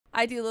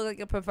I do look like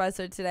a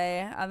professor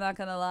today. I'm not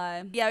gonna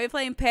lie. Yeah, we're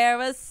playing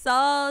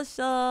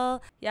Parasocial.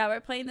 Yeah,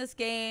 we're playing this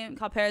game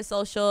called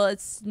Parasocial.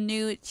 It's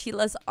new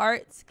Cheatless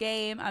Arts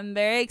game. I'm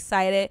very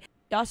excited.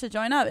 Y'all should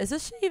join up. Is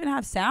this shit even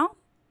have sound?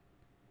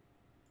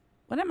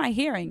 What am I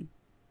hearing?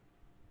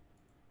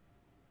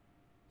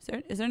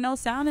 Is there no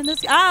sound in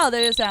this? Oh,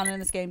 there is sound in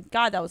this game.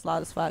 God, that was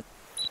loud as fuck.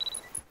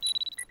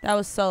 That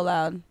was so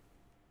loud.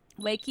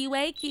 Wakey,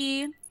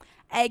 wakey.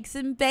 Eggs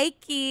and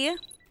bakey.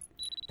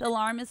 The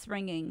alarm is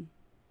ringing.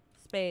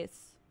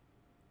 Space.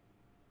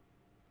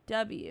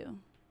 W.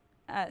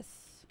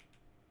 S.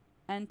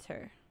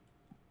 Enter.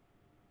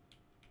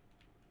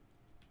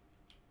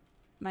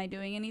 Am I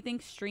doing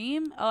anything?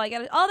 Stream? Oh, I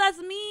got it. Oh, that's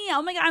me.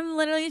 Oh my God. I'm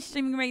literally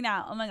streaming right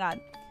now. Oh my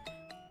God.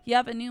 You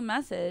have a new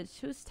message.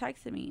 Who's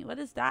texting me? What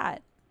is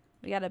that?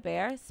 We got a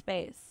bear.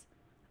 Space.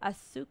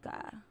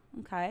 Asuka.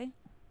 Okay.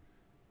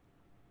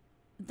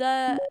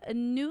 The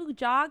new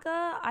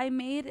jaga I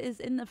made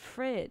is in the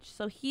fridge.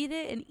 So heat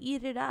it and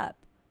eat it up.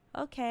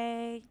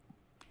 Okay.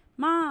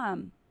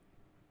 Mom.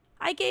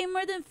 I gained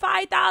more than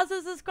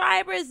 5,000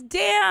 subscribers.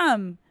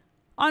 Damn.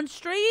 On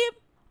stream?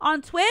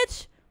 On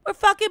Twitch? We're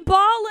fucking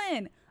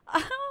balling.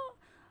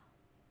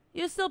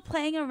 You're still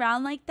playing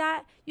around like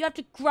that? You have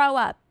to grow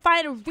up.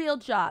 Find a real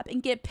job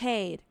and get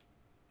paid.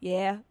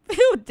 Yeah.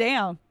 Ew,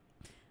 damn.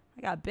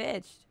 I got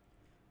bitched.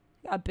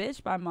 I got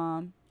bitched by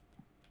mom.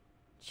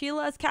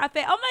 Sheila's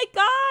Cafe. Oh my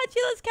God,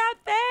 Sheila's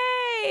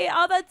Cafe.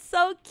 Oh, that's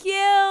so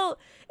cute.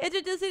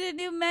 Introducing a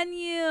new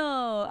menu.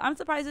 I'm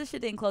surprised this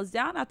shit didn't close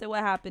down after what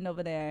happened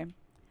over there.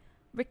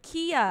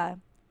 Rakia.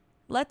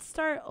 Let's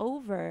start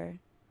over.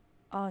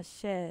 Oh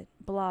shit.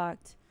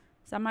 Blocked.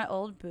 Is that my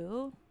old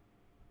boo?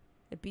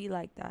 It be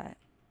like that.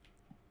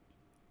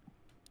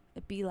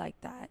 It be like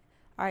that.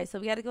 All right, so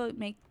we got to go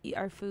eat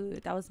our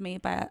food. That was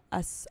made by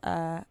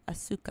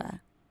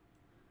Asuka.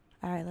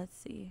 All right, let's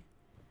see.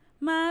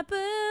 My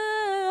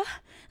boo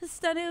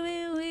started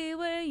when we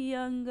were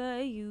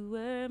younger. You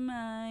were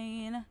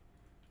mine.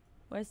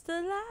 Where's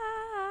the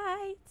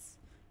lights?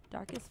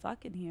 Dark as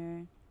fuck in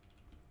here.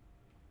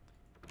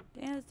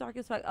 Damn, it's dark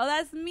as fuck. Oh,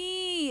 that's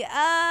me.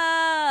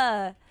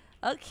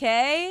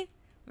 Okay.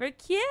 We're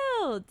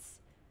cute.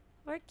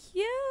 We're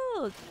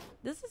cute.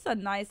 This is a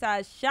nice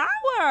ass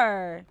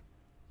shower.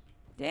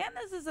 Damn,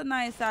 this is a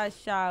nice ass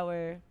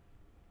shower.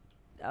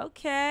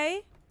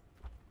 Okay.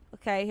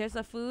 Okay, here's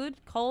the food.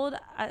 Cold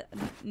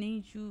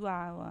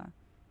nijuawa.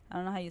 I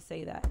don't know how you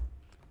say that.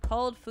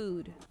 Cold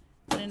food.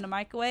 Put it in the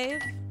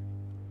microwave.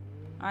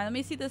 Alright, let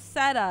me see the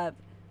setup.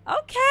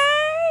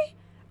 Okay.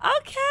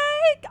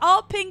 Okay.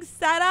 All pink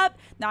setup.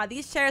 Nah,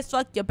 these chairs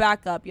fuck your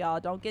back up, y'all.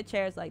 Don't get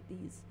chairs like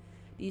these.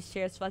 These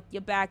chairs fuck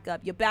your back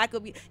up. Your back will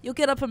be... You'll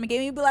get up from a game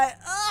and you'll be like,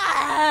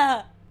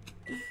 ah!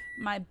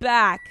 My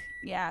back.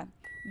 Yeah.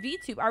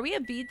 VTube. Are we a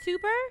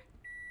VTuber?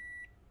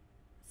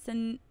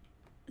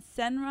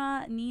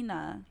 Senra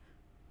Nina.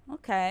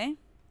 Okay.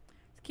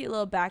 It's a cute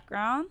little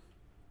background.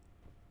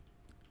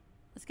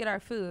 Let's get our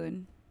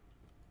food.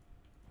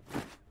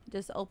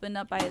 Just opened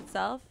up by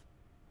itself.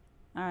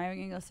 Alright,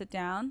 we're gonna go sit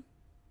down.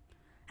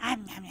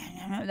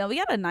 No, we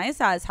got a nice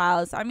ass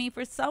house. I mean,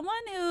 for someone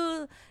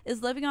who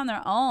is living on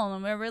their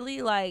own, we're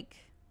really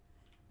like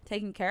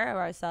taking care of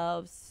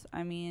ourselves.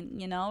 I mean,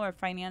 you know, we're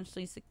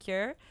financially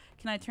secure.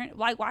 Can I turn,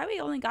 like, why we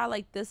only got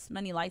like this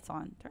many lights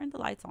on? Turn the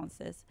lights on,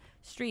 sis.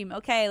 Stream.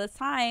 Okay, let's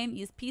time.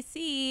 Use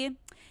PC.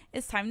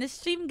 It's time to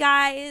stream,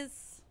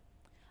 guys.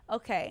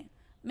 Okay,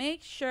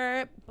 make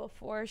sure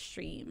before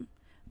stream,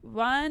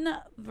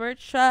 run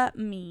Virtua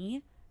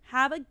Me,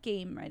 have a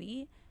game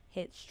ready,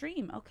 hit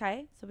stream.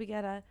 Okay, so we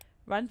gotta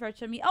run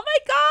Virtua Me. Oh my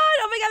God!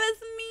 Oh my God,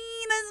 that's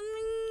me! That's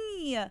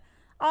me!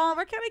 Oh,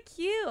 we're kind of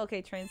cute.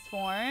 Okay,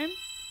 transform.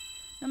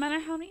 No matter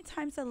how many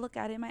times I look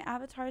at it, my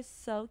avatar is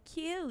so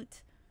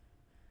cute.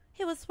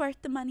 It was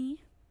worth the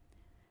money.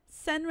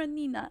 Senra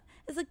Nina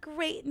is a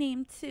great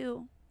name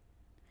too.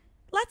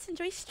 Let's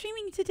enjoy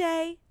streaming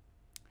today.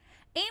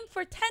 Aim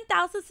for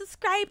 10,000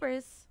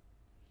 subscribers.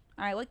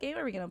 All right, what game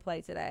are we gonna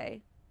play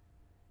today?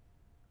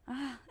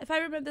 If I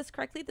remember this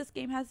correctly, this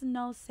game has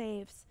no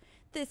saves.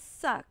 This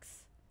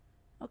sucks.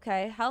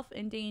 Okay, health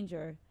in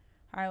danger.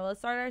 All right, well, let's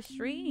start our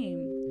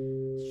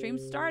stream. Stream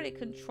started.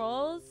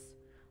 Controls.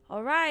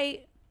 All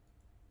right.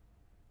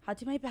 I'll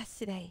do my best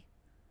today.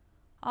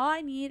 All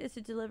I need is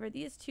to deliver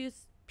these 2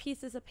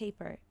 pieces of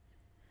paper.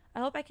 I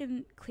hope I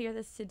can clear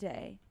this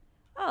today.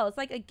 Oh, it's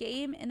like a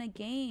game in a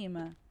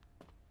game.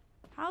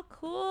 How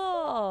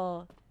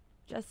cool.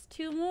 Just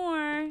 2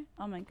 more.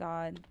 Oh my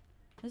God.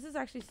 This is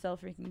actually so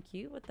freaking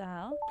cute. What the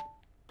hell?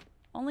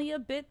 Only a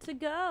bit to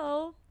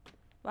go.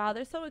 Wow,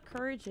 they're so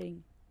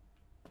encouraging.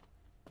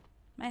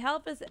 My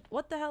health is...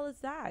 What the hell is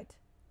that?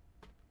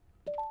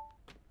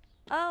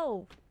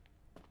 Oh.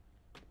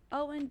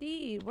 Oh,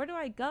 indeed. Where do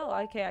I go?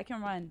 Okay, I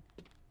can run.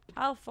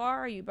 How far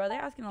are you, bro?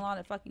 They're asking a lot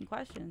of fucking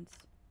questions.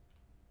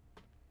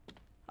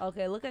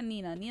 Okay, look at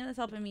Nina. Nina's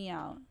helping me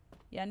out.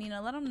 Yeah,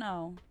 Nina, let them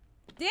know.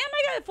 Damn,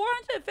 I got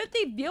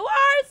 450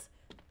 viewers?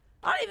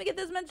 I don't even get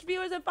this much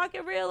viewers in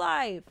fucking real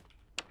life.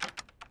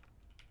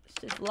 It's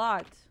just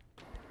locked.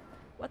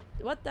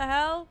 What the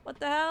hell? What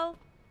the hell?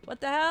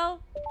 What the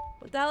hell?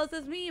 What the hell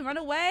does this mean? Run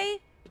away?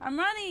 I'm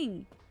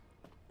running.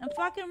 I'm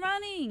fucking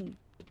running.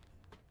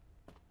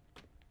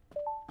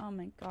 Oh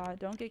my god,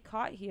 don't get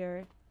caught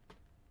here.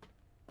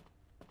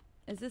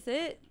 Is this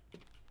it?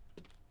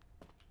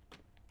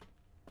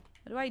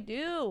 What do I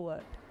do?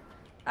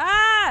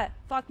 Ah!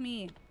 Fuck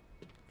me.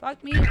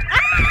 Fuck me.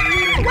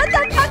 Ah! What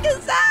the fuck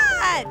is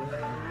that?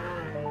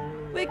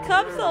 We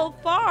come so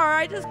far.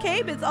 I just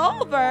came. It's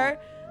over.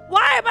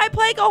 Why am I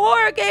playing a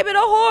horror game in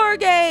a horror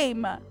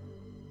game?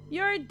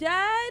 You're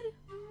dead?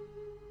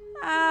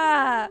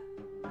 Ah.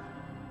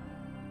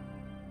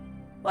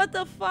 What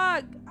the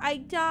fuck? I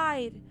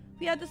died.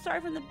 We had to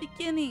start from the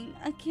beginning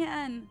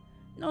again.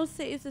 No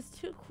saves is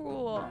too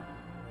cruel.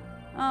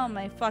 Oh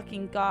my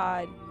fucking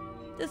god.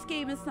 This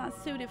game is not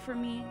suited for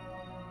me.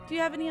 Do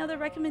you have any other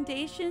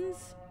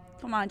recommendations?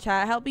 Come on,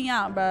 chat. Help me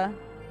out, bruh.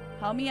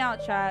 Help me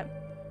out, chat.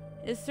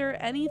 Is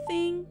there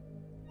anything?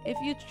 If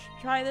you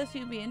try this,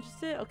 you'd be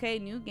interested. Okay,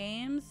 new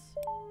games.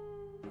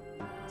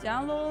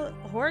 Download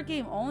horror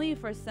game only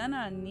for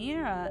Senna and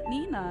Nina.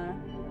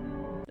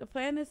 The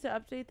plan is to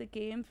update the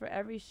game for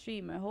every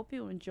stream. I hope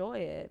you enjoy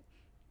it.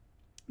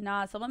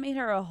 Nah, someone made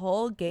her a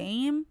whole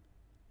game?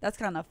 That's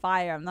kind of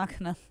fire. I'm not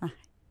gonna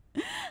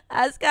lie.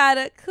 That's kind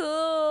of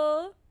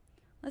cool.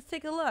 Let's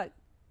take a look.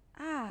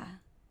 Ah.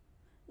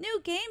 New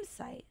game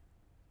site.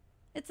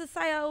 It's a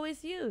site I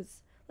always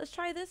use. Let's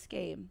try this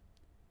game.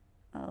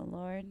 Oh,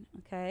 Lord.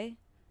 Okay.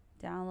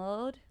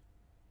 Download.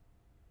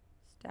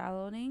 It's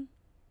downloading.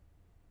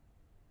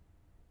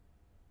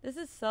 This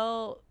is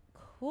so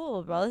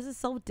cool, bro. This is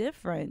so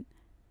different.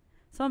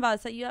 Someone about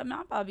to set you up.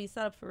 Not about to be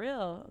set up for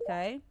real.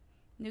 Okay.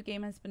 New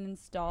game has been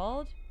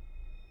installed.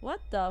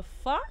 What the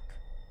fuck?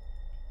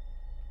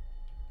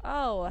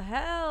 Oh,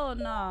 hell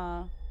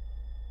nah.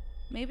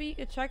 Maybe you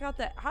could check out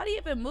that. How do you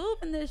even move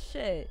in this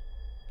shit?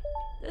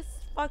 This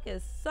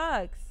fucking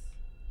sucks.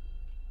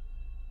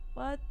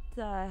 What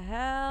the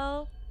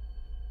hell?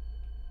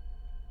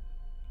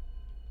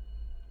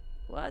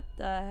 What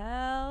the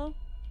hell?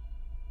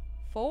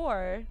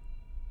 4?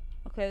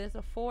 Okay, there's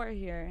a 4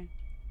 here.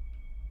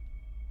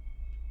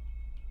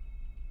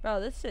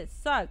 Bro, this shit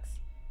sucks.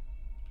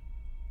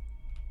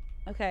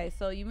 Okay,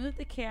 so you move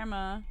the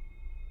camera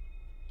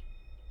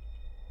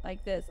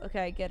like this.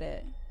 Okay, I get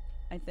it.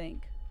 I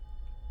think.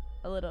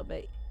 A little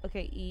bit.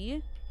 Okay,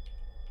 E.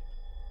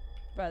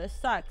 Bro, this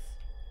sucks.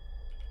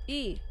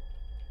 E.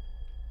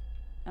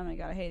 Oh my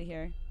god, I hate it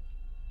here.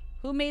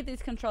 Who made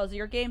these controls?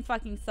 Your game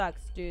fucking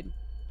sucks, dude.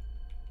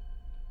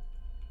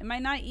 Am I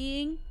not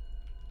Eing?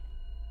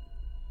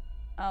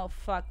 Oh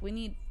fuck, we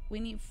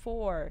need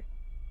 4.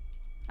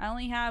 I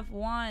only have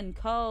 1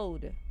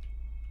 code.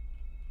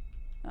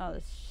 Oh,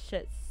 this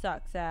shit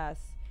sucks ass.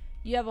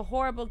 You have a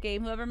horrible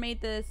game. Whoever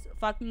made this,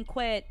 fucking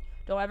quit.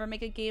 Don't ever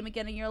make a game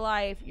again in your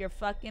life. You're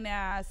fucking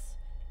ass.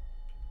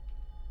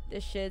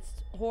 This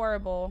shit's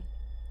horrible.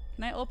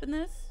 Can I open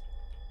this?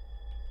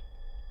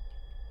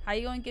 How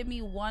you gonna give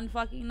me 1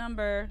 fucking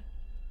number?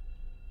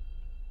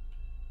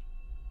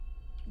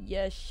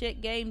 Yeah,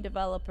 shit game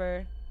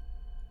developer.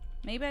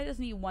 Maybe I just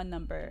need 1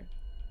 number.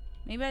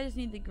 Maybe I just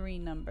need the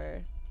green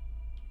number.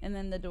 And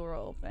then the door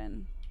will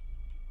open.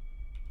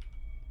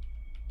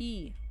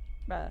 E.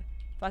 Bruh.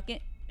 Fucking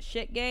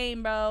shit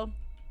game, bro.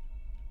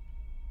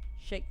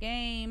 Shit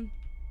game.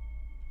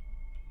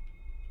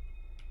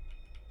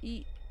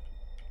 E.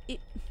 E.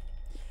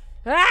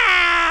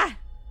 Ah!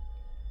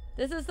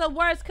 This is the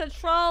worst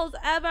controls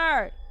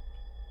ever.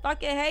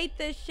 Fucking hate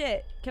this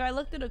shit. Can I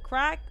look through the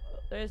crack?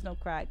 There is no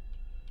crack.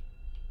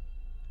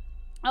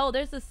 Oh,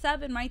 there's a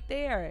 7 right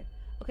there.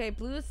 Okay,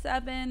 blue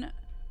 7,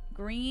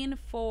 green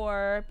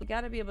 4. We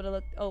gotta be able to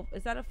look. Oh,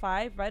 is that a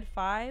 5? Red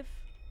 5?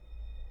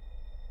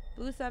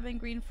 Blue 7,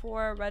 green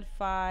 4, red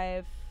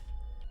 5.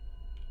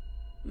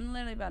 I'm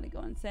literally about to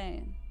go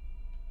insane.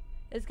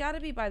 It's gotta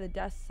be by the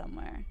desk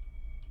somewhere.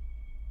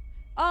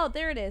 Oh,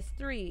 there it is.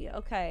 3.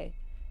 Okay.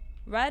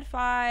 Red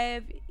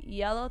 5,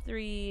 yellow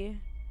 3.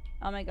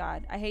 Oh my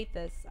god. I hate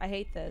this. I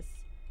hate this.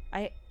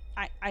 I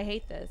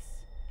hate this.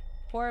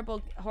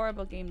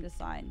 Horrible game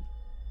design.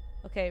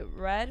 Okay,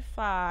 red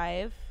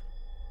 5.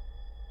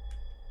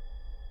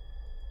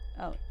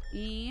 Oh,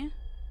 E.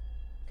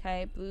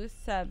 Okay, blue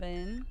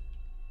 7.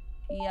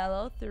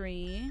 Yellow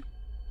 3.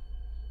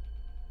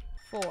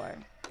 4.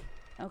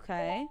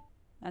 Okay.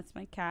 That's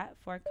my cat.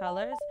 4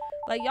 colors.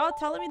 Like, y'all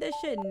telling me this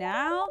shit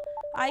now?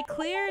 I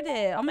cleared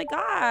it. Oh my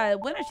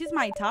god. Winner, she's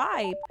my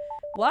type.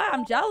 What?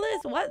 I'm jealous?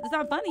 What? It's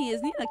not funny.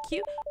 Is Nina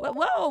cute? What?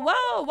 Whoa,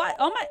 whoa. What?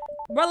 Oh my.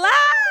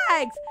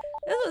 Relax.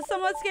 This was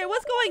somewhat scary.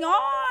 What's going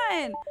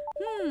on?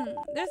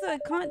 There's a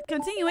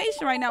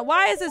continuation right now.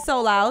 Why is it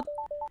so loud?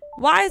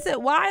 Why is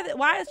it?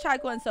 Why is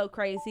chat going so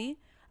crazy?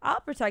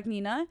 I'll protect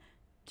Nina.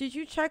 Did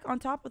you check on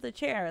top of the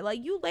chair?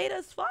 Like, you late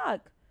as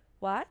fuck.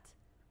 What?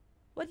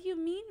 What do you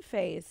mean,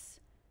 face?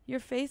 Your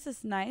face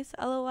is nice,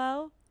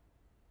 lol.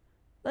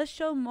 Let's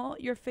show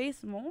your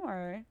face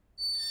more.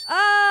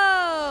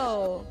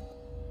 Oh!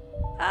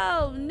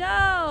 Oh,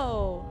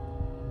 no!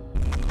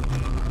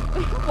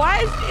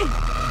 Why is she...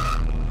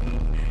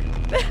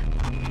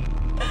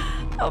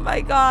 Oh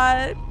my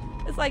god.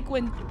 It's like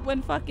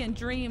when fucking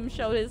Dream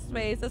showed his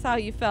face. That's how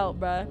he felt,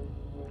 bruh.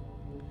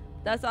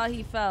 That's how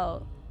he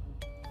felt.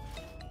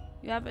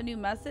 You have a new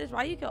message?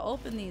 Why you can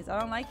open these? I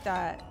don't like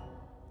that.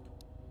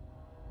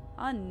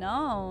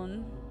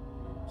 Unknown.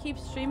 Keep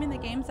streaming the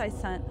games I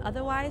sent.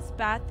 Otherwise,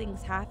 bad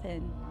things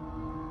happen.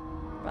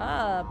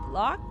 Bruh,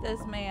 block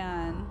this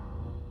man.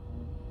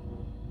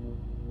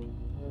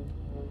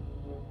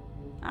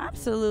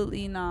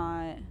 Absolutely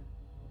not.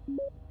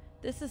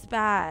 This is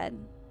bad.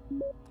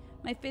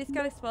 My face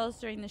got exposed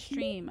during the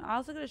stream. I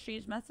also got a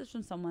strange message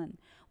from someone.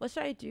 What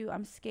should I do?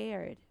 I'm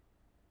scared.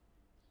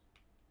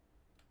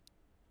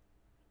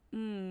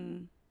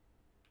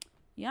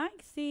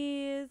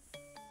 Yikesies.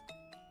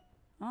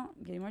 Oh,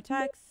 I'm getting more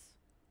texts.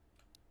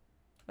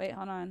 Wait,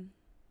 hold on.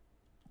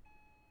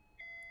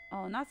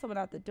 Oh, not someone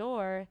at the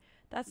door.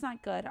 That's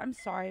not good. I'm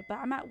sorry, but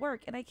I'm at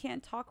work and I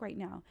can't talk right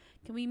now.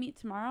 Can we meet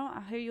tomorrow?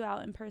 I'll hear you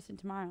out in person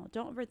tomorrow.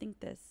 Don't overthink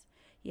this.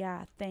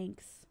 Yeah,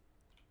 thanks.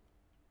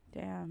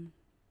 Damn.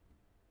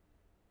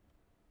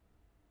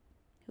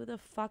 Who the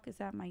fuck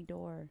is at my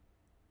door?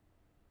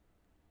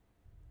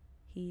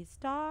 He's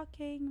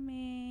stalking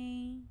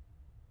me.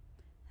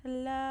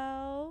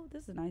 Hello?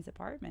 This is a nice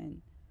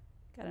apartment.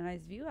 Got a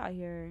nice view out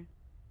here.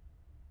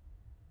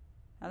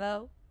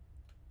 Hello?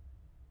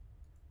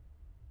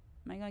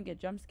 Am I gonna get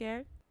jump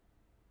scared?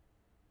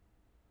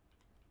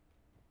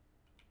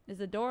 Is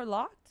the door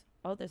locked?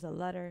 Oh, there's a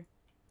letter.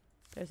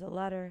 There's a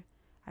letter.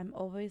 I'm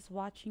always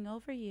watching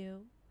over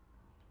you.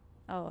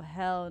 Oh,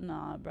 hell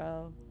nah,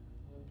 bro.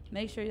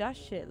 Make sure that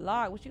shit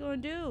locked. What you gonna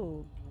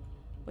do?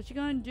 What you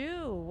gonna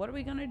do? What are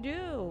we gonna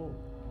do?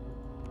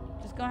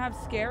 Just gonna have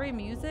scary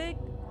music?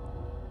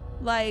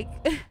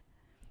 Like,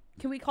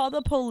 can we call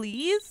the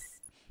police?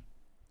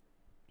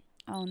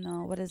 Oh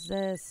no, what is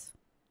this?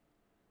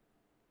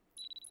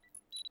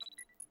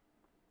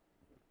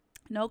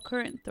 No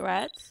current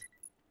threats.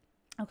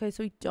 Okay,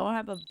 so we don't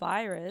have a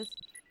virus.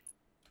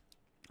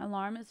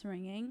 Alarm is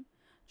ringing.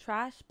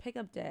 Trash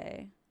pickup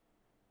day.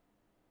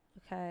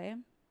 Okay.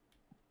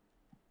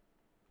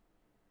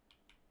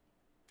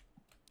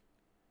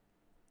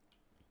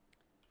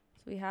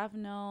 So we have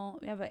an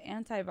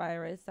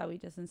antivirus that we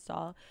just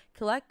installed.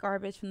 Collect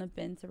garbage from the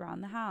bins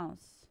around the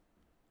house.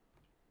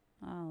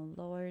 Oh,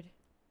 Lord.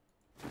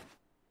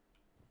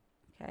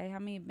 Okay, how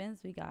many bins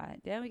we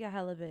got? Damn, we got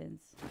hella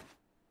bins.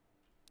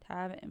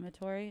 Tab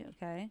inventory.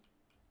 Okay.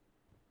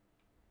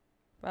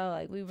 Bro,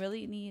 like, we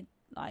really need,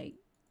 like,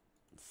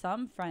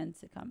 some friends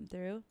to come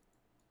through.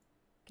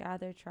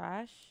 Gather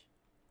trash.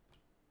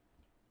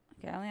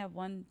 Okay, I only have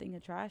one thing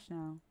of trash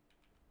now.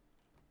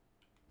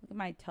 Look at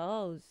my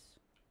toes.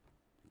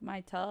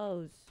 My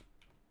toes.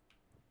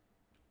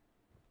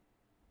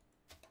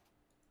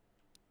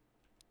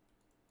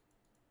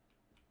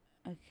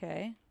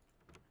 Okay.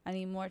 I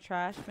need more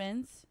trash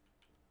bins.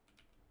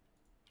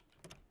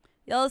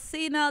 Yo,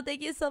 Cena,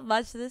 thank you so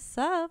much for this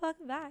sub.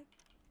 Welcome back.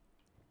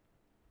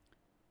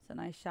 It's a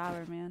nice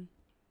shower, man.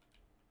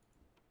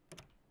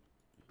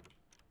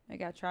 I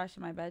got trash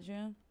in my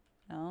bedroom.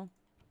 No.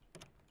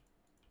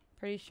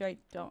 Pretty sure I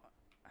don't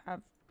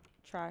have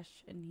trash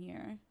in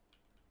here.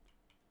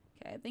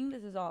 Okay, I think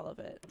this is all of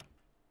it.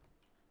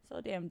 So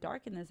damn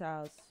dark in this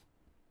house.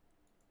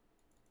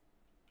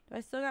 Do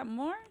I still got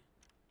more?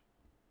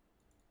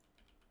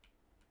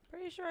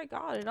 Pretty sure I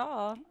got it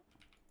all.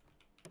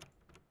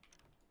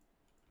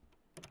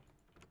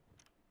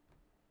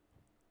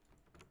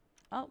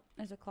 Oh,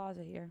 there's a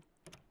closet here.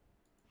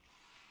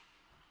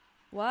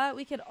 What?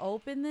 We could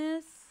open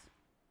this?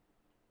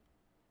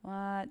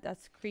 What?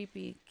 That's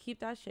creepy. Keep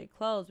that shit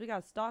closed. We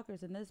got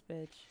stalkers in this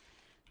bitch.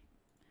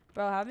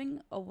 Bro,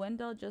 having a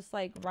window just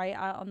like right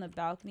out on the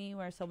balcony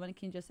where someone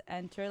can just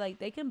enter. Like,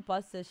 they can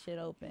bust this shit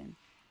open.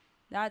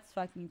 That's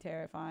fucking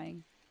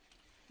terrifying.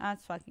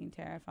 That's fucking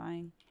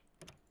terrifying.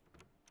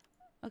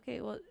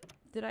 Okay, well,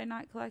 did I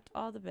not collect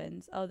all the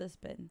bins? Oh, this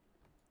bin.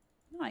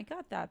 No, I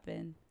got that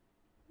bin.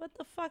 What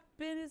the fuck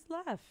bin is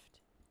left?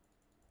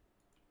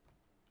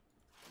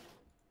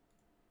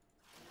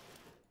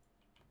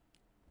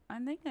 I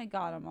think I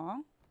got them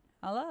all.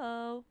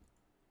 Hello?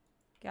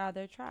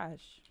 Gather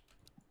trash.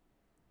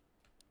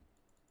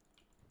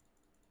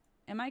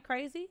 Am I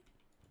crazy?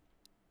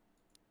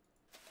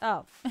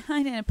 Oh,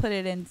 I didn't put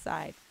it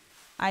inside.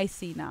 I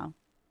see now.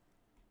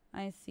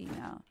 I see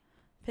now.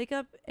 Pick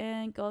up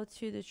and go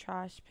to the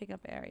trash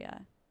pickup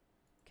area.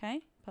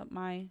 Okay, put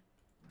my...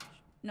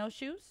 No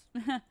shoes?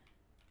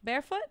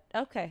 Barefoot?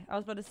 Okay, I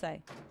was about to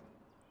say.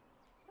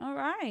 All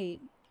right.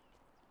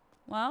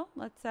 Well,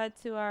 let's head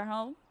to our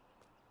home.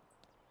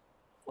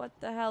 What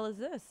the hell is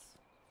this?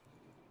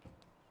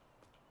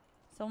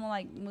 Someone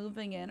like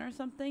moving in or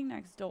something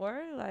next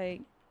door?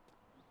 Like,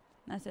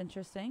 that's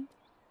interesting.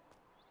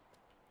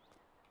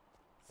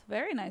 It's a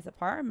very nice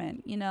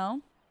apartment, you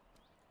know?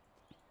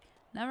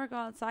 Never go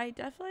outside.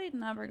 Definitely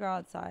never go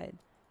outside.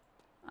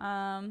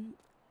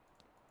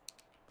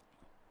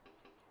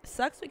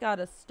 Sucks we got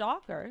a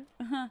stalker.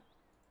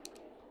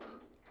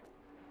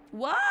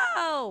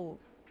 Whoa!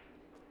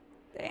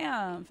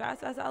 Damn,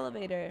 fast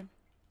elevator.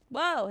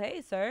 Whoa,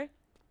 hey, sir.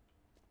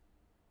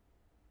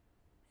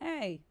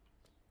 Hey.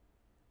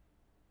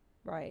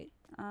 Right.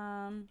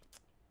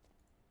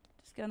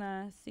 Just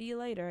gonna see you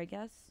later, I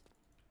guess.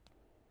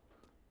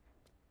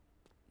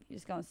 You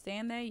just gonna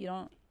stand there? You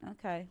don't...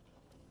 Okay.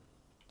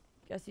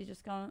 Guess you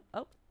just gonna...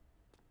 Oh.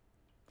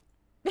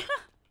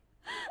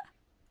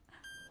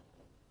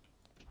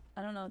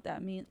 I don't know what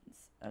that means.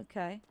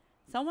 Okay.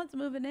 Someone's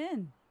moving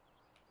in.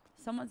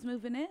 Someone's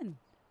moving in.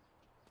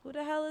 Who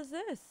the hell is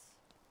this?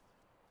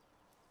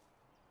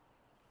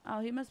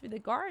 Oh, he must be the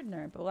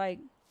gardener. But, like,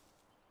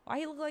 why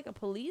he look like a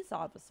police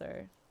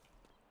officer?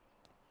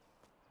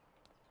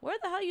 Where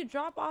the hell you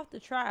drop off the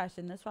trash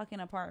in this fucking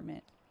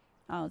apartment?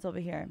 Oh, it's over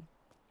here.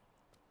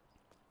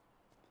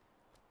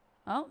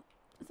 Oh,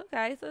 it's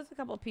okay. So there's a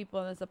couple of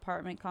people in this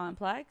apartment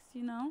complex,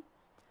 you know.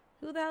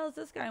 Who the hell is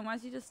this guy? And why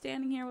is he just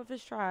standing here with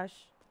his trash?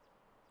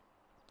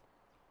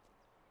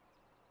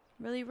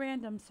 Really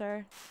random,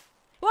 sir.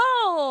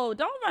 Whoa!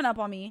 Don't run up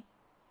on me.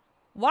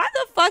 Why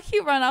the fuck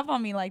you run up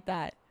on me like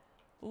that?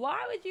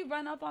 Why would you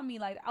run up on me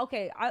like that?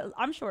 Okay,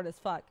 I'm short as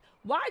fuck.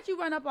 Why'd you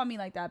run up on me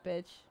like that,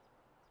 bitch?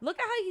 Look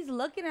at how he's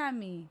looking at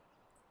me.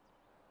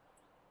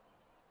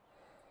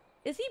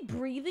 Is he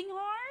breathing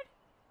hard?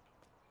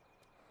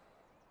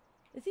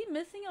 Is he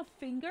missing a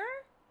finger?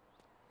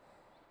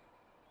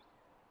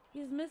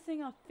 He's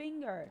missing a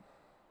finger.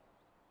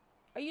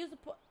 Are your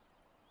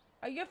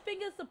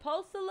fingers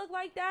supposed to look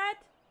like that?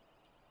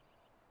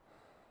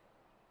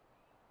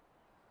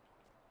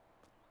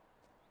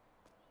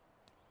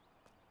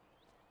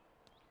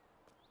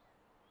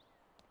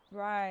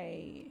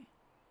 Right.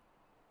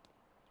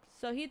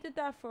 So he did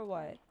that for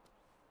what?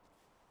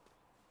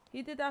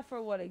 He did that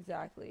for what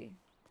exactly?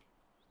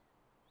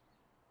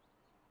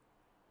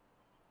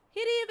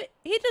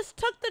 He just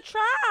took the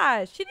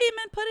trash. He didn't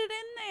even put it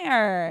in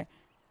there.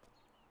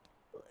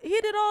 He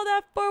did all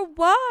that for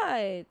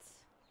what?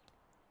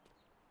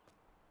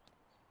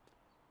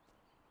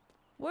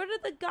 Where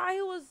did the guy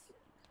who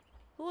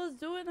was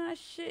doing that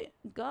shit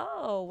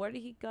go? Where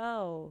did he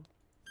go?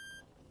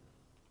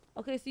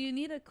 Okay, so you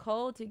need a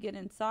code to get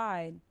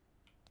inside.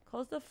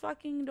 Close the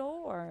fucking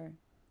door.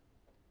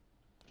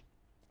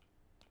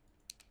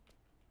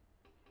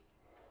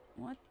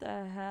 What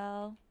the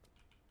hell?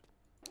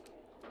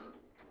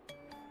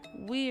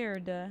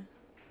 Weird.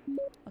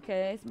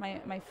 Okay, it's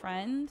my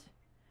friend.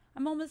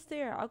 I'm almost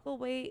there. I'll go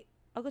to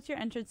your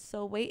entrance,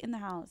 so wait in the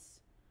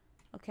house.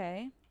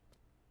 Okay.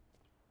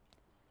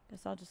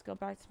 Guess I'll just go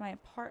back to my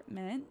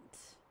apartment.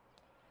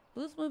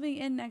 Who's moving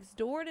in next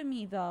door to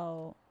me,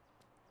 though?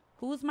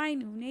 Who's my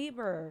new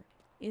neighbor?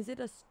 Is it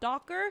a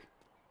stalker?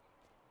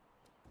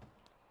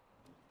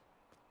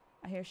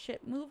 I hear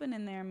shit moving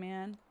in there,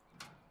 man.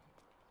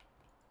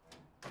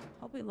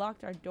 Hope we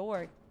locked our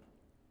door.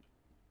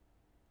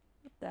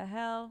 What the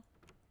hell?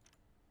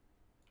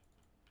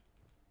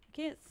 I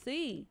can't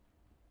see.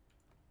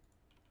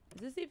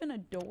 Is this even a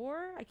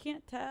door? I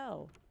can't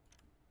tell.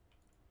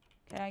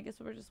 Okay, I guess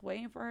we're just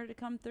waiting for her to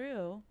come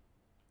through.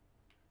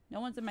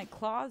 No one's in my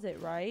closet,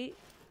 right?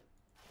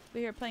 We're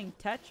here playing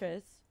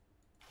Tetris.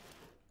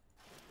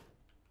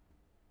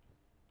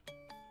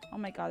 Oh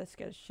my god, that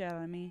scared the shit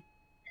out of me.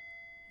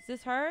 Is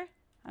this her?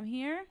 I'm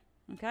here?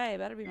 Okay,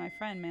 better be my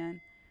friend,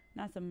 man.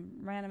 Not some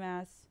random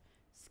ass,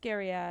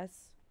 scary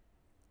ass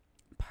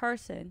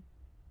person.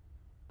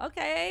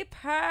 Okay,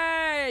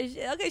 purge.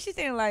 Okay, she's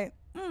saying like,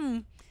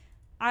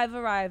 I've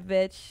arrived,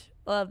 bitch.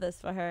 Love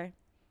this for her.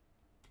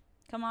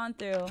 Come on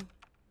through.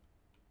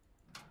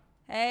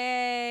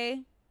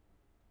 Hey.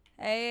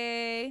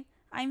 Hey.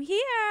 I'm here.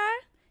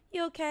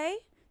 You okay?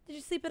 Did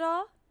you sleep at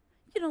all?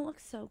 You don't look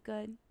so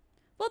good.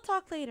 We'll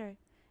talk later.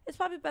 It's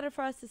probably better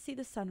for us to see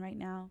the sun right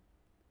now.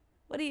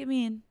 What do you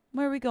mean?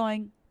 Where are we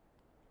going?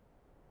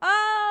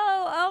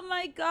 Oh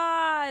my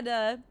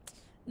god.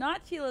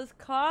 Not Sheila's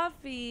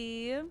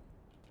coffee.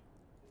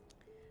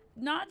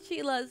 Not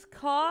Sheila's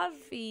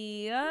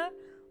coffee.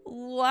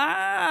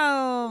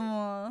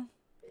 Wow.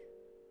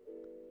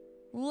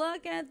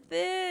 Look at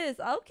this. Okay,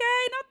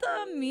 not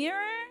the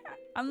mirror.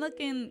 I'm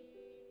looking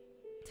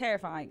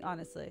terrifying,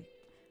 honestly.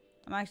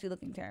 I'm actually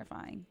looking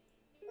terrifying.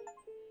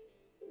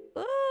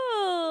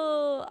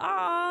 Ooh.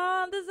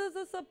 Aw, this is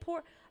a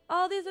support.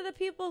 Oh, these are the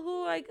people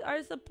who like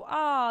are support.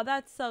 Oh,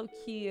 that's so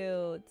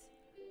cute.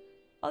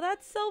 Oh,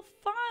 that's so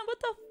fun. What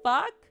the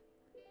fuck?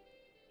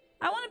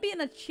 I want to be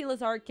in a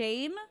Sheila's art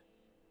game.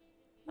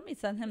 Let me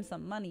send him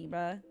some money,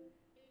 bruh.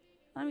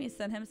 Let me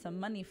send him some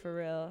money for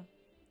real.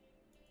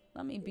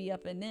 Let me be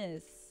up in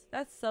this.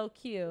 That's so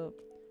cute.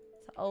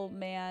 It's an old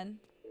man.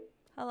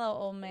 Hello,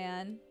 old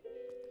man.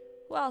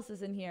 Who else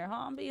is in here?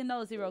 Huh? I'm being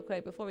nosy real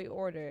quick before we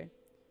order.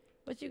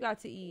 What you got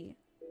to eat?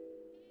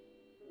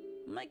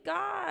 Oh my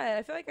god.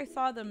 I feel like I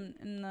saw them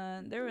in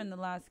the... They were in the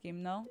last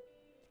game, no?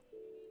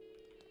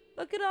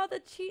 Look at all the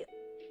cheat...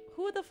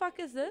 Who the fuck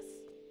is this?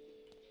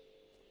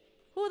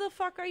 Who the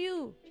fuck are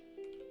you?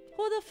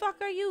 Who the fuck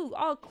are you?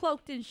 All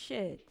cloaked in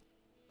shit.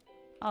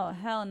 Oh,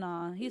 hell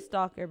nah. He's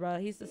stalker, bro.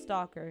 He's the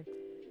stalker.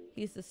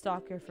 He's the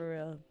stalker for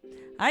real.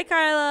 Hi,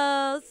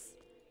 Carlos.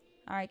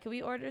 All right, can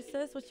we order,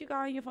 sis? What you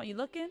got on your phone? You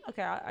looking?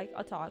 Okay,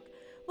 I'll talk.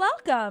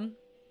 Welcome.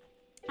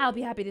 I'll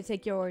be happy to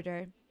take your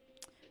order.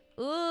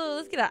 Ooh,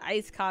 let's get an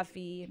iced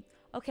coffee.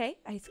 Okay,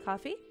 iced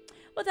coffee.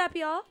 Will that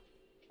be all?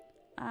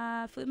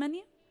 Food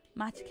menu?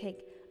 Matcha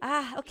cake.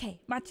 Ah, okay,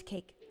 matcha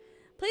cake.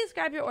 Please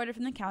grab your order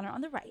from the counter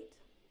on the right.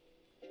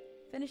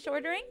 Finished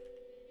ordering?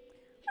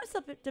 I'm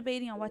still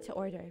debating on what to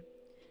order.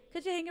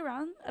 Could you hang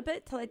around a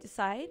bit till I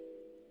decide?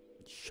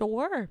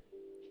 Sure.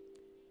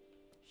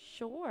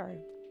 Sure.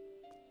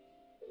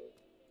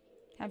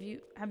 Have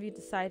you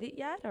decided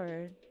yet,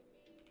 or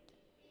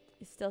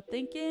you still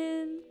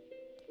thinking?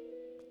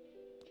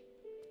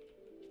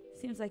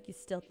 Seems like you're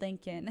still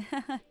thinking.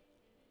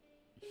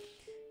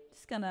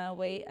 Just gonna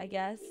wait, I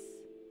guess.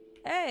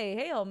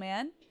 Hey, old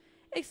man.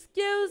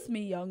 Excuse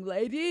me, young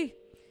lady.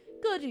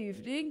 Good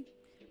evening.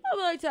 I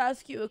would like to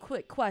ask you a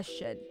quick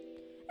question.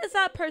 Is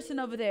that person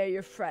over there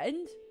your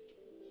friend?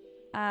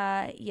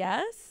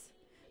 Yes.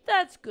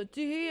 That's good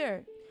to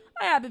hear.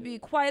 I happen to be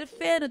quite a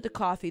fan of the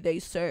coffee they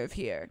serve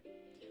here.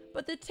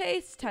 But the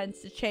taste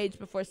tends to change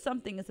before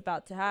something is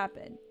about to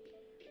happen.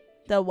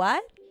 The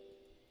what?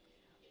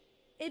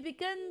 It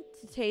began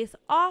to taste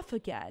off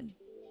again.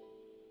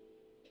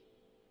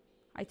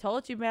 I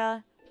told you,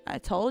 man. I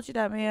told you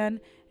that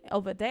man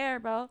over there,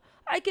 bro.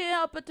 I can't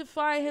help but to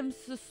find him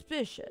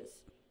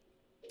suspicious.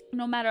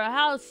 No matter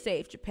how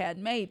safe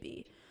Japan may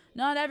be,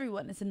 not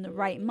everyone is in the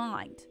right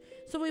mind.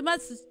 So we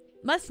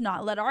must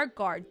not let our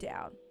guard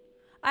down.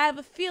 I have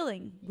a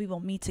feeling we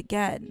will meet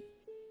again.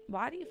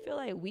 Why do you feel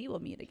like we will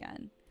meet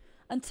again?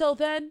 Until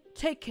then,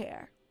 take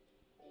care.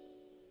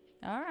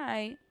 All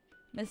right,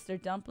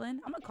 Mr.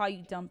 Dumpling. I'm going to call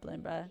you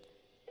Dumpling, bruh.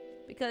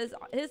 Because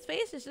his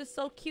face is just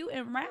so cute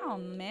and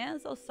round, man.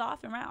 So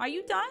soft and round. Are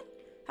you done?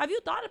 Have you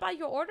thought about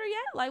your order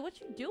yet? Like,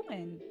 what you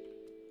doing?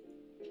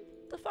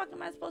 What the fuck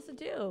am I supposed to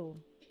do?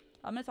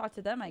 I'm going to talk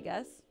to them, I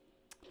guess.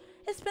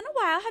 It's been a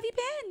while. Have you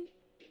been?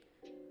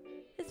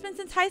 It's been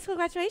since high school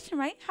graduation,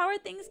 right? How are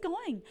things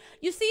going?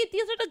 You see,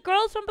 these are the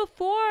girls from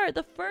before.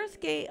 The first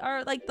gate,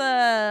 or like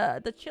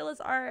the Chillis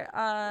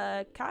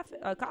are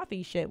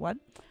coffee shit one.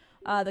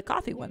 The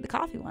coffee one.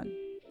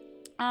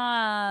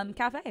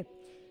 Cafe.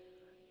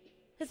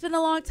 It's been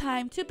a long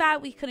time. Too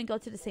bad we couldn't go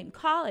to the same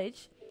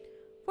college.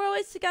 We're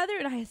always together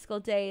in high school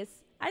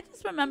days. I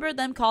just remember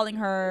them calling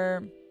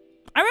her...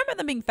 I remember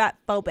them being fat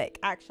phobic,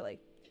 actually.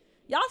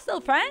 Y'all still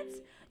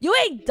friends? You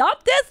ain't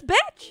dumped this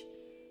bitch?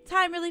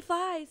 Time really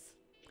flies.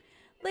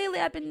 Lately,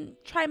 I've been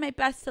trying my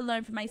best to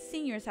learn from my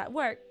seniors at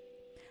work.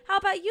 How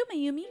about you,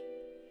 Mayumi?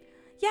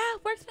 Yeah,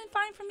 work's been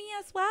fine for me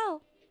as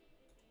well.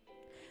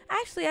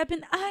 Actually, I've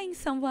been eyeing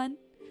someone.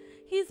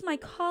 He's my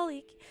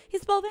colleague.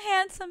 He's both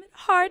handsome and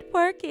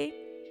hardworking.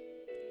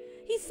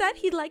 He said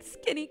he likes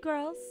skinny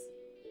girls.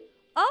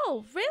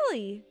 Oh,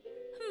 really?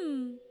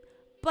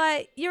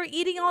 But you're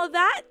eating all of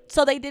that?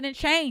 So they didn't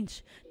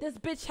change. This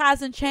bitch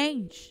hasn't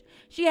changed.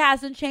 She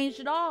hasn't changed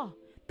at all.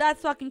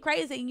 That's fucking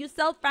crazy. And you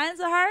still friends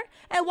with her?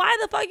 And why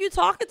the fuck you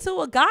talking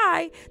to a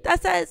guy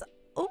that says,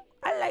 oh,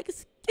 I like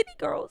skinny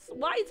girls?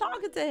 Why are you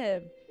talking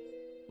to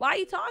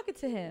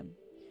him?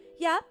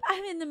 Yep,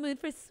 I'm in the mood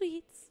for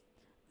sweets.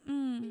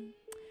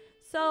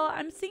 So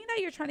I'm seeing that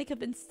you're trying to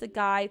convince the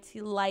guy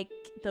to like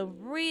the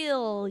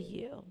real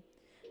you.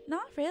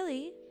 Not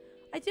really.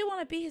 I do want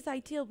to be his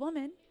ideal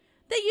woman.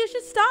 Then you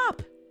should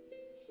stop.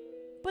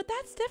 But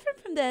that's different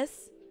from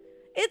this.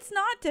 It's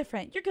not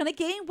different. You're gonna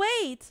gain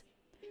weight.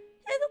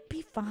 It'll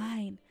be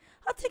fine.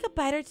 I'll take a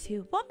bite or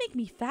two. Won't make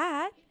me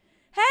fat.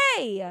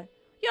 Hey,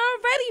 you're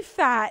already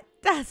fat.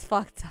 That's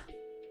fucked up.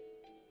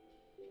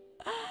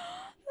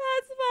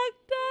 That's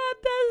fucked up.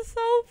 That's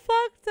so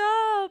fucked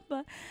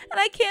up. And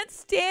I can't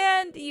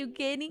stand you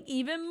gaining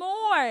even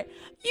more.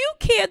 You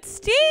can't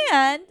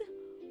stand.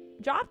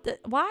 Dropped it.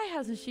 Why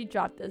hasn't she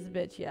dropped this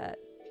bitch yet?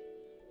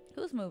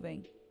 Who's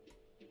moving?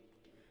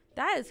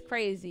 That is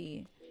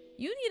crazy.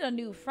 You need a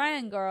new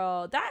friend,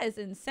 girl. That is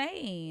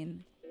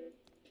insane.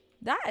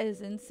 That is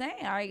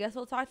insane. All right, guess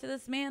we'll talk to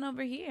this man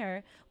over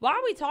here. Why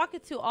are we talking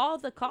to all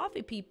the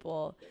coffee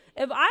people?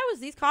 If I was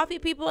these coffee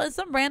people and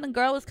some random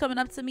girl was coming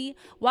up to me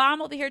while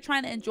I'm over here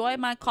trying to enjoy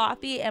my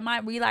coffee and my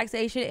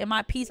relaxation and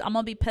my peace, I'm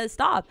going to be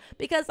pissed off.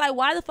 Because, like,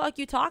 why the fuck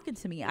you talking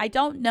to me? I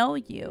don't know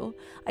you.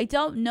 I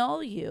don't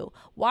know you.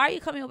 Why are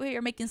you coming over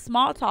here making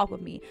small talk with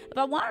me? If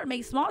I wanted to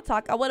make small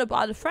talk, I would have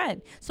brought a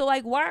friend. So,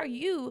 like, why are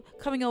you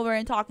coming over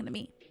and talking to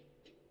me?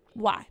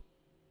 Why?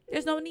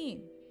 There's no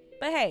need.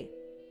 But, hey.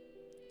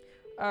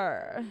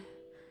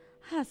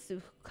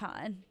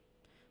 Hasuku-kan,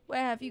 where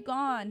have you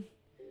gone?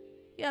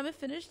 You haven't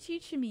finished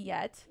teaching me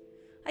yet.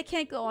 I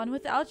can't go on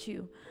without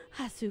you,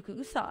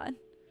 Hasuku-san.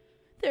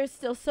 There's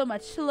still so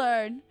much to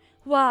learn.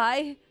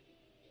 Why?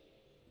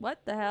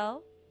 What the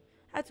hell?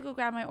 I have to go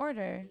grab my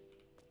order.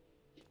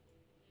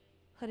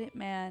 Hooded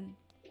man.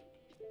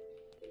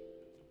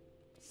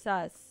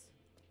 Sus,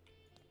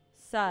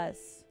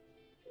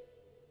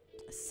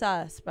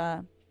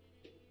 bruh.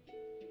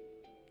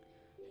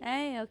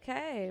 Hey,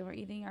 okay, we're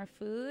eating our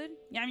food.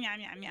 Yum,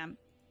 yum, yum, yum.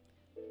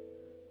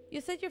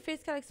 You said your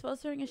face got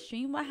exposed during a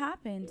stream? What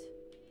happened?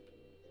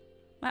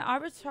 My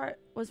arbor chart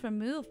was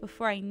removed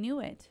before I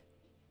knew it.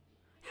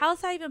 How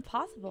is that even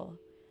possible?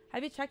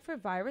 Have you checked for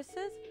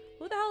viruses?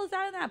 Who the hell is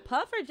that in that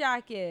puffer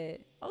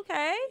jacket?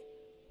 Okay.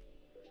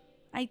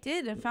 I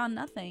did and found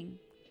nothing.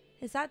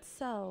 Is that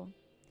so?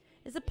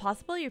 Is it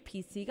possible your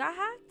PC got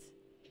hacked?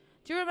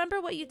 Do you remember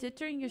what you did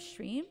during your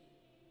stream?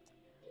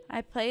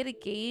 I played a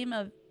game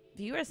a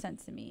viewer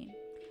sent to me.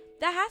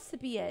 That has to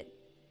be it.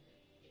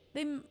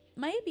 They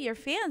might be your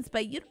fans,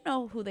 but you don't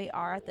know who they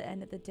are at the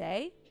end of the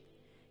day.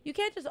 You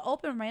can't just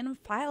open random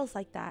files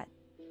like that.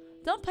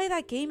 Don't play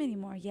that game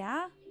anymore,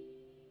 yeah?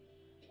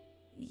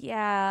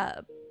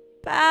 Yeah,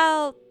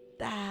 about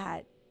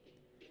that.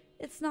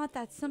 It's not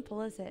that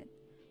simple, is it?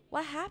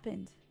 What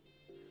happened?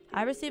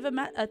 I received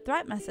a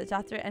threat message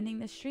after ending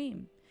the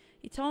stream.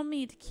 He told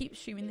me to keep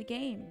streaming the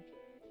game.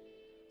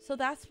 So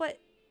that's what...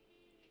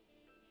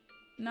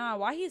 Nah,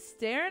 why he's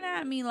staring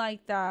at me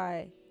like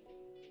that?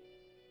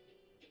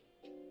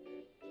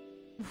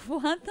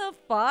 What the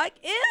fuck?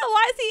 Ew,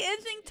 why is he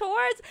inching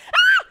towards...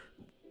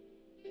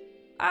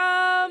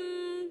 Ah!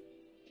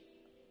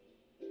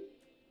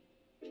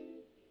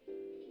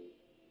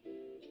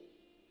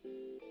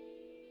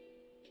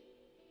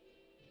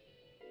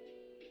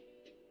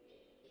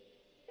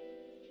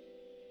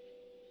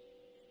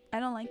 I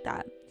don't like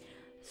that.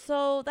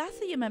 So that's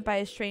what you meant by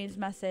a strange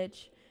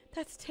message.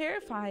 That's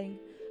terrifying.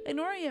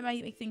 Ignoring it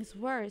might make things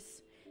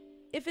worse.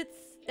 If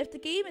the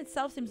game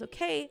itself seems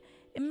okay,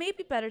 it may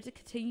be better to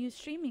continue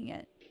streaming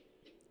it.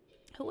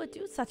 Who would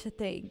do such a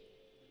thing?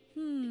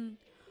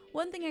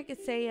 One thing I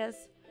could say is,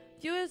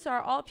 viewers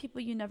are all people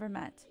you never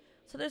met,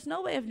 so there's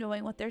no way of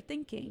knowing what they're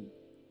thinking.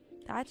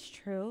 That's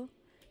true.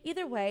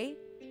 Either way,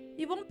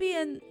 you won't be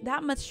in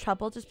that much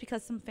trouble just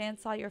because some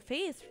fans saw your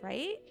face,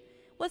 right?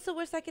 What's the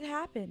worst that could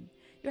happen?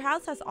 Your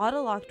house has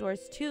auto-lock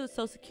doors too,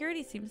 so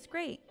security seems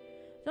great.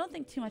 Don't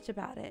think too much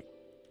about it.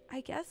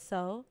 I guess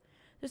so.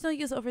 There's no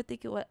use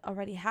overthinking what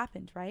already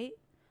happened, right?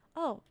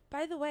 Oh,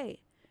 by the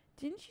way,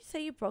 didn't you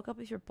say you broke up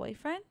with your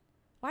boyfriend?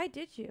 Why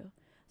did you?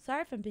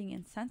 Sorry if I'm being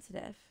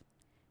insensitive.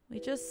 We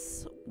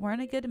just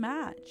weren't a good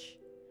match.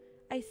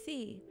 I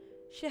see.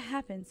 Shit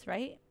happens,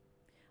 right?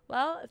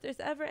 Well, if there's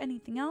ever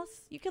anything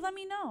else, you can let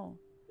me know.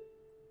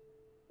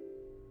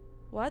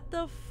 What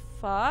the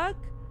fuck?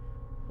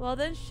 Well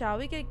then, shall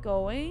we get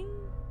going?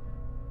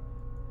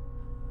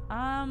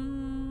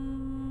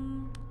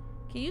 Can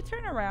you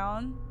turn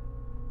around?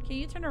 Can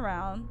you turn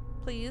around,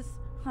 please?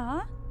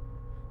 Huh?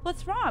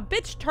 What's wrong?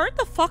 Bitch, turn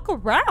the fuck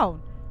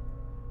around.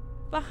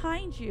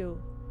 Behind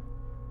you.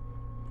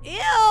 Ew,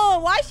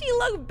 why she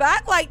look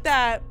back like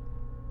that?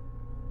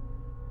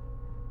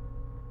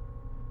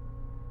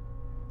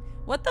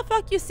 What the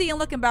fuck you seeing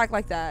looking back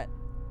like that?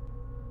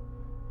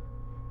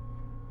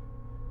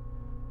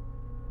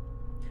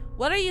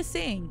 What are you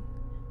seeing?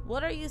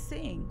 What are you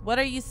seeing? What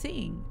are you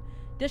seeing?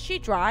 Does she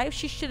drive?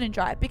 She shouldn't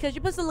drive because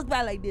you're supposed to look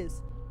back like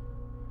this.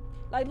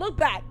 Like, look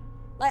back.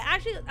 Like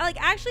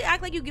actually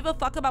act like you give a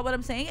fuck about what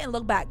I'm saying and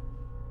look back.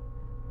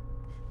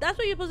 That's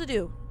what you're supposed to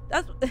do.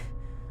 That's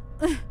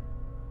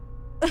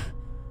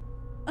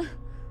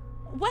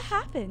what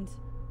happened?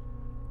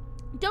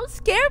 Don't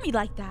scare me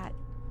like that.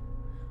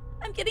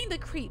 I'm getting the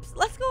creeps.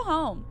 Let's go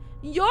home.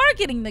 You're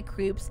getting the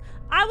creeps.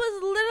 I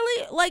was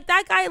literally like,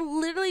 that guy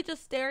literally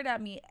just stared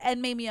at me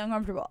and made me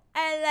uncomfortable.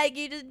 And like,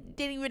 you just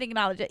didn't even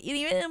acknowledge it. You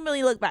didn't even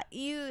really look back.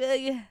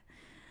 I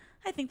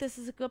think this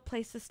is a good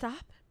place to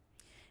stop.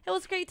 It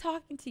was great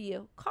talking to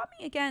you. Call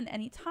me again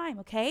anytime,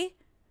 okay?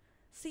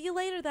 See you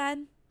later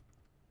then.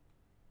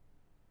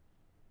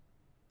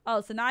 Oh,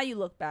 so now you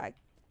look back.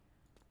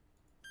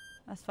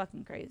 That's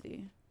fucking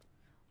crazy.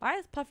 Why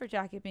is Puffer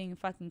Jacket being a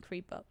fucking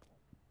creep up?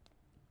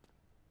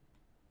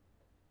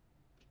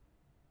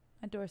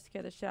 That door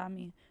scared the shit out of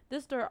me.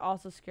 This door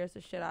also scares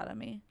the shit out of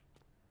me.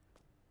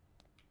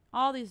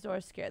 All these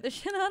doors scare the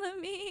shit out of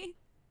me.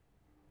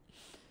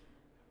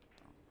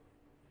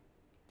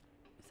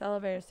 This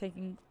elevator's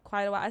taking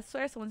quite a while. I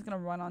swear someone's gonna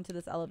run onto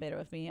this elevator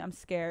with me. I'm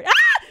scared.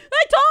 Ah!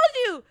 I told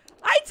you!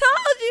 I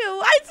told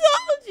you! I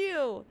told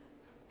you!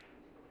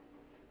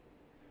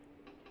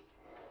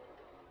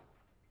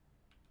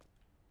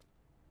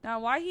 Now,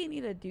 why he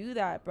need to do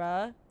that,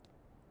 bruh?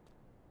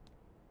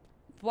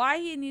 Why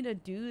he need to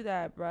do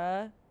that,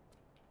 bruh?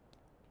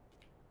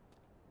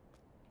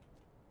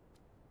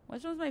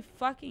 Which one's my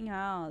fucking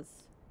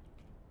house?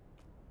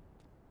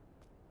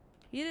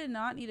 He did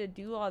not need to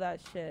do all that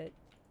shit.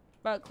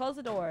 But close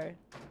the door.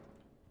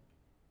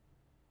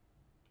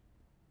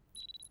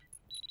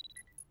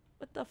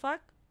 What the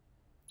fuck?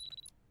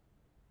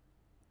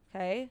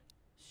 Okay.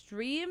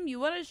 Stream? You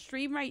want to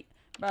stream right...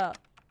 Bro.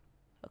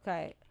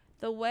 Okay.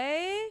 The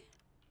way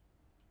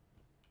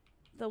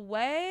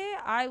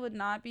I would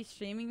not be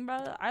streaming,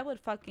 bro, I would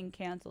fucking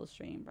cancel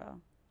stream,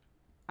 bro.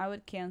 I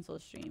would cancel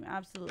stream.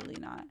 Absolutely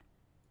not.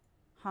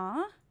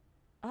 Huh?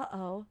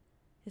 Uh-oh.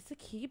 Is the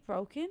key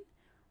broken?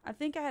 I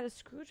think I had a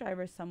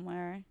screwdriver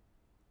somewhere.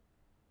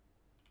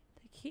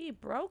 The key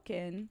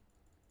broken?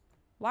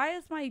 Why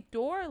is my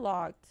door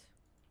locked?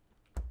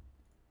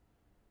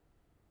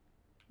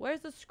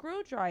 Where's the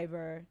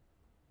screwdriver?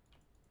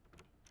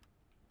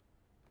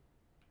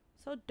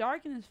 So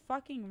dark in this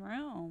fucking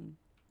room.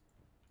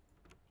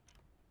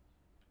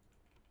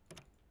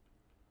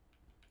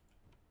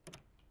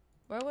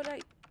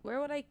 Where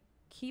would I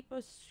keep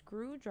a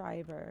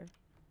screwdriver?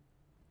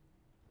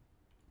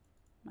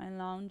 My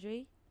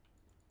laundry.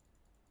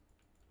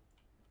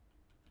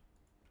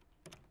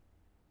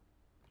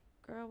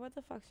 Girl, what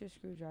the fuck's your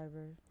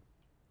screwdriver?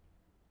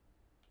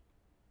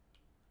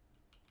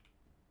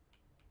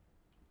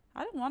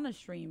 I don't want to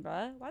stream,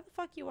 bruh. Why the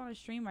fuck you want to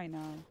stream right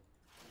now?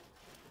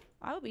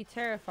 I would be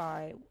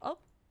terrified. Oh,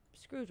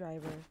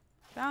 screwdriver.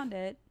 Found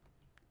it.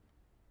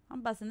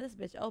 I'm busting this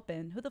bitch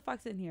open. Who the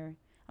fuck's in here?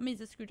 I'm gonna use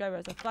this screwdriver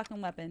as a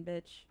fucking weapon,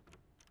 bitch.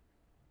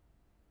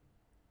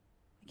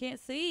 I can't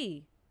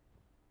see.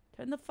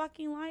 Turn the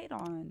fucking light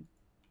on.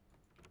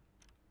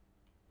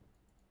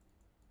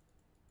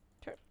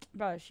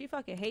 Bro, she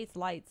fucking hates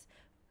lights.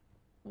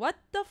 What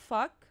the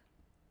fuck?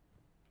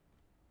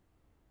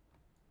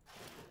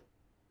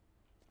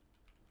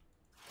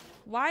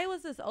 Why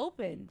was this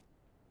open?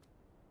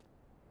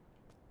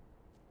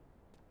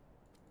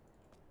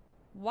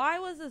 Why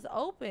was this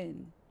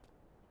open?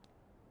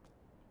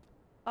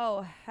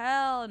 Oh,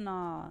 hell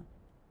nah.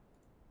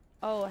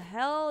 Oh,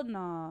 hell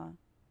nah.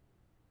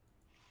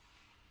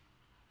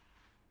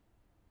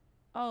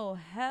 Oh,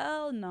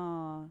 hell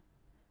nah.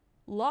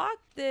 Lock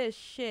this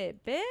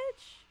shit, bitch.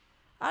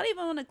 I don't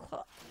even want to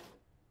close.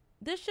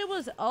 This shit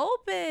was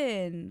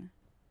open.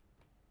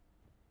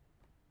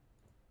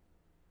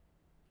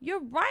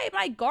 You're right.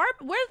 My where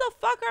the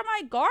fuck are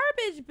my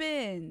garbage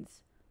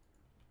bins?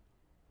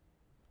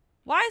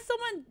 Why is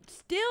someone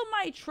steal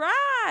my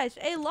trash?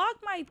 Hey, lock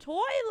my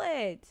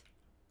toilet.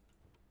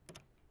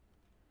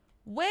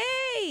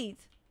 Wait.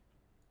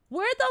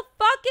 Where the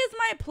fuck is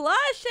my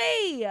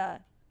plushie?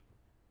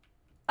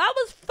 I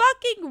was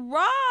fucking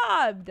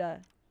robbed.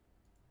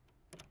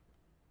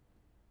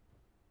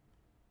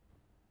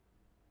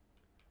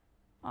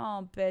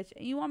 Oh, bitch.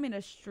 You want me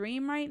to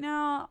stream right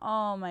now?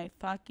 Oh, my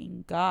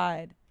fucking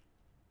God.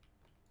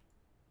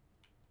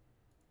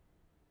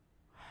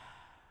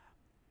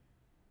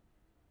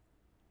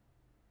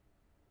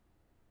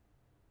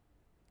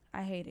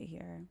 I hate it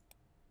here.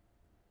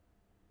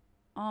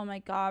 Oh, my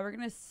God. We're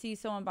going to see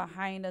someone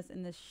behind us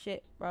in this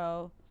shit,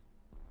 bro.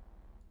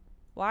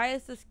 Why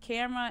is this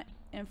camera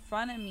in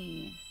front of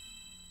me?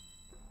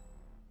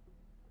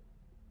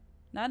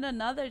 Not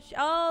another.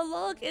 Oh,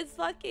 look. It's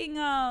fucking,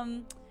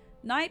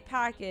 night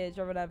package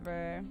or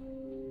whatever.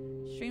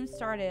 Stream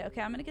started.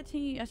 Okay, I'm gonna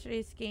continue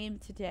yesterday's game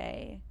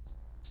today.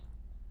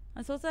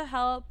 I'm supposed to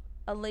help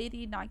a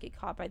lady not get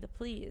caught by the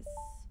police.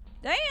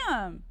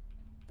 Damn!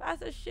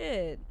 Fast as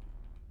shit.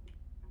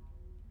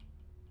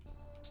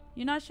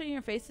 You're not showing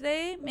your face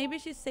today? Maybe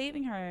she's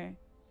saving her.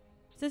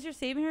 Since you're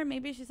saving her,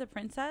 maybe she's a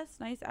princess?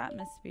 Nice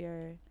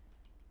atmosphere.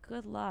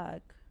 Good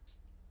luck.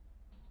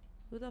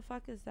 Who the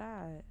fuck is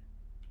that?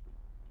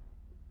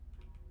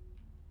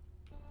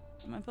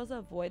 Am I supposed to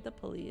avoid the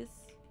police?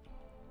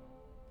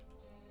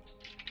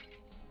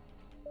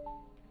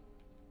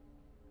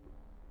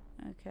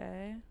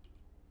 Okay.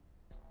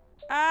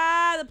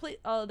 Ah, the police.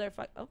 Oh, they're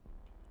fuck. Oh.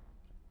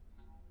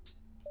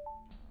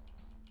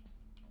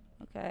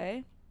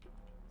 Okay.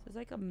 This is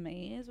like a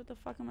maze. What the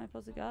fuck am I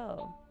supposed to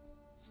go?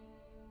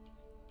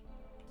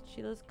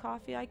 Sheila's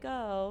coffee, I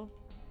go.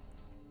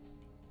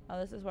 Oh,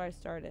 this is where I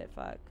started.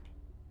 Fuck.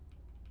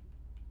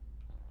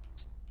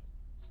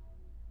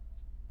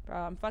 Bro,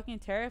 I'm fucking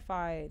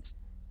terrified.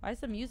 Why is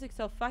the music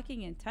so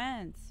fucking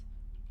intense?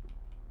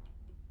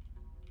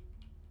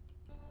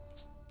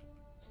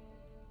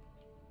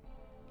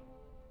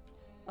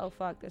 Oh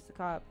fuck, there's the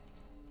cop.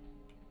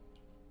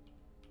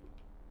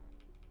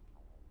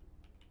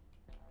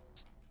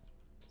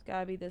 It's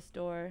gotta be this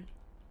door.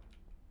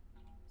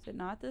 Is it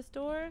not this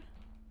door?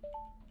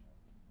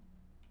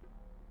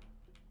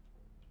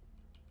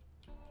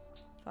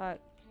 Fuck.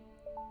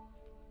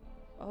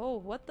 Oh,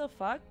 what the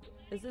fuck?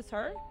 Is this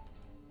her?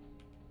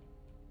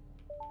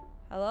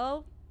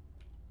 Hello?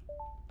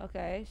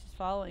 Okay, she's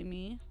following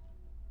me.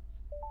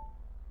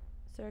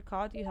 Is there a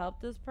call? Do you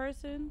help this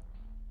person?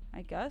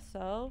 I guess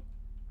so.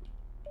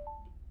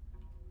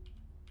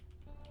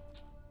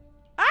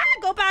 Ah!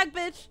 Go back,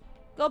 bitch!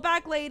 Go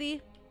back,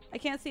 lady! I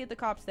can't see if the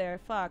cop's there.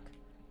 Fuck.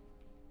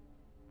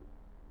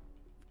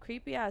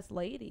 Creepy ass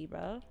lady,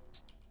 bro.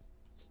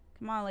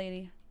 Come on,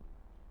 lady.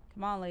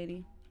 Come on,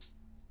 lady.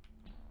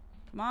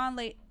 Come on,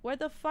 lady. Where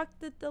the fuck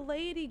did the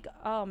lady go?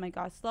 Oh my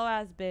god, slow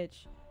ass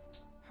bitch.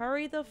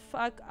 Hurry the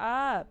fuck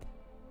up.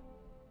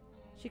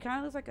 She kind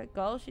of looks like a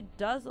ghost. She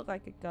does look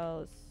like a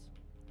ghost.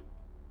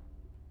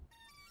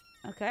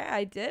 Okay,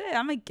 I did it.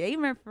 I'm a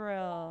gamer for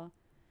real.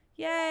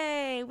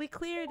 Yay, we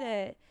cleared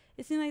it.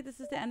 It seems like this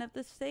is the end of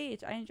the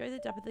stage. I enjoyed the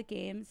depth of the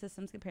game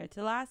systems compared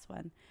to the last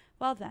one.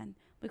 Well then,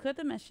 we cleared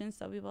the mission,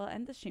 so we will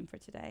end the stream for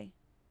today.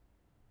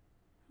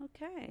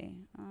 Okay,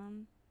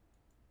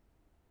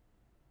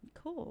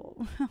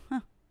 cool.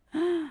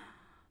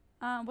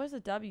 Where's the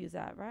W's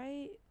at,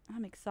 right?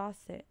 I'm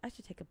exhausted. I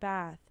should take a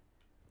bath.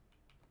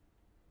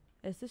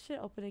 Is this shit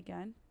open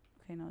again?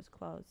 Okay, no, it's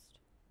closed.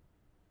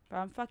 Bro,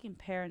 I'm fucking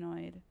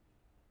paranoid.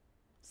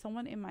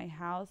 Someone in my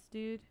house,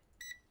 dude.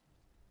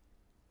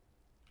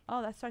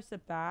 Oh, that starts the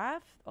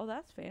bath? Oh,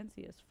 that's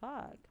fancy as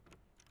fuck.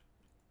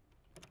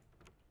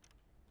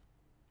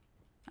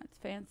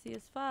 Fancy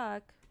as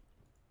fuck.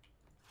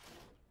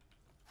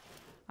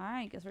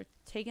 Alright, guess we're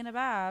taking a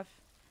bath.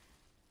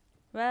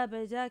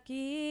 Rubber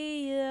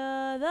ducky,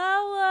 you're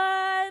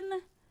the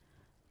one.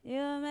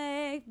 You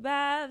make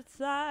bath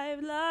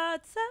time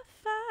lots of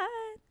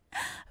fun.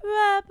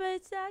 Rubber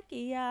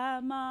ducky,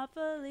 I'm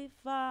awfully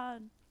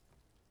fond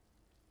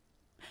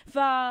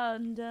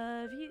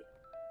of you.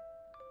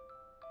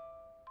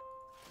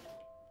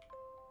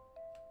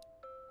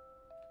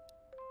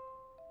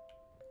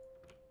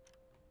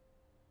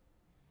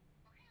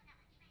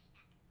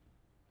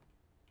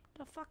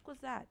 The fuck was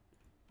that?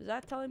 Is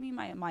that telling me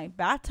my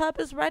bathtub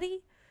is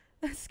ready?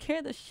 That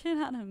scared the shit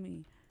out of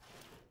me.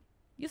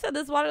 You said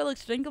this water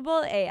looks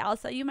drinkable? Hey, I'll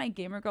sell you my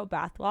Gamer Girl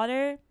bath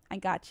water. I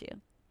got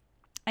you.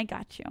 I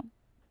got you.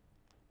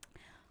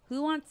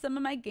 Who wants some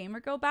of my Gamer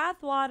Girl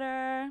bath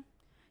water?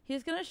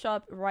 He's gonna show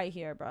up right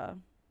here, bro.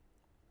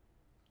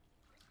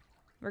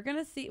 We're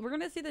gonna see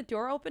the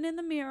door open in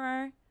the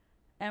mirror,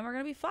 and we're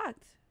gonna be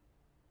fucked.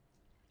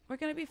 We're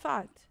gonna be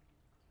fucked.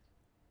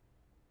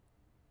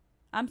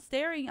 I'm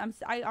staring.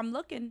 I'm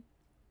looking.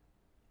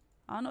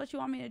 I don't know what you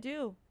want me to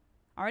do.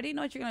 I already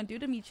know what you're gonna do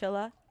to me,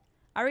 Chilla.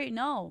 I already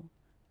know.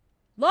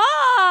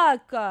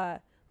 Look!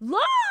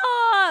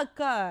 Look!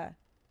 Ah!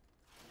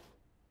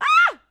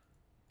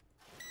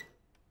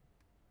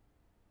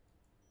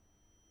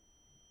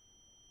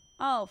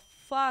 Oh,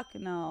 fuck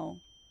no.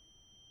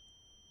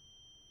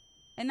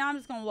 And now I'm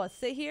just gonna, what,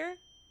 sit here?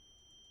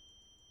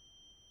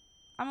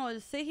 I'm gonna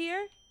just sit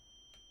here?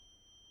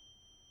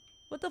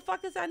 What the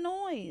fuck is that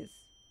noise?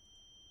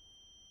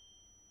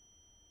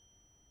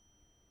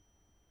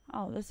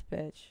 Oh, this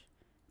bitch.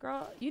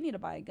 Girl, you need to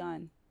buy a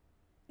gun.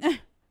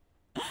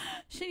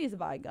 She needs to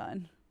buy a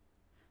gun.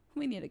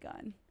 We need a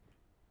gun.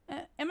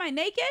 Am I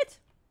naked?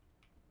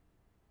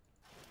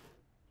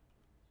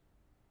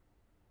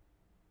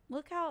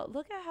 Look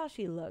at how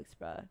she looks,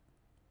 bruh.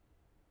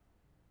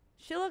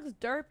 She looks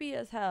derpy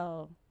as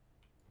hell.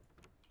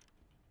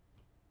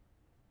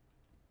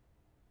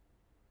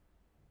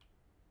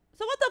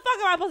 So what the fuck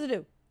am I supposed to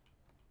do?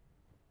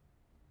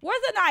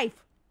 Where's the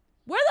knife?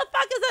 Where the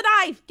fuck is the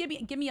knife?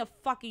 Give me a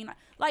fucking knife.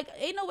 Like,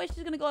 ain't no way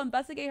she's gonna go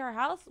investigate her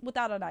house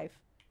without a knife.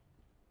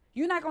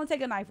 You're not gonna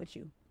take a knife with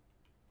you.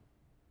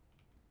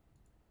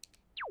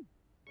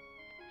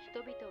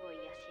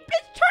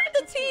 Bitch, turn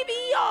the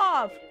TV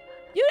off.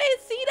 You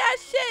didn't see that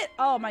shit.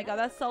 Oh my god,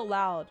 that's so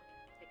loud.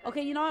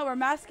 Okay, you know what? We're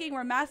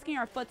masking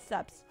our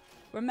footsteps.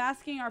 We're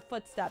masking our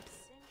footsteps.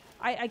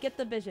 I get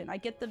the vision. I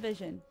get the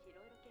vision.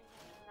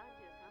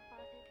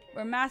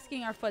 We're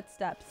masking our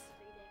footsteps.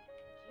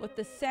 With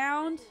the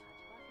sound.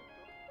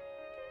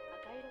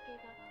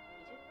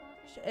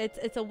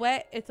 It's a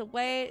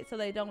way so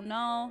they don't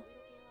know.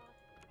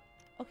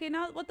 Okay,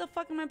 now what the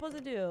fuck am I supposed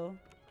to do?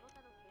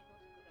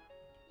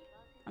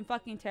 I'm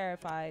fucking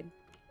terrified.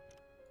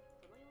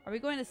 Are we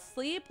going to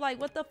sleep? Like,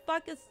 what the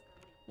fuck is...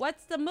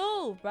 What's the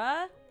move,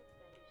 bruh?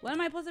 What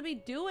am I supposed to be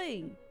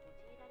doing?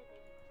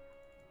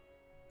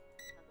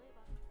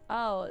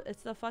 Oh,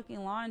 it's the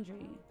fucking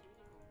laundry.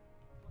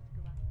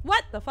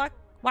 What the fuck?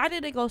 Why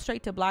did it go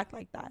straight to black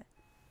like that?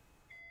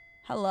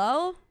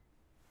 Hello?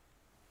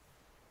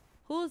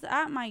 Who's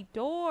at my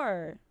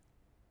door?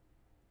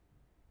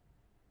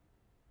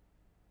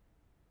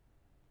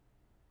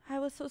 I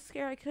was so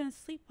scared I couldn't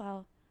sleep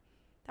well.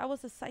 That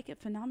was a psychic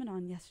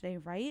phenomenon yesterday,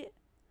 right?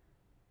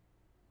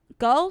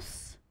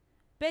 Ghosts?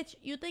 Bitch,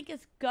 you think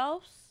it's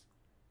ghosts?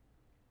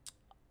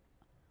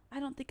 I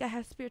don't think I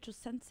have spiritual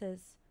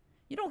senses.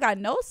 You don't got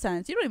no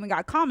sense. You don't even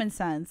got common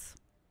sense.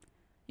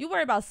 You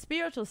worry about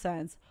spiritual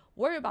sense.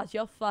 Worry about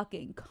your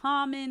fucking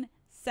common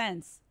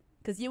sense.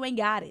 Because you ain't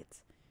got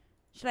it.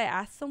 Should I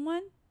ask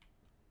someone?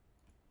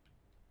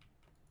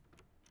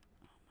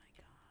 Oh my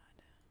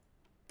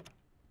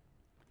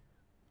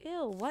god.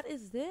 Ew, what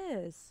is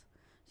this?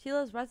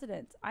 Sheila's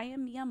residence. I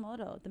am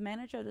Miyamoto, the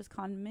manager of this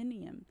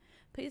condominium.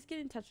 Please get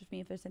in touch with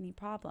me if there's any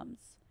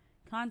problems.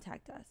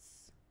 Contact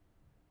us.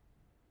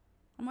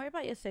 I'm worried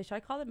about yesterday. Should I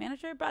call the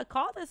manager? But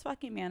call this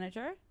fucking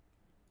manager.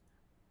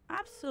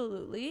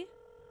 Absolutely.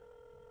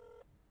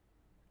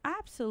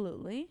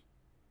 Absolutely.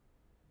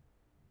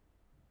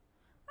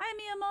 I'm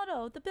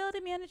Miyamoto, the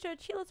building manager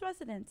at Sheila's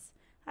residence.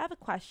 I have a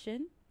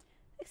question.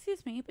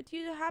 Excuse me, but do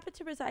you happen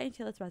to reside in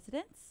Sheila's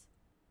residence?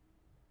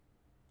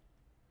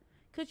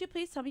 Could you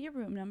please tell me your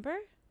room number?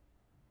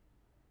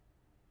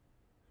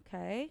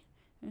 Okay.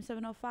 Room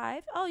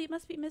 705. Oh, you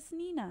must be Miss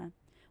Nina.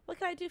 What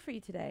can I do for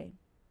you today?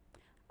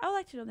 I would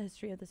like to know the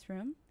history of this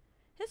room.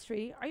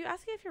 History? Are you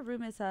asking if your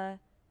room is a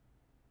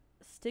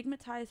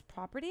stigmatized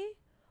property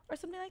or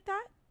something like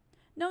that?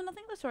 No,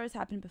 nothing of the sort has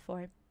happened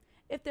before.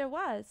 If there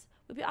was,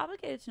 we'd be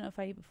obligated to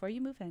notify you before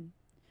you move in.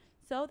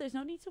 So there's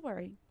no need to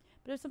worry.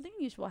 But if something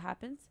unusual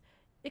happens,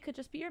 it could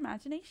just be your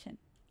imagination.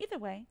 Either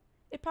way,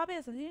 it probably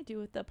has something to do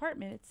with the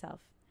apartment itself.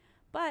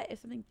 But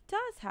if something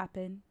does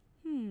happen,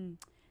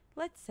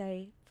 let's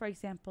say, for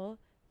example,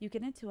 you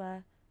get into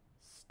a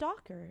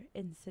stalker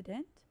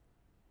incident.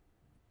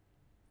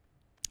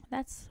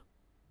 That's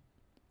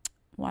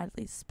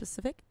widely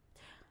specific.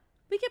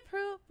 We can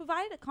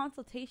provide a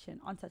consultation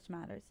on such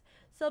matters.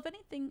 So if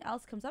anything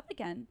else comes up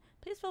again,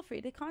 please feel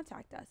free to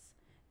contact us.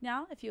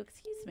 Now, if you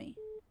excuse me.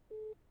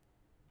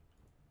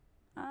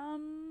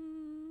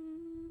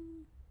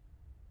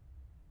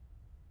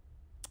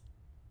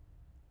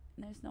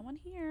 There's no one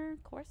here.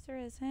 Of course there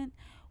isn't.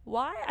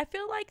 Why? I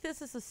feel like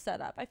this is a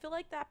setup. I feel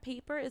like that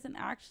paper isn't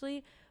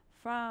actually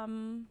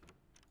from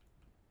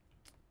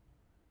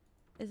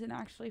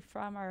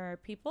our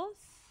peoples.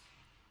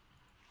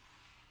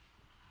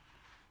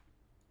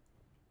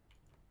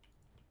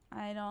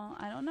 I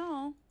don't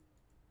know.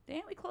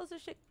 Damn, we closed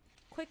this shit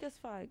quick as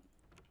fuck.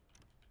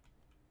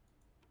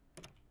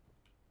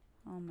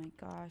 Oh my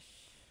gosh.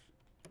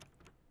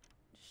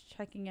 Just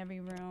checking every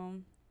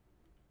room.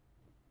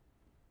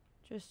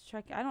 Just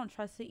check. I don't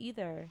trust it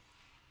either.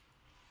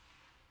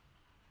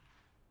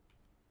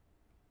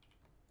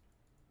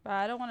 But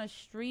I don't want to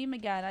stream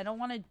again. I don't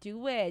want to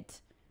do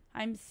it.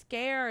 I'm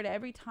scared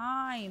every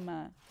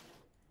time.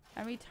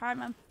 Every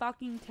time I'm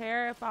fucking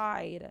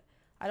terrified.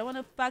 I don't want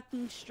to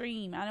fucking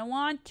stream. I don't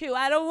want to.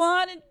 I don't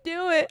want to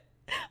do it.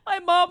 My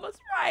mom was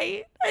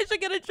right. I should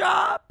get a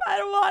job. I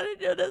don't want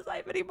to do this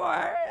life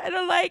anymore. I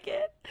don't like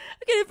it.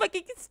 I'm getting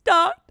fucking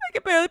stuck. I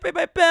can barely pay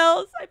my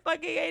bills. I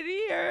fucking hate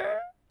it here.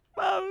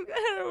 Mom,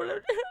 I don't want to do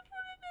it.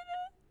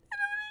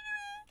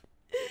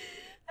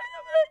 I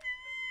don't want to do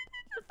it.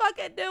 Just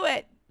fucking do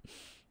it.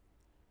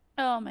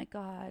 Oh my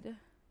god.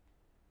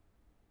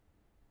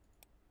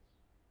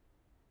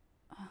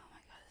 Oh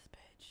my god, this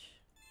bitch.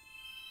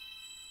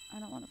 I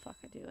don't want to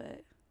fucking do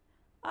it.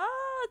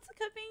 Oh, it's a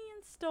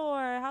convenience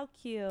store. How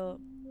cute.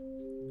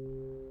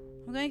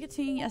 I'm going to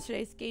continue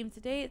yesterday's game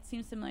today. It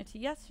seems similar to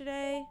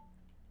yesterday.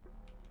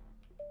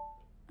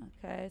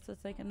 Okay, so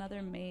it's like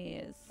another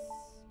maze.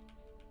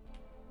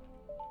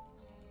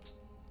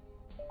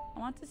 I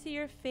want to see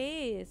your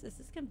face. Is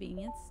this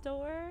convenience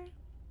store?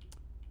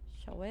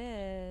 Show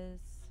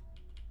is.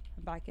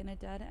 I'm back in a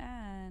dead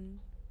end.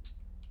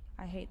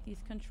 I hate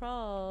these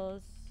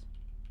controls.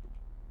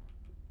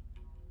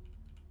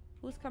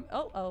 Who's coming?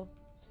 Oh.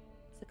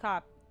 It's a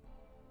cop.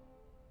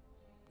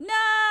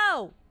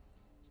 No!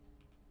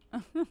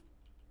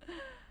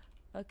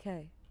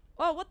 Okay.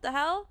 Oh, what the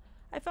hell?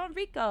 I found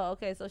Rico.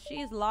 Okay, so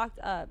she's locked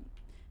up.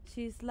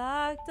 She's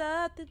locked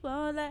up. They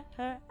won't let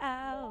her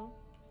out.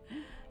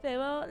 They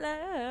won't let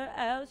her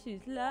out.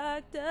 She's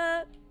locked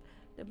up.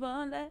 They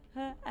won't let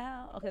her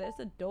out. Okay, there's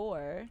a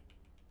door.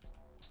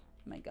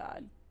 Oh my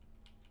god.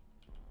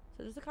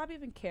 So does the cop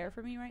even care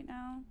for me right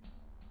now?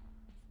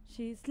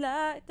 She's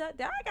locked up.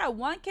 Damn, I got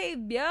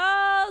 1K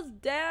views.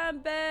 Damn,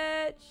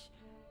 bitch.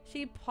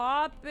 She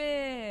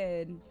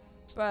popping.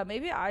 Bro,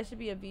 maybe I should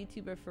be a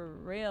VTuber for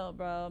real,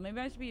 bro. Maybe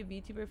I should be a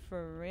VTuber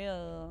for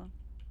real.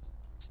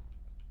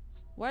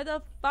 Where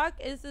the fuck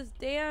is this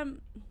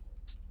damn...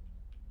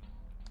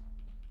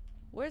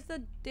 Where's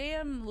the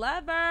damn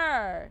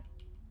lever?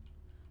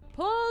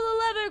 Pull the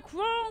lever,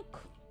 Kronk!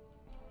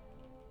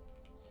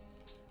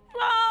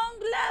 Wrong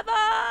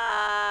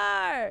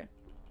lever!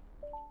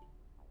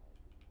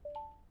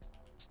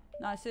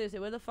 Nah, seriously,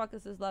 where the fuck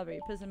is this lever?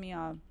 You're pissing me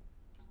off.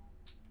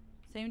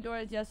 Same door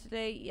as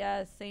yesterday?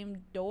 Yes,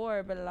 same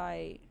door, but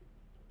like...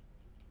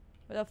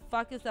 Where the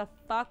fuck is the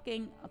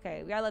fucking...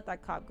 Okay, we gotta let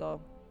that cop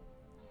go.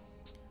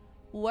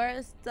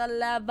 Where's the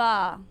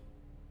lever?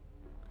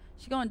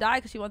 She gonna die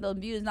because she want those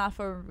views, not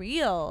for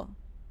real.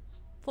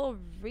 For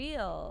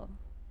real.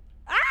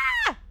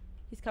 Ah!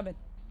 He's coming.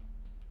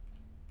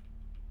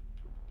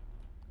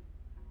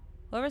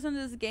 Whoever's in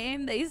this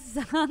game, they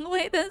sung.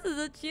 Wait, this is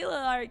a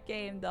Chila art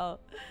game though.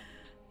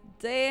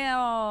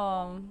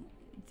 Damn.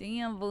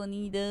 Damn,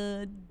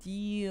 Bonita.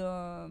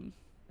 Damn.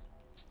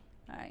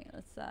 Alright,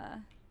 let's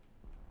come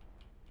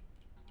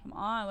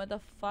on, what the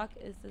fuck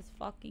is this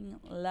fucking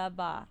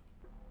lever?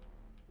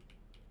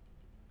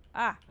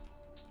 Ah.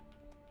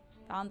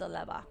 Found the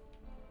lever.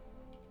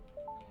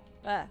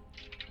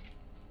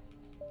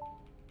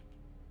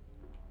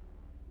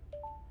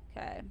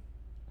 Okay.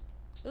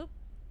 Oop.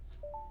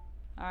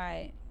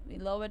 Alright. We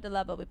lowered the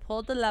lever. We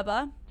pulled the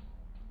lever.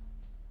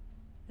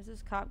 Where's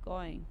this cop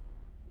going?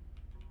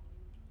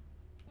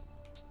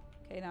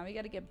 Okay, now we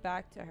gotta get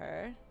back to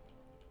her.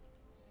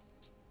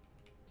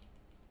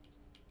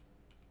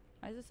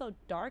 Why is it so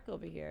dark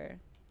over here?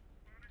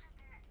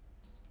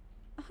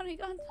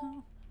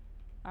 Arigato.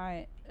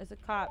 Alright, there's a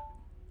cop.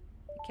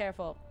 Be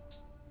careful.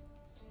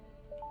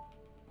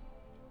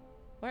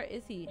 Where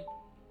is he?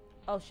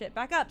 Oh shit,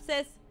 back up,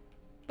 sis!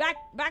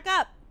 Back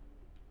up!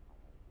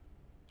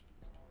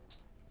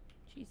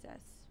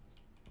 Jesus.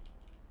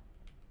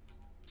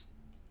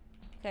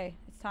 Okay,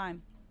 it's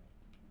time.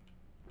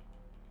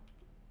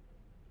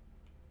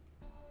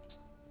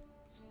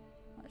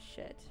 Oh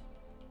shit.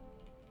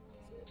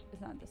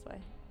 It's not this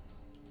way.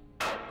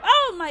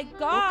 Oh my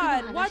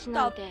god! What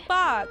the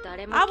fuck?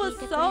 I was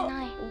so...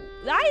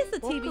 Why is the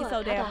TV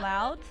so damn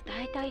loud?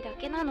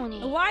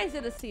 Why is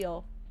it a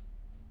seal?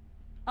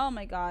 Oh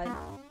my god.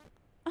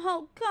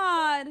 Oh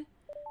god!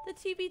 The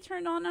TV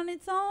turned on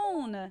its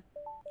own.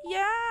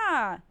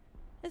 Yeah!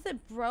 Is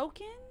it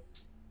broken?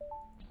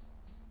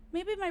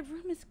 Maybe my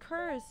room is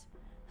cursed.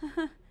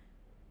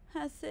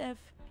 As if.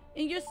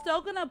 And you're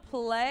still gonna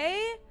play?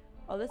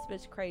 Oh, this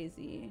bitch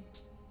crazy.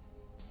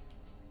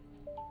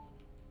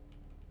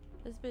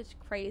 This bitch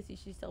crazy.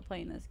 She's still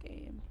playing this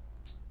game.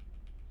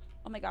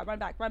 Oh my god, run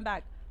back, run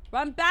back.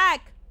 Run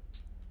back!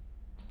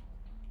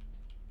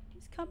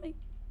 He's coming.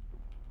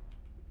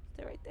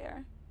 Stay right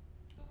there.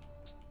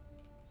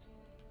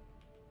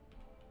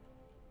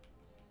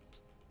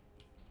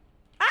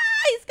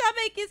 Ah! He's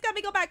coming! He's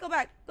coming! Go back, go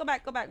back. Go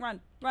back, go back. Run,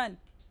 run.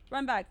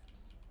 Run back.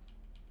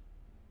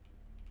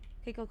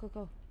 Okay, go, go,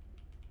 go.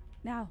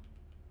 Now.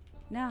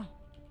 Now.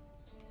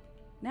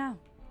 Now.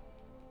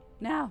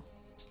 Now.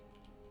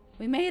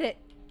 We made it.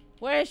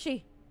 Where is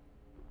she?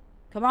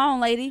 Come on,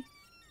 lady.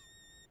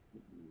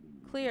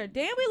 Clear.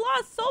 Damn, we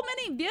lost so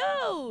many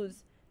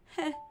views.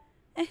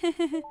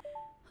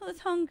 Who's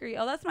hungry?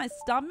 Oh, that's my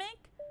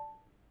stomach?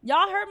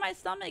 Y'all heard my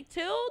stomach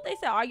too? They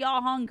said, are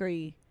y'all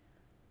hungry?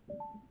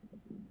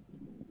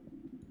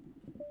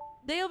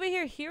 They over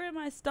here hearing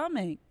my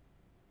stomach.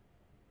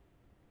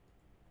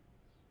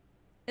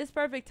 It's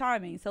perfect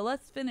timing. So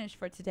let's finish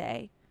for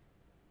today.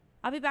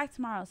 I'll be back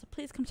tomorrow, so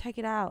please come check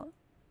it out.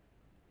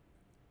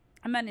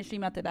 I'm not gonna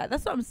stream after that.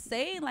 That's what I'm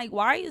saying. Like,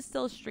 why are you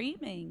still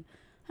streaming?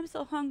 I'm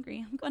so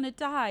hungry. I'm gonna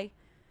die.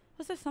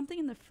 Was there something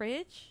in the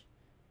fridge?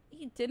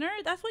 Eat dinner?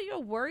 That's what you're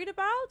worried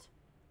about?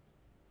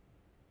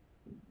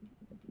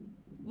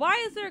 Why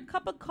is there a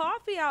cup of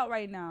coffee out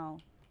right now?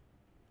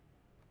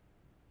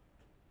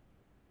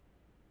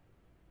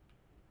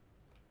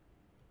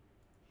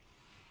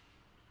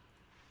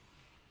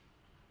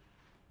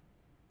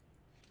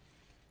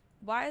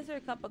 Why is there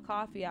a cup of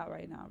coffee out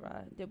right now,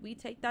 bruh? Did we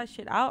take that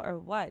shit out or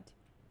what?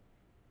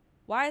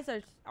 Why is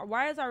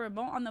our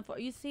remote on the floor?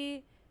 You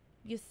see,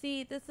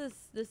 this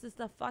is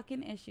the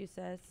fucking issue,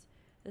 sis.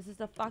 This is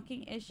the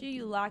fucking issue.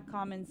 You lack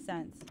common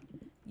sense.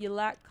 You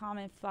lack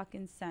common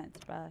fucking sense,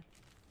 bruh.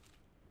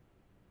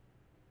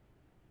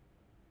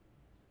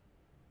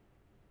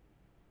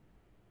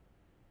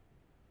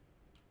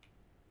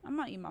 I'm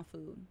not eating my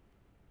food.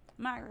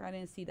 I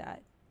didn't see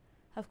that.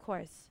 Of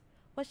course.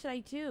 What should I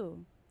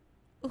do?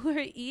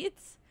 Uber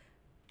Eats?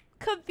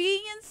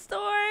 Convenience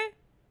store?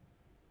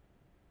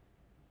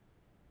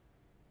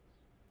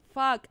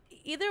 Fuck.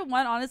 Either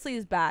one honestly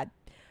is bad.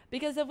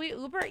 Because if we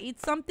Uber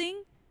Eats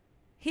something,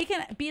 he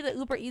can be the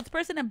Uber Eats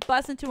person and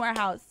bust into our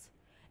house.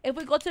 If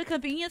we go to a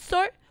convenience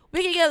store,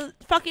 we can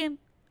get fucking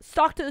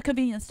stock to the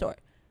convenience store.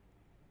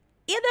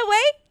 Either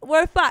way,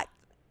 we're fucked.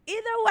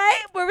 Either way,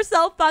 we're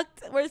so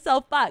fucked. We're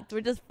so fucked.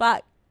 We're just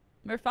fucked.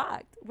 We're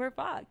fucked. We're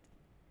fucked.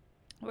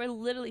 We're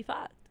literally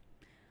fucked.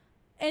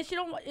 And she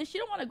don't want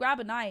to grab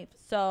a knife.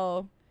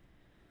 So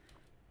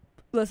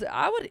listen,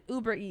 I would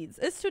Uber Eats.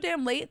 It's too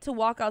damn late to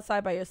walk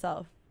outside by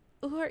yourself.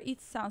 Uber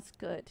Eats sounds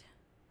good.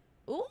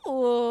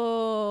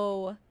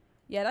 Ooh.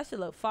 Yeah, that should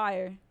look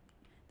fire.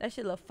 That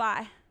should look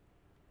fire.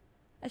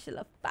 That should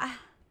look fire.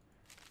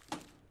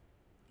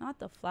 Not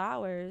the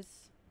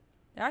flowers.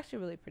 They're actually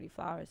really pretty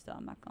flowers though,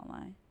 I'm not gonna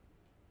lie.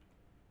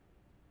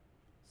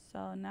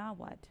 So now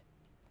what?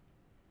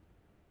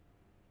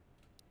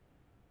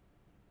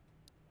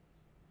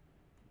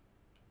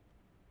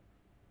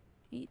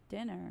 Eat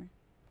dinner.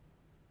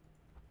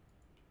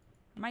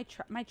 My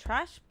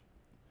trash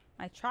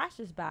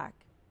is back.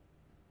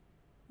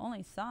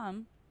 Only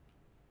some.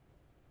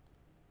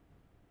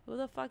 Who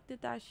the fuck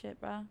did that shit,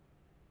 bro?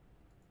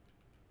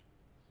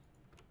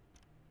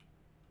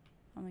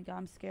 Oh my god,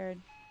 I'm scared.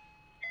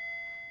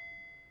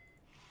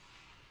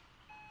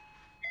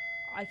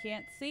 I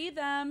can't see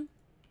them.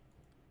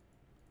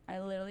 I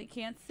literally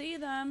can't see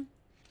them.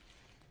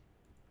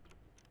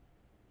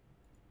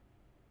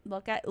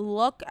 Look out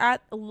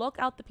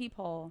the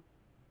peephole.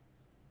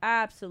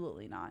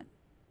 Absolutely not.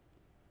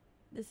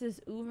 This is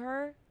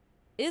Uber.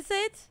 Is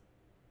it?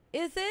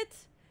 Is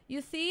it?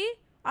 You see?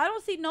 I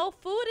don't see no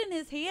food in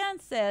his hand,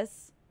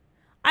 sis.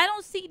 I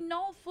don't see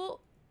no food.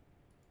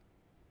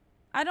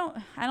 I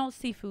don't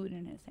see food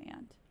in his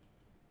hand.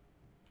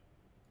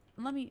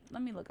 Let me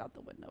look out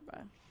the window,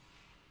 bro.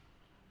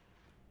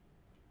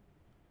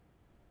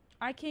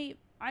 I can't.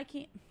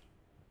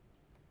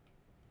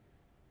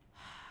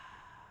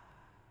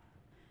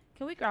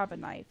 Can we grab a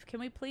knife? Can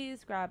we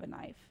please grab a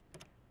knife?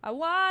 I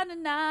want a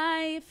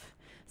knife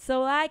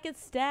so I can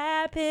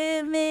stab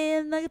him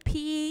in the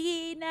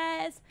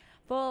penis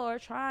for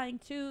trying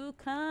to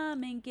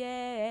come and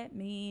get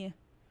me.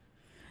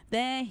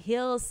 Then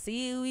he'll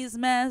see who he's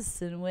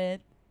messing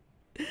with.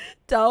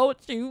 Don't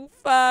you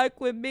fuck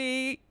with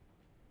me.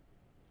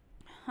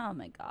 Oh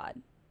my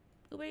god.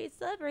 Uber Eats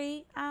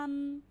delivery.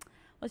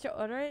 What's your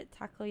order?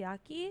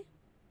 Takoyaki?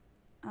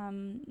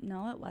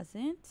 No, it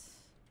wasn't.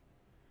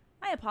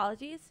 My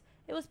apologies.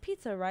 It was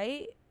pizza,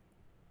 right?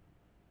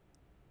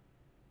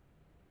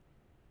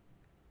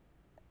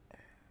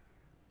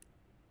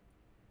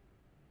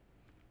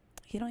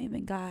 You don't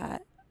even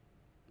got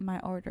my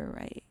order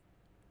right.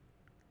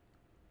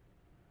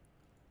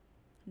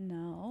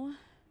 No.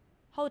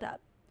 Hold up.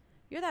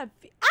 You're that...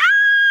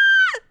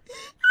 Ah! This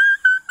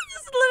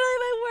is literally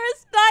my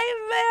worst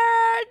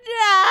nightmare.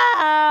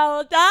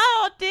 No.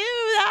 Don't do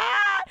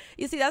that.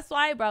 You see, that's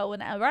why, bro,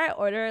 whenever I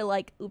order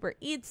like Uber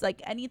Eats,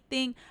 like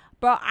anything,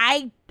 bro,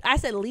 I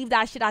said leave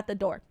that shit at the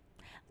door.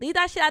 Leave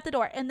that shit at the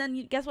door. And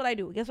then guess what I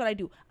do? Guess what I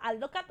do? I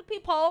look at the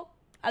people.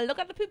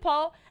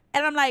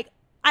 And I'm like,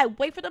 I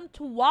wait for them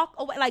to walk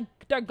away. Like,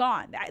 they're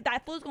gone.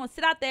 That food's going to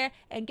sit out there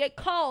and get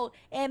cold.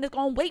 And it's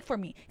going to wait for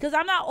me. Because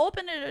I'm not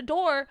opening the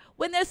door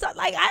when there's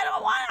like, I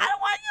don't want you to.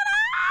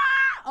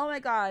 Oh, my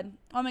God.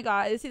 Oh, my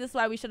God. You see, this is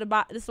why we should have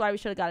got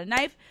a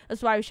knife. This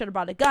is why we should have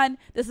brought a gun.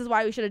 This is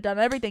why we should have done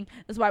everything.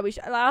 This is why we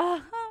should.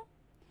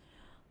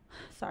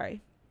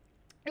 Sorry.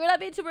 You're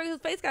not VTuber whose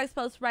face got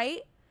exposed,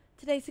 right?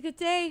 Today's a good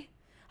day.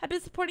 I've been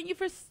supporting you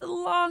for a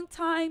long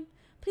time.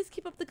 Please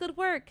keep up the good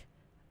work.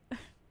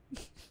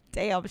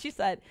 Damn, she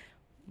said,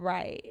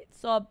 right.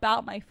 So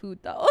about my food,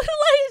 though. Like,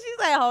 she's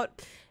like, oh.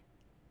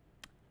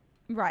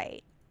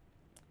 Right.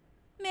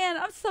 Man,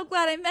 I'm so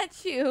glad I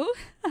met you.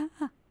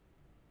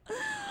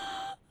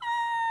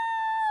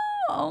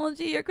 Oh,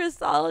 gee, your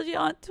Krystalogy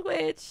on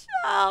Twitch.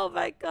 Oh,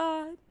 my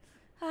God.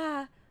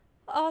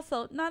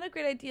 Also, not a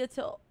great idea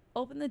to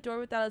open the door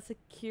without the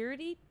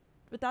security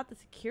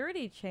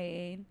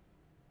chain.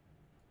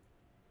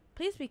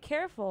 Please be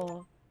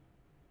careful.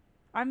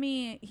 I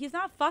mean, he's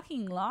not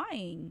fucking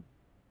lying.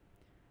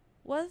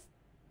 What's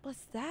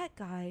that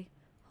guy?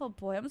 Oh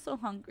boy, I'm so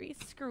hungry.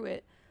 Screw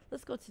it.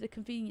 Let's go to the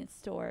convenience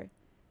store.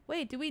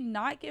 Wait, do we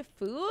not get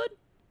food?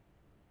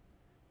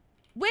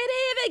 We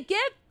didn't even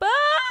get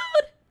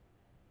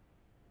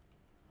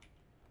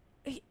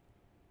food!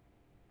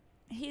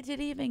 He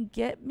didn't even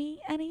get me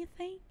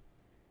anything?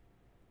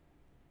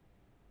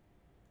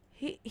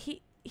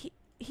 He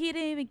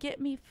didn't even get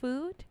me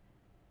food?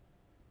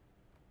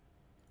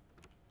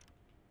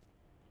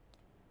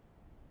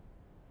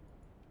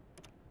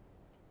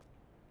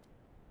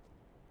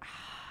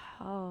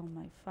 Oh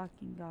my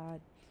fucking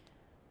God.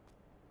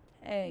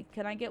 Hey,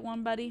 can I get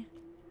one, buddy?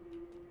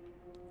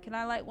 Can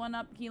I light one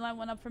up? Can you light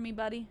one up for me,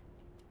 buddy?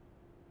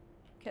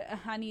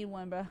 I need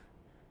one, bro.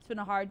 It's been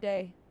a hard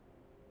day.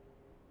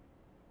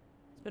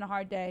 It's been a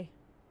hard day.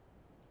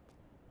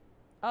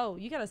 Oh,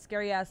 you got a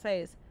scary ass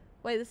face.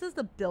 Wait, this is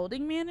the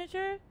building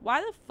manager?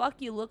 Why the fuck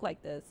you look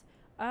like this?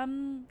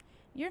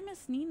 You're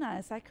Miss Nina,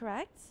 is that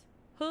correct?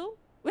 Who?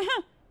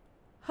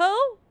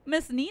 Who?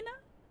 Miss Nina?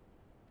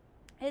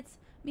 It's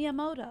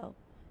Miyamoto,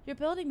 your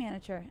building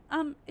manager.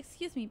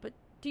 Excuse me, but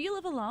do you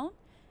live alone?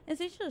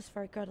 It's useless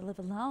for a girl to live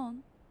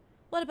alone.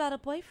 What about a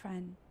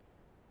boyfriend?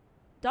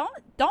 Don't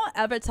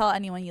ever tell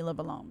anyone you live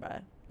alone, bro.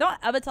 Don't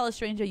ever tell a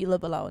stranger you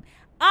live alone.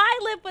 I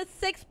live with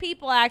 6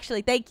 people,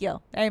 actually. Thank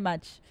you very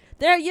much.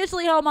 They're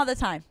usually home all the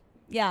time.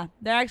 Yeah,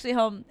 they're actually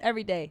home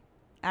every day,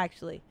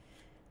 actually.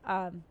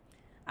 At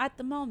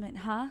the moment,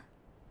 huh?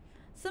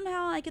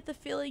 Somehow I get the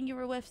feeling you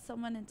were with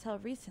someone until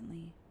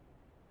recently.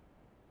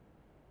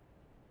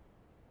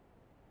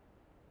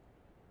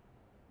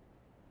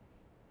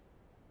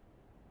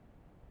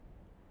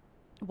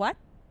 What?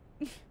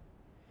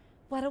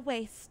 What a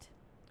waste.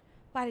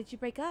 Why did you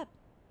break up?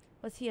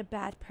 Was he a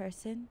bad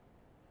person?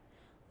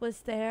 Was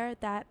there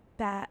that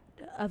bad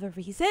of a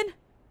reason?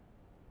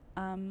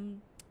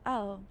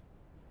 Oh.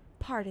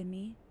 Pardon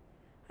me.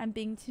 I'm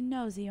being too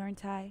nosy,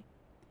 aren't I?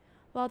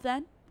 Well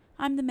then,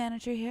 I'm the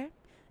manager here.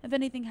 If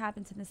anything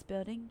happens in this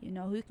building, you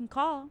know who you can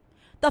call.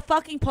 The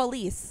fucking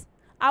police.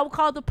 I will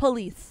call the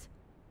police.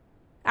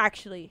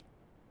 Actually.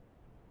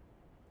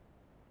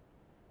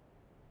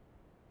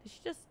 Did she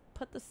just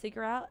put the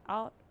cigarette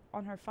out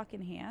on her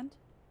fucking hand?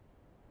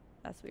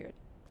 That's weird.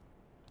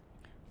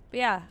 But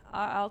yeah,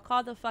 I'll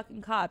call the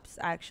fucking cops,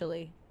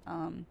 actually.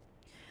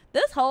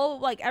 This whole,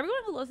 like,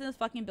 everyone who lives in this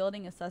fucking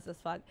building is sus as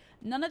fuck.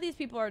 None of these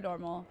people are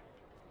normal.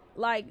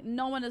 Like,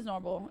 no one is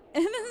normal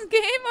in this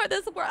game or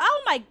this world.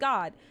 Oh my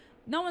God.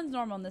 No one's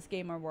normal in this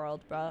game or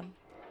world, bro.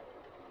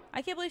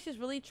 I can't believe she's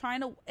really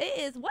trying to. It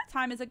is. What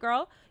time is it,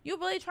 girl? You're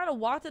really trying to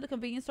walk to the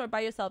convenience store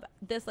by yourself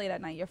this late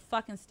at night. You're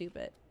fucking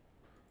stupid.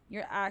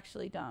 You're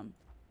actually dumb.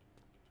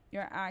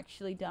 You're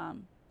actually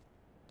dumb.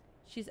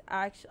 She's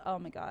actually. Oh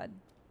my God.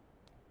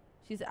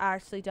 She's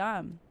actually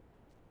dumb.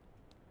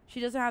 She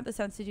doesn't have the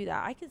sense to do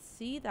that. I could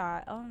see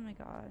that. Oh my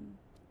God.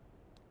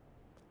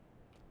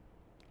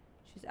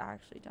 She's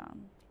actually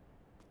dumb.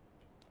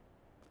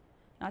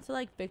 Not to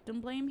like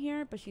victim blame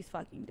here, but she's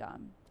fucking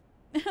dumb.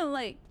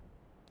 Like,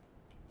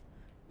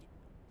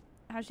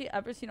 has she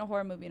ever seen a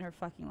horror movie in her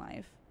fucking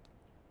life?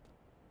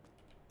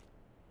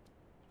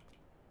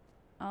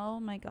 Oh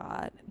my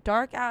God.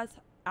 Dark ass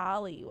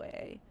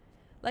alleyway.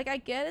 Like, I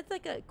get it's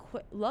like a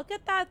quick. Look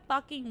at that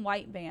fucking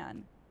white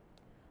van.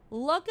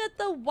 Look at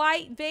the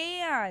white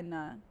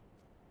van.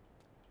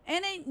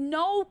 And ain't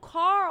no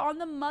car on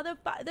the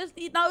motherfucker.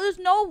 There's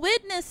no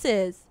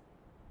witnesses.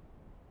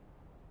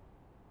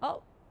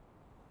 Oh.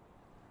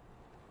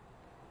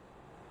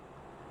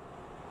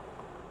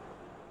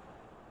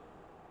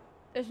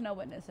 There's no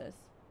witnesses.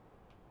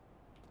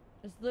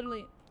 There's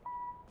literally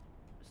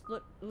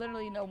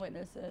no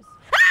witnesses.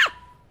 Ah!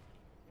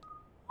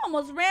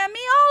 Almost ran me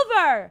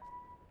over.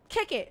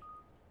 Kick it.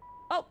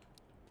 Oh.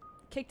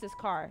 Kicked his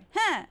car.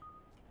 Huh.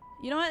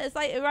 You know what? It's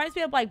like, it reminds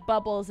me of like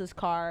Bubbles'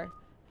 car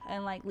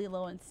and like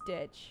Lilo and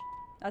Stitch.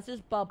 That's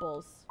just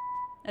bubbles.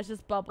 That's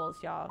just bubbles,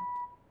 y'all.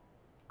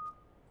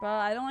 Bro,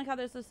 I don't like how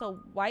there's just a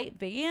white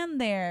van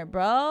there,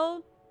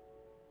 bro.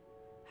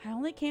 I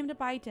only came to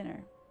buy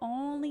dinner.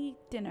 Only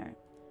dinner.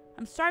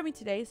 I'm starving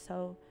today,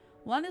 so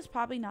one is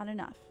probably not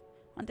enough.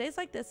 On days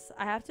like this,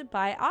 I have to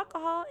buy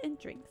alcohol and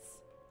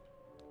drinks.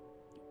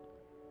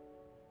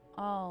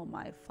 Oh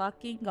my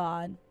fucking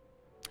god.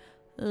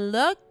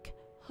 Look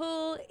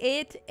who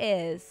it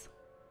is.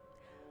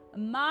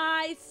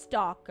 My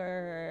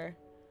stalker.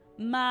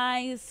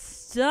 My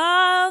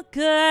stalker.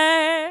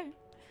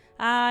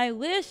 I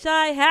wish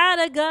I had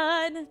a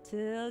gun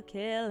to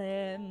kill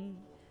him.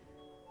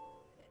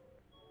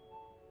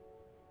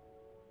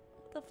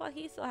 What the fuck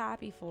he's so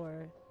happy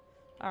for?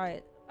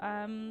 Alright.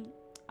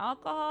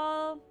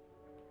 Alcohol.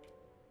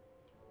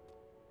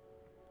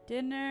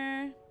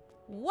 Dinner.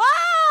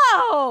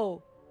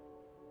 Wow!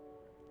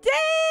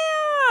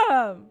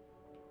 Damn!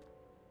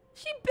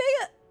 She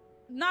big.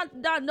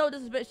 Not no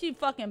disrespect. She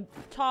fucking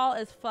tall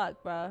as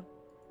fuck, bruh.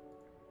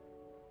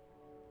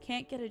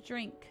 Can't get a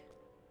drink.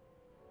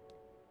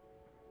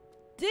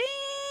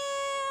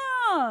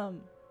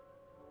 Damn!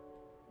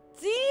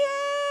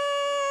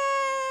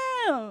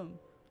 Damn!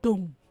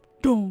 Doom,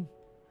 doom.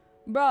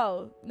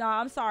 Bro, no,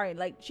 I'm sorry.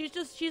 Like, she's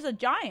a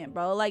giant,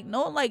 bro. Like,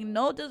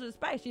 no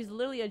disrespect. She's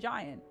literally a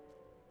giant.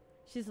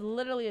 She's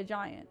literally a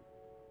giant.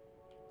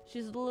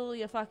 She's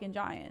literally a fucking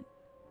giant.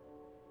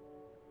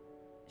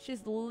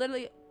 She's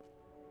literally...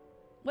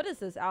 What is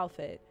this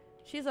outfit?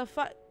 She's a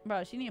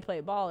Bro, she need to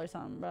play ball or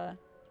something, bro.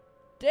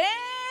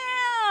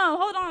 Damn!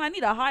 Hold on. I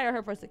need to hire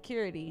her for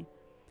security.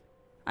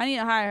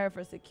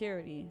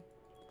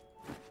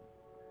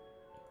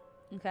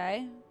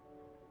 Okay.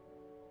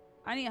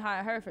 I need to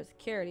hire her for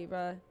security,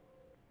 bro.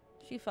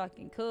 She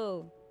fucking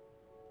cool.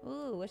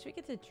 Ooh, what should we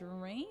get to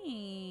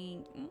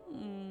drink?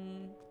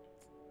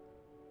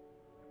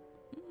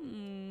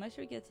 What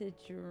should we get to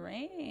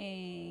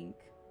drink?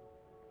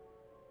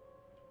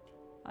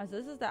 Oh, so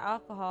this is the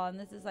alcohol and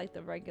this is like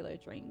the regular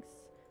drinks.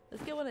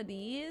 Let's get one of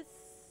these.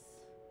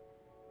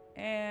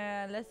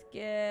 And let's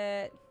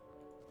get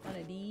one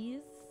of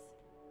these.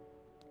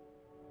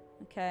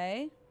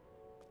 Okay.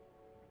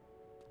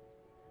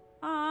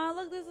 Aw,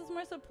 look, this is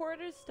more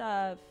supporter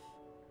stuff.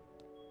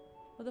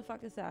 What the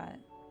fuck is that?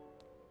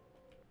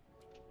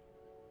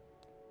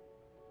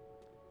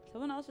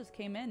 Someone else just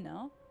came in,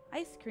 no?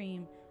 Ice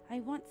cream. I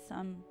want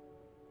some.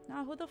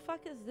 Nah, who the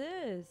fuck is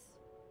this?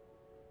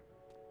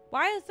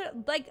 Why is there,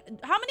 like,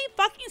 how many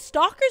fucking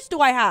stalkers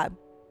do I have?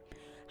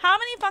 How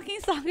many fucking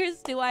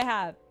stalkers do I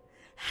have?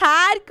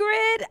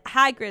 Hagrid?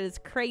 Hagrid is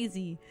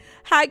crazy.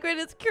 Hagrid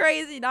is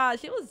crazy. Nah,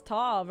 she was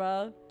tall,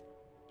 bro.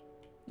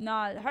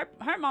 Nah,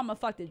 her mama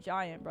fucked a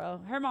giant,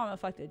 bro. Her mama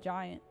fucked a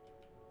giant.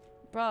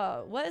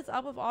 Bro, what is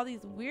up with all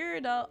these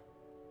weirdo...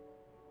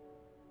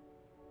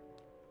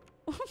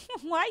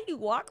 Why you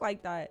walk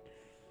like that?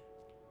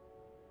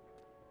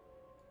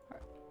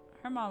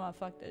 Her mama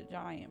fucked a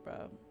giant,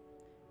 bro.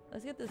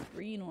 Let's get this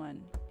green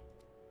one.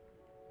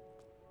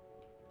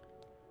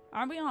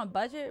 Aren't we on a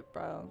budget,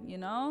 bro? You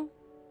know?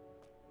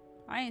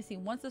 I ain't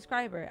seen one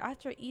subscriber.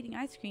 After eating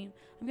ice cream,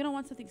 I'm gonna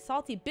want something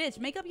salty. Bitch,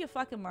 make up your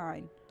fucking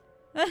mind.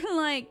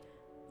 Like,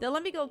 they'll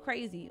let me go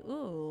crazy.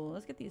 Ooh,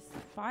 let's get these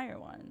fire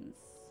ones.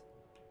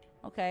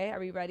 Okay, are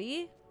we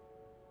ready?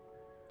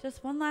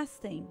 Just one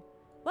last thing.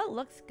 What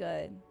looks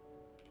good?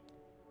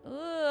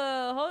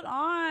 Ooh, hold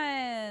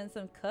on.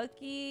 Some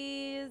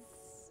cookies.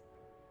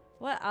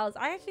 What else?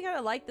 I actually kind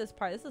of like this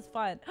part. This is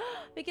fun.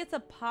 We get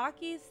some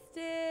Pocky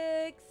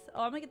sticks.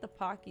 Oh, I'm gonna get the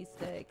Pocky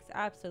sticks.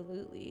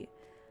 Absolutely.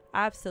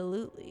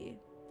 Absolutely.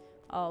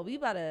 Oh, we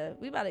about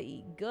to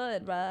eat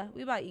good, bruh.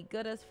 We about to eat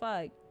good as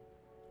fuck.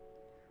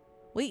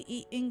 We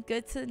eating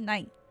good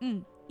tonight.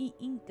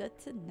 Eating good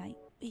tonight.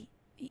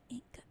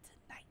 Eating good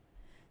tonight.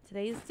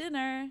 Today's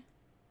dinner.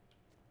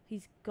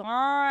 He's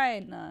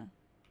gone.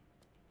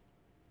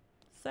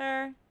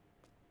 Sir.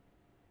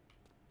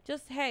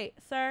 Just, hey,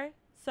 sir.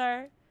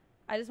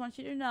 I just want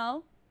you to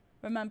know.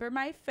 Remember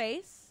my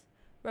face.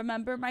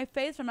 Remember my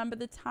face. Remember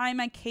the time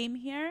I came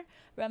here.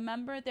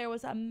 Remember there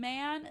was a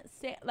man,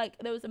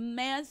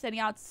 standing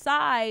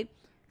outside,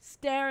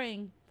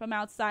 staring from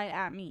outside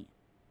at me.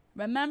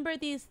 Remember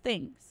these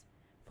things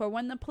for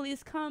when the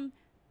police come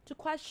to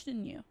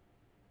question you.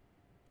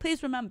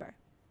 Please remember.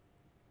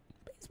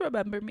 Please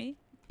remember me.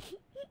 Please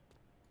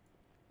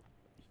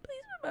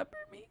remember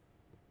me.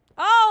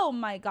 Oh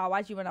my god,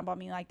 why'd you run up on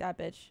me like that,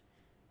 bitch?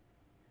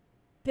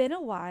 Been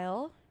a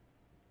while.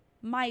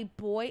 My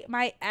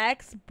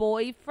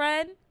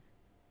ex-boyfriend.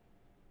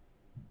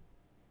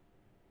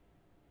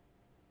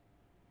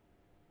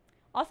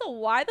 Also,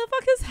 why the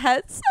fuck is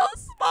head so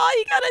small?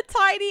 He got a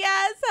tiny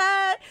ass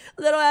head,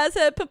 little ass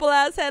head, pimple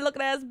ass head,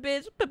 looking ass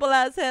bitch, pimple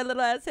ass head,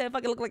 little ass head,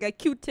 fucking look like a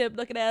Q-tip,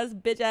 looking ass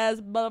bitch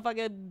ass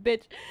motherfucking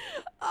bitch.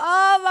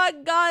 Oh my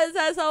god, his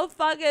head so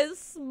fucking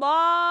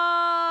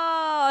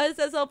small. His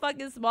head so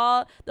fucking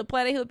small. The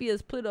planet he would be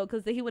is Pluto,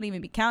 because he wouldn't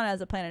even be counted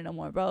as a planet no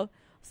more, bro.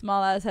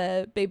 Small ass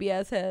head, baby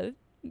ass head.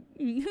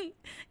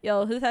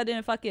 Yo, his head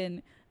didn't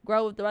fucking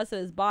grow with the rest of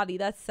his body.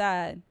 That's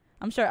sad.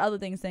 I'm sure other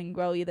things didn't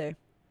grow either.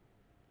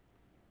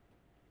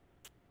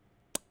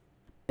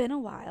 been a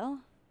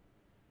while.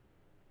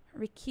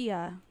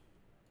 Rakia,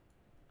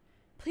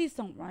 please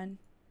don't run.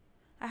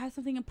 I have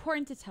something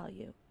important to tell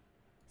you.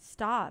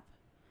 Stop.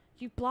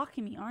 You're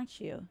blocking me, aren't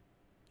you?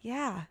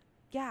 Yeah,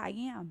 I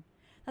am.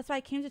 That's why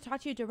I came to talk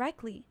to you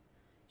directly.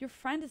 Your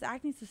friend is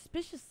acting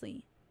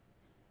suspiciously.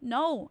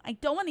 No, I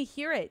don't want to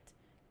hear it.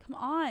 Come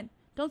on,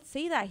 don't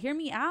say that. Hear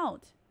me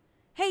out.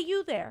 Hey,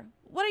 you there.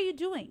 What are you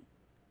doing?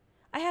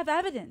 I have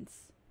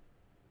evidence.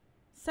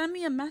 Send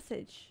me a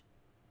message.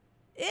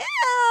 Ew!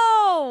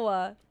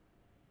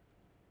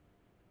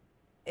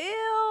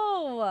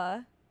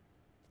 Ew!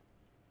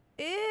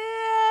 Ew!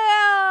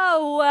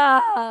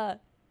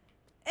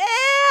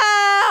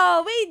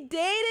 Ew! We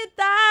dated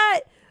that?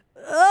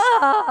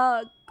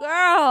 Ugh!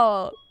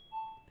 Girl!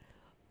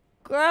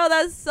 Girl,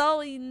 that's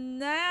so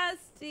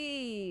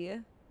nasty.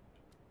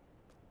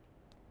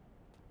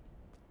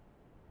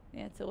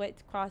 Yeah, it's a way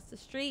to cross the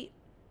street.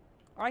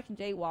 Or I can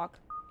jaywalk.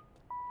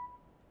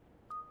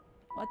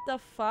 What the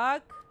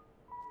fuck?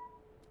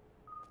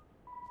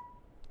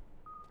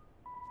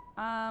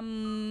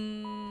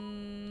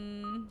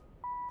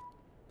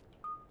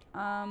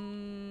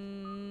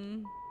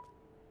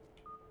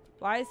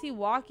 Why is he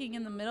walking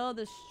in the middle of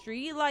the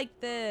street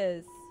like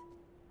this?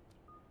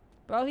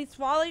 Bro, he's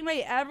following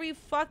my every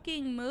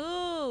fucking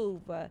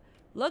move.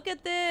 Look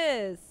at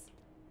this.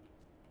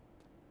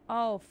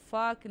 Oh,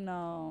 fuck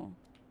no.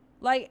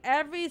 Like,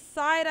 every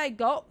side I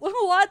go.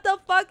 What the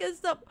fuck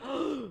is the...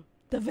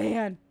 The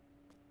van.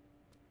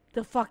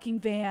 The fucking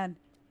van.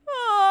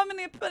 Oh, I'm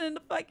gonna get put in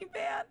the fucking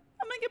van.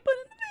 I'm gonna get put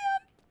in the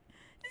van.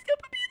 He's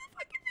gonna put me in the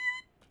fucking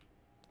van.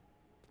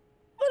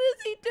 What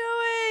is he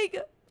doing?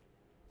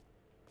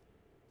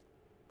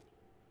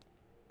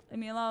 Leave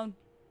me alone.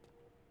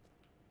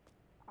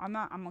 I'm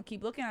gonna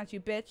keep looking at you,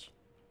 bitch.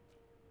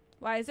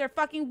 Why is there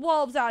fucking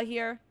wolves out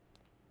here?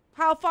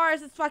 How far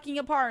is this fucking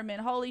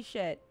apartment? Holy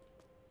shit.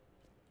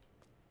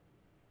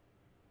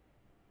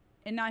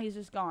 And now he's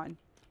just gone.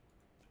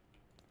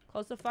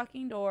 Close the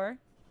fucking door.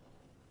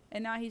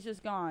 And now he's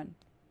just gone.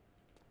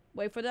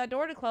 Wait for that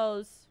door to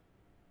close.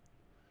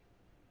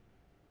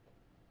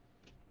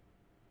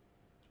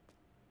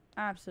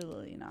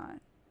 Absolutely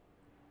not.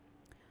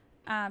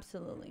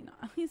 Absolutely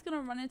not. He's gonna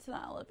run into the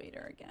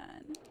elevator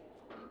again.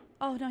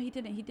 Oh, no, he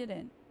didn't. He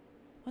didn't.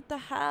 What the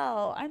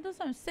hell? That's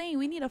what I'm saying.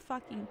 We need a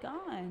fucking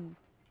gun.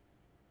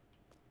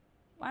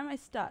 Why am I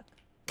stuck?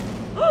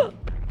 Ah!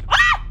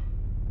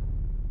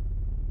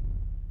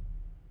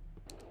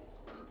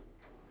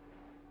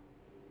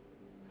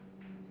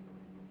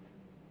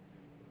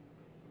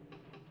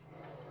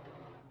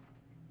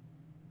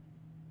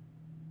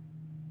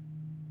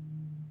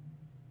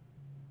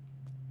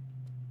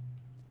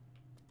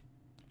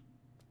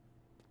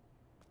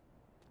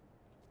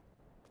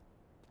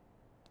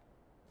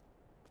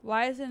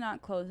 Why is it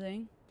not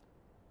closing?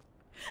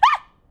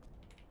 Ah!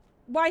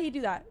 Why'd he do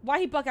that?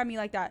 Why'd he buck at me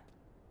like that?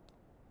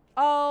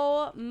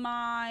 Oh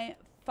my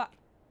fuck.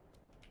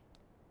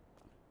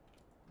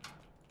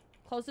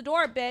 Close the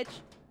door,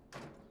 bitch.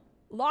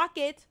 Lock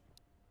it.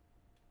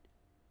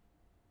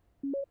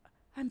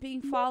 I'm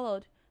being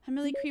followed. I'm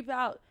really creeped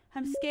out.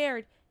 I'm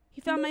scared.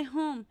 He found my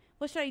home.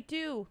 What should I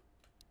do?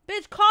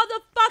 Bitch, call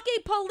the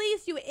fucking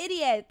police, you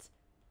idiot.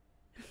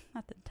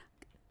 Not the duck.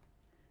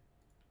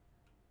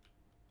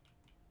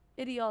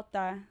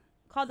 Idiota.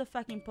 Call the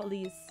fucking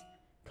police.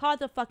 Call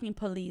the fucking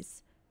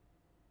police.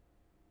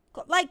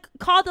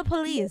 Call the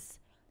police.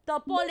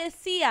 The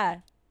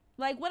policía.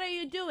 Like, what are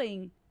you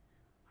doing?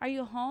 Are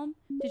you home?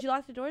 Did you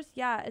lock the doors?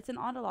 Yeah, it's an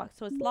auto lock,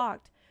 so it's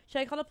locked. Should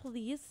I call the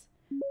police?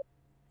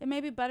 It may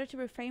be better to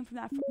refrain from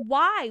that.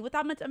 Why?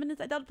 Without much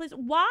evidence, I doubt the police.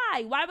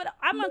 Why? Why would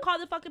I'm gonna call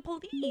the fucking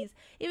police?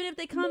 Even if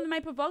they come, it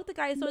might provoke the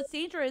guy, so it's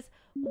dangerous.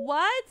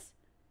 What?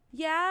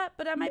 Yeah,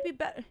 but that might be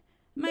better.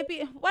 Might be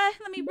what?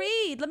 Let me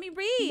read. Let me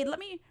read. Let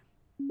me.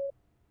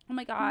 Oh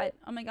my god.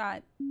 Oh my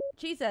god.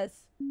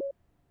 Jesus.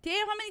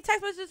 Damn, how many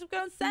text messages are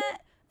going to send?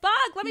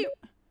 Fuck. Let me.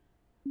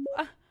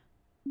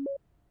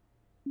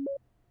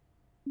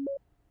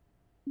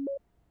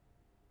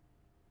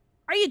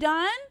 Are you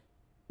done?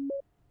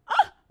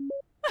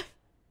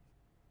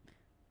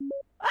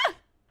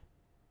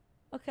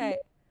 Okay.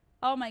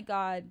 Oh my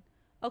god.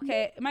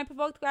 Okay. Am I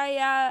provoked, guy?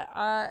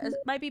 Yeah. It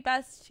might be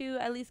best to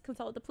at least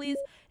consult with the police.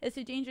 It's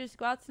too dangerous to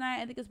go out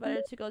tonight. I think it's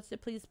better to go to the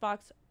police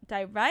box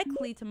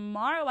directly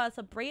tomorrow while it's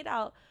a braid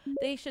out.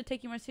 They should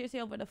take you more seriously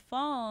over the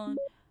phone.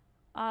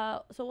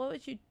 So what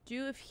would you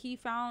do if he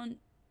found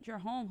your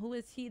home? Who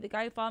is he? The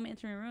guy who followed me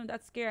into my room?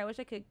 That's scary. I wish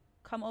I could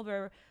come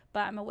over,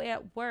 but I'm away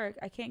at work.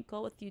 I can't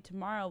go with you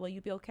tomorrow. Will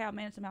you be okay? I'll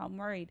manage somehow. I'm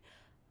worried.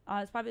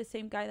 It's probably the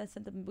same guy that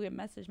sent the weird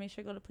message. Make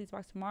sure to go to the police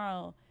box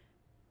tomorrow.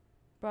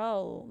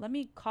 Bro, let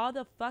me call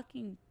the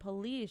fucking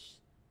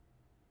police.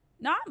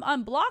 No,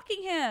 I'm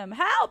unblocking him.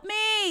 Help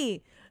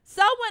me!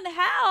 Someone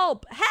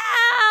help!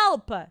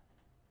 Help!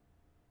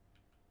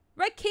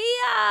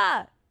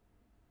 Rakia!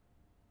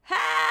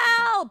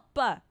 Help!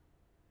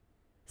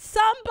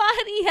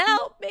 Somebody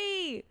help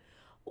me!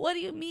 What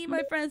do you mean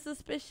my friend's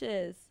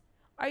suspicious?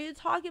 Are you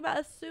talking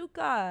about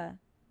Asuka?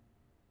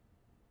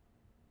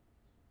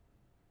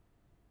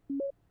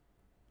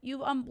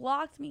 You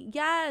unblocked me.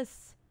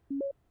 Yes.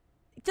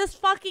 Just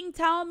fucking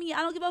tell me.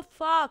 I don't give a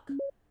fuck.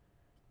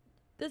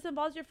 This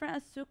involves your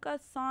friend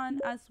Asuka-san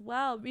as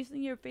well.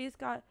 Recently, your face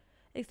got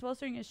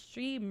exposed during a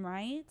stream,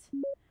 right?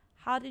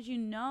 How did you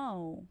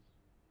know?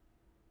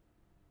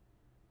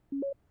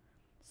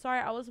 Sorry,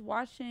 I was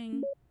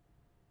watching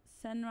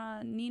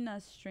Senra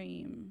Nina's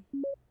stream.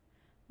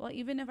 Well,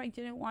 even if I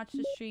didn't watch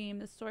the stream,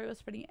 the story was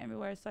spreading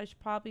everywhere, so I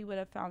probably would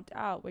have found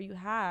out where you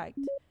hacked.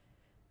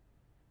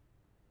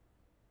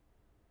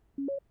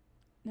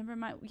 Never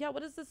mind. Yeah,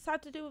 what does this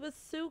have to do with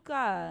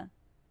Asuka?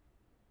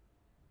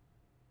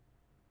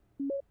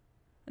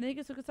 I think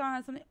Asuka-san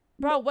has something.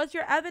 Bro, what's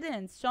your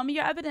evidence? Show me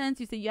your evidence.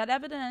 You said you had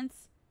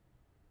evidence.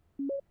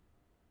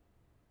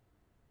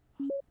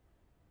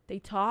 They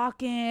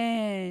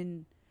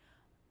talking.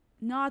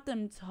 Not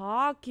them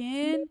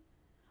talking.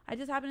 I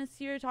just happened to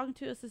see her talking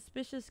to a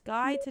suspicious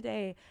guy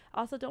today.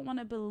 I also don't want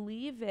to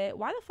believe it.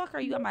 Why the fuck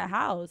are you at my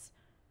house?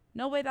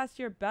 No way that's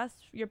your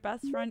best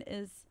friend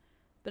is.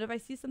 But if I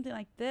see something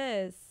like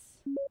this.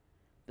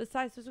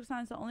 Besides,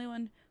 Asuka-san is the only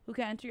one who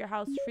can enter your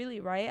house freely,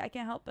 right? I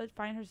can't help but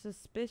find her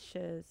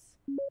suspicious.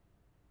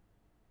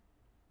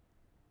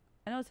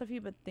 I know it's tough for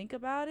you, but think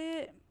about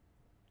it.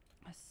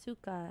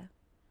 Asuka.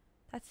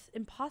 That's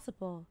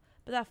impossible.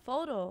 But that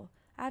photo,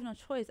 I have no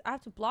choice. I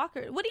have to block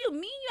her. What do you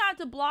mean you have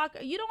to block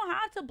her? You don't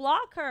have to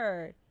block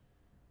her.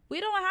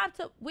 We don't have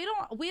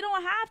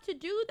to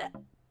do that.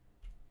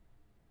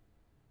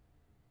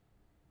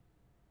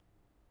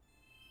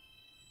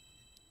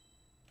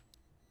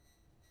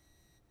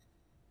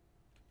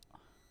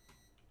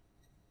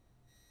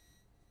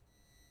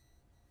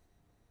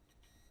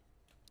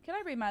 Can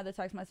I read my other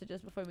text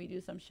messages before we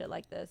do some shit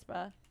like this,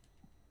 bruh?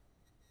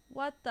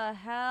 What the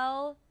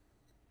hell?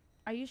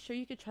 Are you sure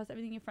you could trust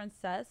everything your friend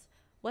says?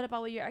 What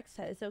about what your ex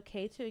said? Is it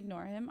okay to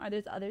ignore him? Are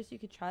there others you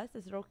could trust?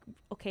 Is it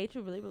okay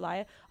to really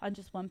rely on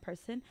just one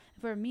person?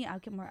 For me, I'll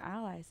get more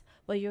allies.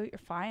 Well, you're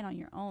fine on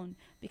your own.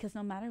 Because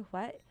no matter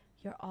what,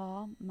 you're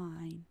all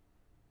mine.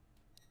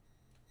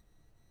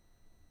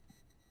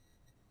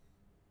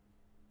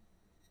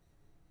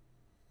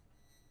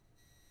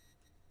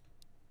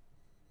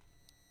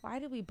 Why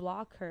did we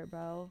block her,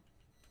 bro?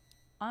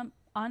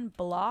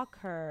 Unblock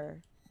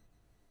her.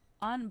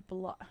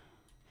 Unblock.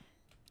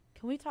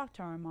 Can we talk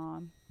to our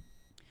mom?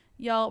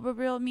 Yo,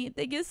 real me.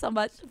 Thank you so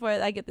much for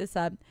I get this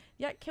up.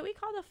 Yeah, can we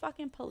call the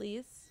fucking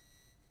police?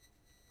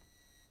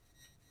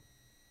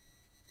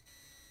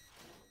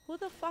 Who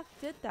the fuck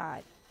did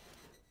that?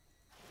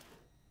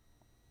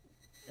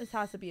 This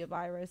has to be a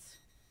virus.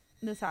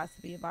 This has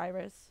to be a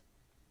virus.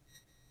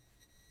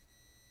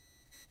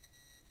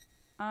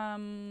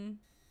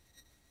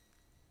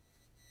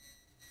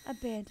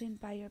 Abandoned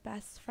by your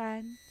best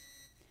friend.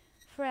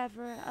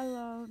 Forever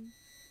alone.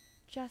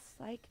 Just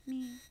like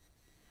me.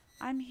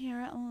 I'm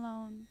here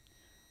alone.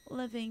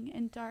 Living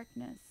in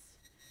darkness.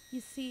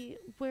 You see,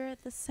 we're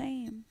the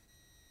same.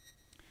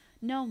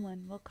 No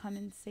one will come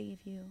and save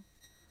you.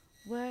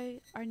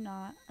 We are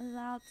not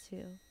allowed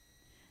to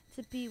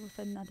be with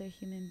another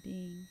human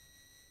being.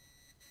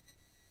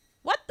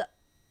 What the?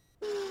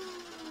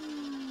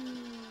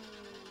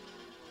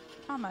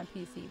 On my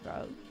PC,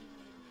 bro.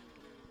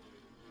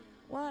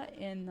 What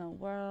in the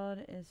world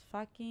is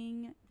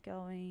fucking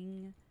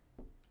going?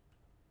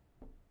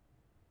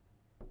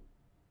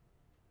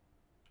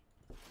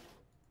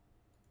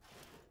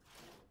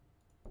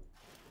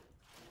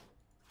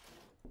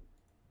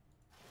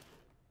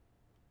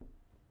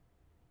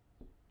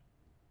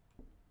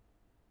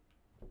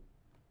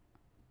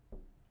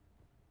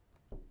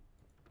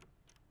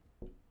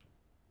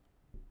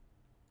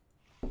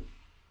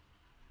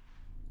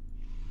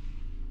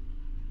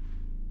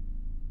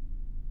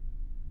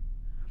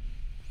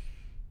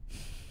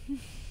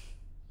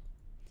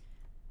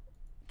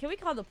 Can we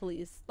call the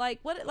police? Like,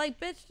 what? Like,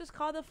 bitch, just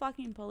call the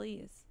fucking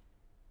police.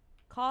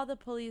 Call the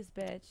police,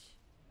 bitch.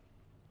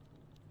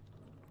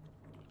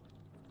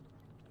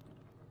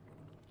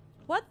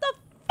 What the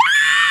fuck?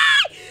 Ah!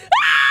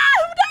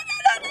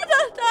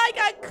 No, I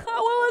got caught.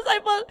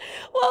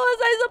 What was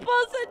I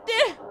supposed to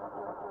do?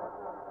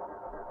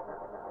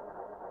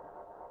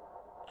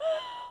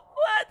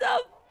 What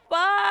the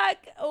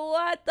fuck?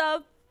 What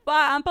the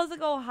fuck? I'm supposed to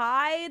go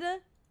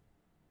hide?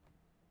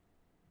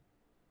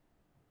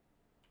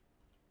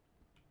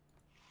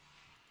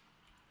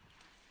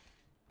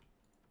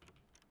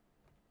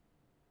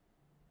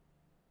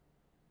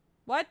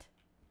 What?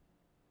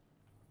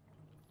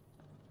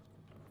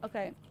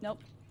 Okay.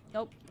 Nope.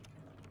 Nope.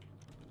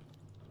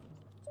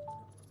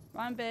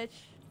 Run, bitch.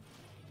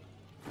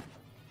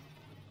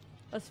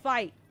 Let's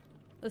fight.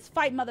 Let's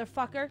fight,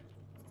 motherfucker.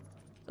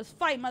 Let's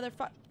fight,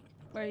 motherfucker.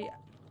 Where are you?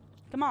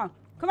 Come on.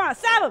 Come on.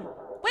 Stab him.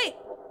 Wait.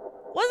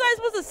 Wasn't I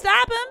supposed to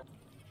stab him?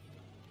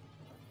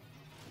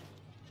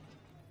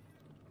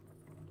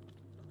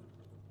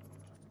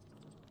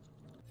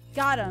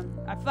 Got him.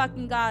 I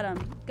fucking got him.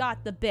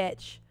 Got the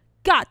bitch.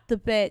 Got the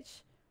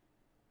bitch.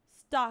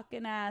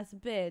 Stalking ass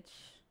bitch.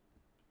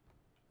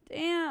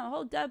 Damn,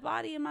 whole dead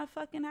body in my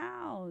fucking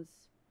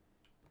house.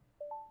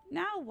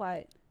 Now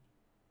what?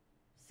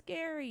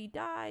 scary.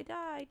 Die,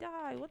 die,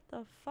 die. What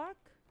the fuck?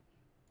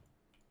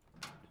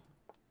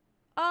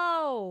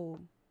 Oh.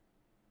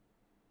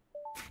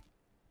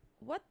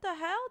 What the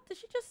hell? Did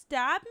she just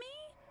stab me?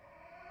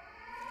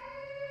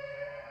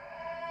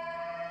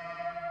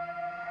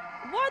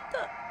 What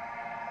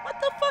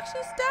the fuck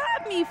she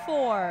stabbed me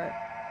for?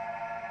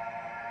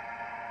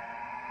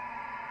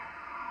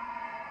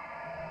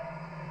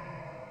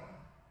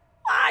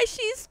 Why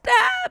she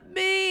stabbed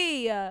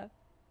me?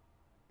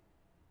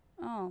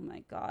 Oh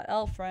my god,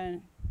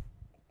 Elfriend.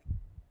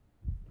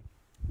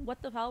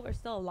 What the hell? We're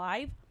still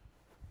alive?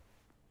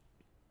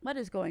 What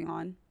is going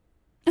on?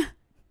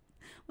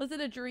 Was it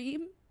a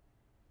dream?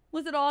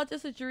 Was it all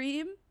just a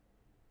dream?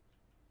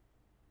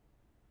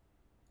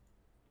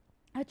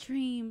 A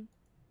dream.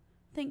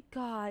 Thank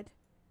God.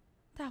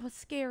 That was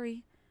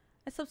scary.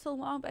 I slept so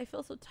long, but I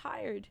feel so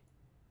tired.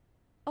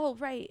 Oh,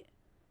 right.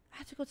 I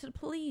have to go to the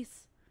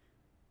police.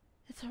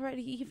 It's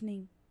already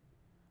evening.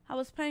 I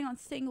was planning on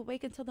staying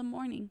awake until the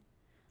morning.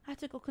 I have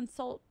to go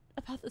consult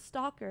about the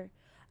stalker.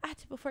 I have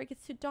to before it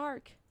gets too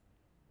dark.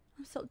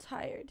 I'm so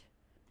tired.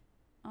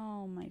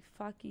 Oh my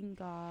fucking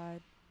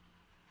God.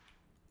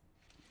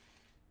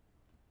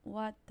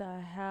 What the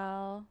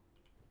hell?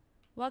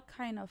 What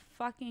kind of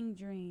fucking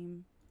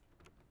dream?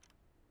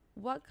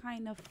 What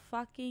kind of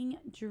fucking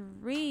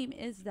dream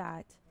is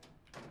that?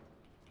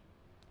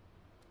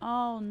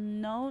 Oh,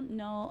 no,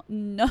 no,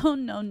 no,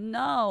 no,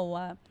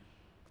 no.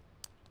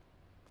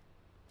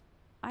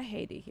 I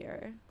hate it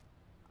here.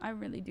 I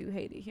really do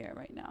hate it here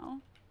right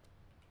now.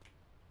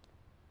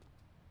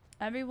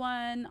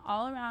 Everyone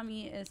all around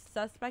me is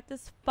suspect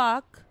as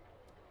fuck.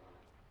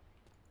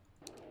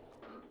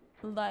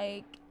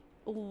 Like,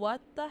 what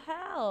the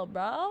hell,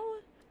 bro?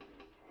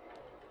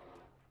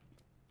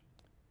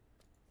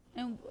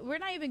 And we're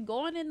not even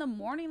going in the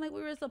morning like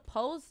we were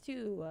supposed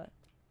to.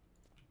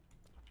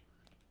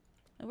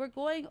 And we're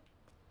going...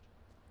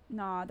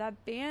 Nah, that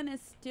van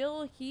is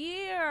still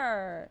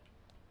here.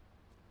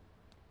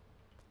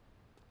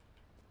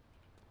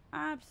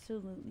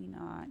 Absolutely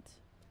not.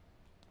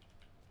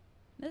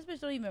 This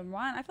bitch don't even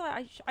run. I feel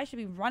like I should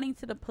be running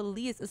to the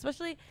police,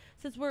 especially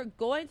since we're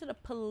going to the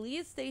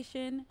police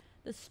station.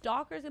 The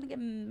stalker's gonna get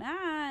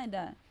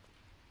mad.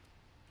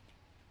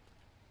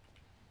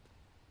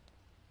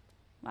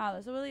 Wow,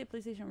 there's really a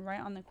police station right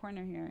on the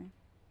corner here.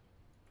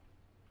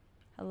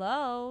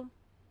 Hello?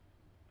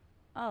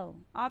 Oh,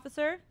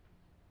 officer?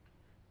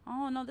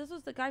 Oh, no, this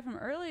was the guy from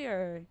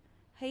earlier.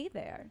 Hey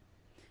there.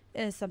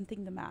 Is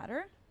something the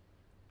matter?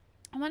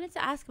 I wanted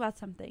to ask about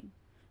something.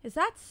 Is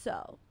that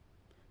so?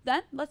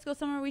 Then, let's go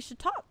somewhere we should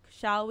talk,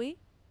 shall we?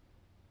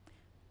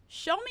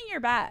 Show me your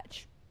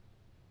badge.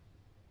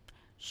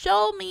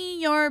 Show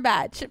me your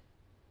badge.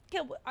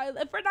 Okay,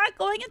 if we're not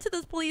going into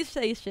this police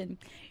station,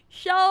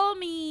 show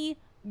me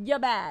your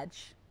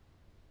badge.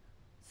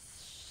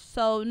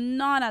 So,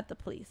 not at the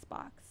police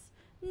box.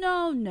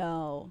 No,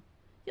 no.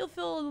 You'll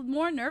feel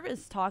more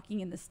nervous talking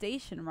in the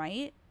station,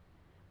 right?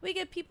 We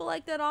get people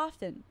like that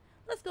often.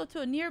 Let's go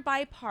to a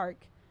nearby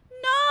park.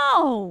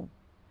 No!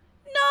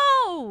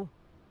 No!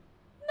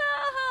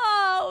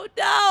 No!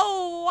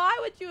 No! Why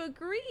would you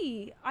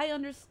agree? I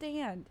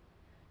understand.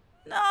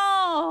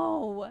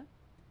 No!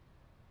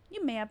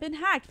 You may have been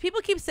hacked.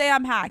 People keep saying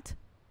I'm hacked.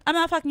 I'm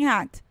not fucking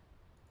hacked.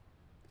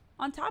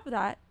 On top of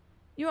that,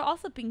 you're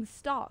also being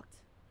stalked.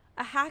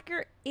 A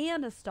hacker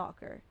and a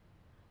stalker.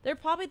 They're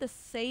probably the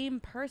same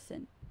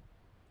person,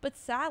 but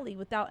sadly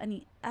without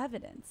any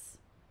evidence.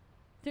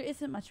 There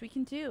isn't much we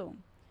can do.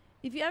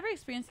 If you ever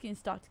experience getting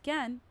stalked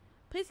again,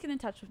 please get in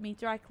touch with me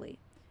directly.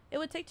 It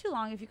would take too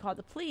long if you called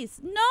the police.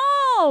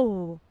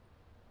 No!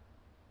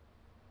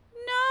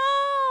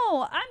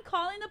 No! I'm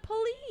calling the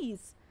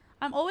police.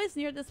 I'm always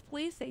near this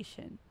police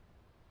station.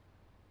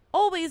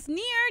 Always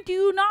near? Do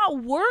you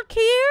not work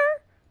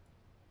here?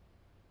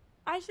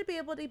 I should be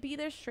able to be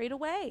there straight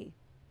away.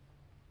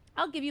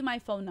 I'll give you my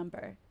phone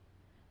number.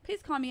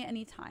 Please call me at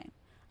any time.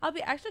 I'll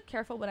be extra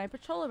careful when I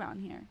patrol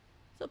around here.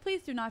 So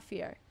please do not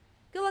fear.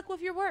 Good luck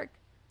with your work.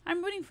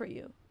 I'm rooting for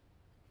you.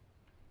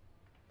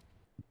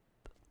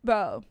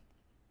 Bro.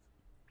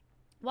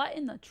 What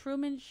in the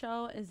Truman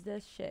Show is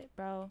this shit,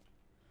 bro?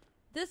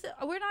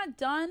 We're not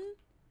done.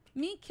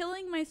 Me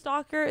killing my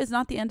stalker is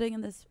not the ending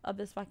of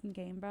this fucking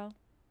game, bro.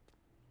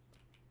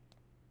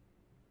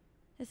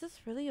 Is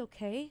this really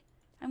okay?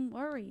 I'm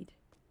worried.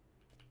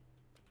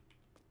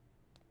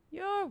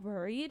 You're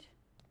worried.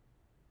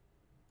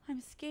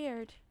 I'm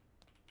scared.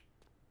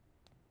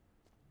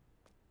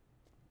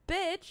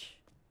 Bitch.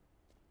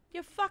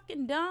 You're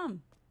fucking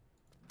dumb.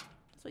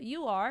 That's what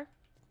you are.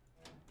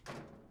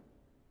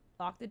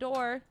 Lock the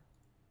door.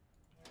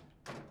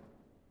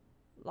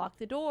 Lock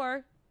the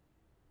door.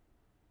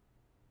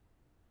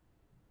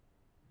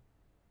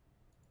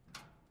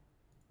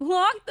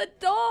 Lock the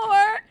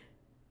door!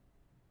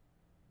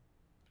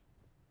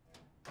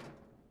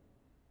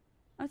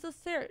 I'm so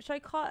scared. Should I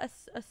call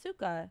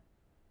Asuka?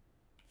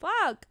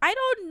 Fuck. I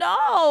don't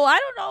know. I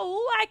don't know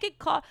who I could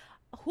call.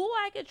 Who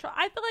I could try.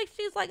 I feel like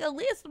she's like at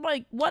least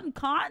like one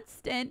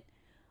constant.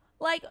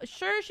 Like,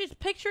 sure, she's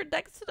pictured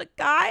next to the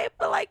guy,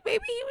 but like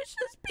maybe he was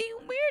just being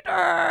weirder.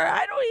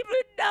 I don't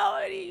even know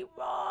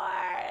anymore.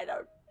 I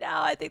don't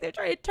know. I think they're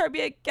trying to turn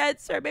me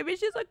against her. Maybe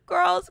she's a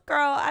girl's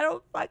girl. I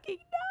don't fucking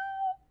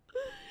know.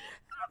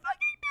 I don't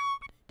fucking know.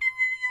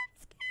 I'm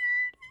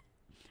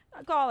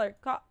scared. Call her.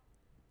 Call.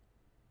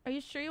 Are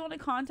you sure you want to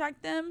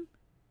contact them?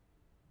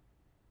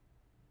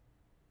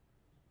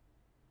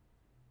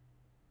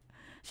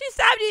 She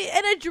stabbed me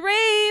in a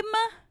dream.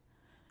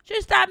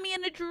 She stabbed me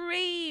in a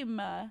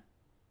dream.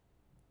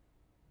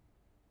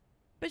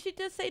 But she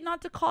did say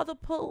not to call the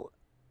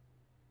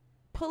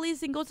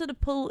police and go to the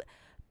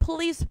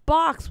police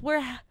box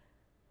where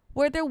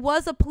there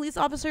was a police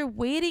officer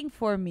waiting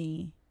for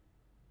me.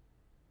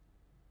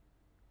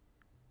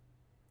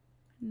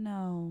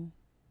 No.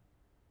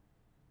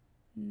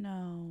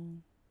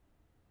 No.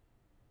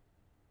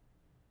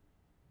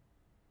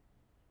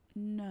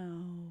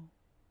 No.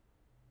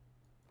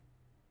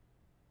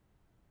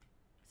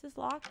 Is this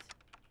locked?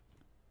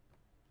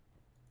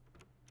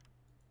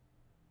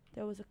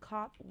 There was a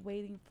cop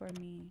waiting for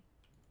me.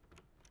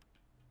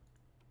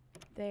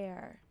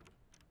 There.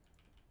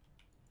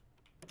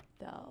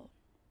 Though.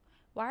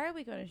 Why are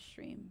we going to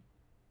stream?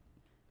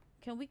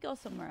 Can we go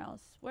somewhere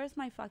else? Where's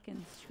my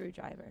fucking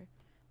screwdriver?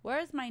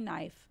 Where's my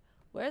knife?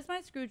 Where's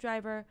my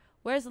screwdriver?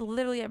 Where's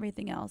literally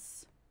everything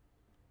else?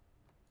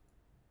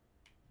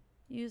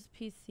 Use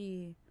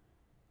PC.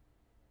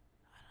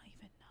 I don't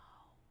even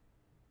know.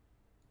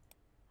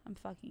 I'm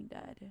fucking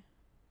dead. Can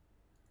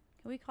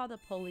we call the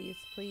police,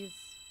 please?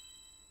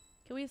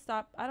 Can we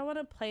stop? I don't want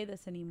to play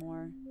this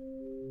anymore.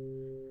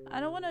 I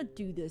don't want to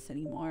do this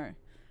anymore.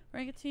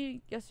 We're going to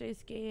continue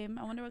yesterday's game.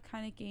 I wonder what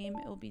kind of game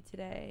it will be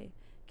today.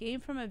 Game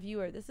from a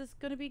viewer. This is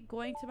going to be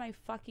going to my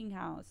fucking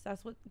house.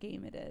 That's what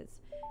game it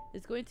is.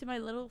 It's going to my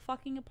little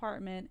fucking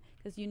apartment.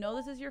 Because you know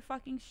this is your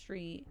fucking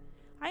street.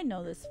 I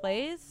know this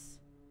place.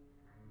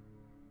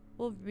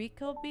 Will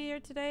Rico be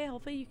here today?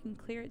 Hopefully you can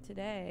clear it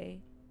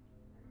today.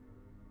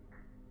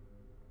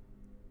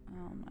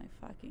 Oh my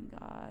fucking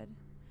god.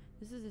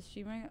 This is a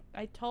streamer.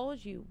 I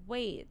told you.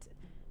 Wait.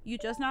 You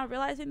just now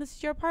realizing this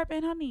is your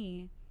apartment,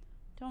 honey?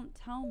 Don't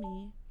tell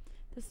me.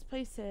 This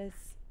place is...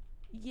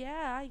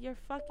 Yeah, your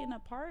fucking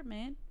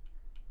apartment.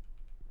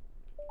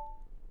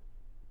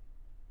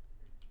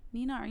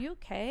 Nina, are you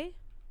okay?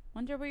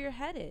 Wonder where you're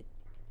headed.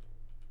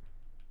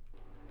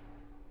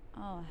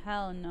 Oh,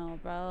 hell no,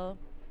 bro.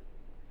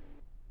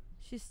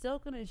 She's still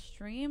gonna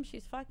stream?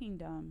 She's fucking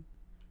dumb.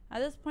 At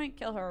this point,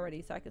 kill her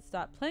already so I could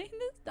stop playing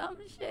this dumb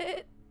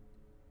shit.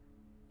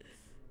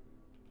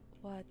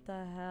 What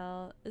the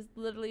hell? It's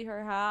literally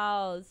her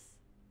house.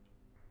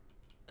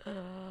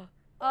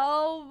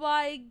 Oh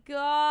my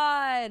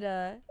god.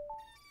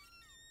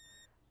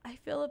 I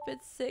feel a bit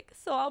sick,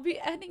 so I'll be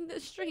ending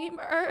the stream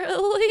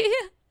early.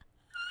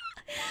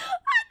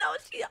 I know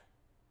she...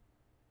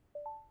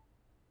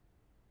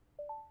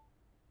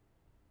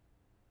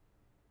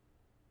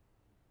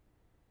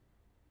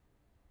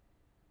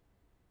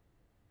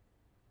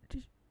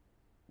 Did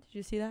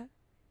you see that?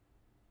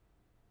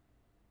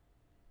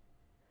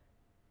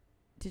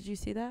 Did you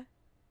see that?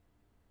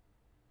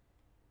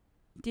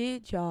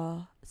 Did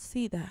y'all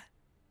see that?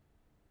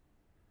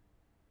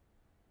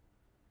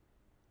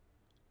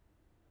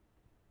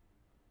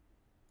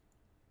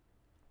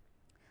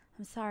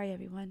 I'm sorry,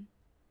 everyone.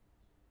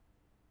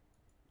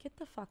 Get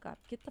the fuck up.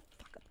 Get the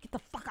fuck up. Get the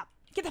fuck up.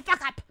 Get the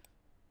fuck up!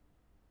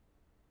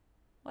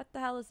 What the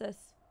hell is this?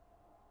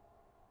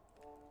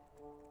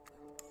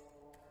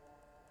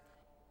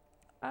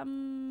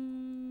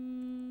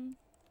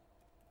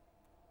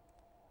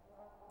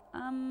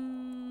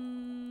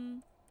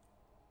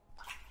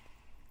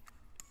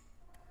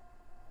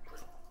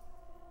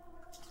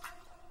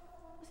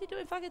 What's he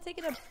doing? Fucking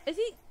taking a... Is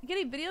he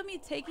getting video of me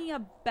taking a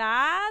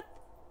bath?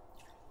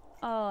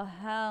 Oh,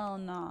 hell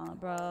nah,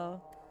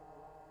 bro.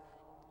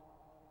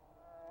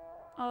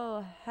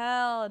 Oh,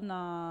 hell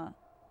nah.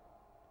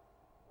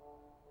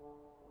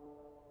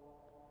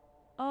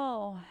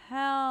 Oh,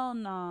 hell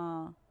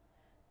nah.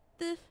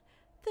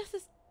 This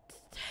is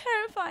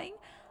terrifying.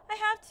 I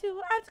have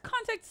to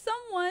contact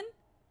someone.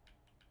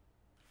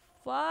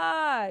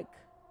 Fuck.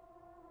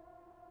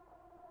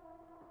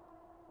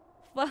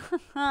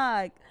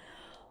 Fuck.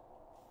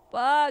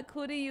 Fuck,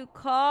 who do you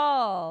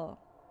call?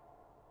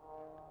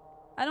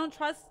 I don't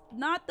trust,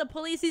 not the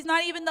police. He's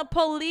not even the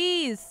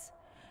police.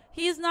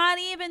 He's not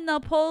even the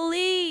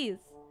police.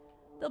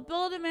 The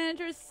building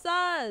manager's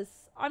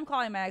sus. I'm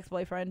calling my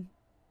ex-boyfriend.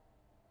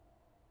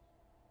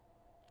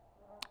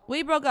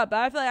 We broke up, but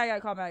I feel like I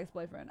gotta call my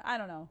ex-boyfriend. I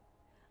don't know.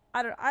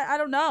 I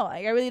don't know.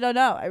 Like, I really don't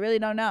know. I really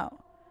don't know.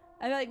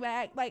 I feel like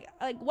my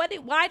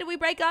why did we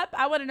break up?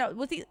 I want to know.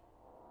 Was he...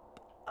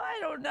 I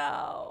don't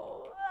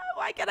know.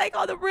 Why can't I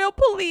call the real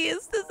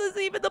police? This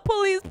isn't even the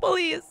police.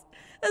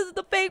 This is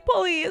the fake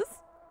police.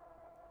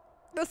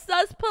 The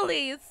sus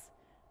police.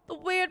 The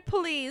weird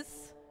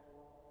police.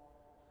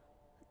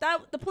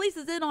 The police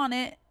is in on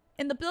it.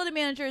 And the building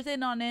manager is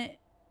in on it.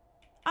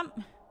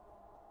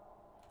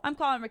 I'm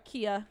calling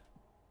Rakia.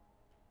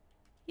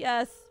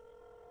 Yes.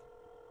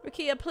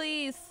 Rakia,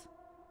 please.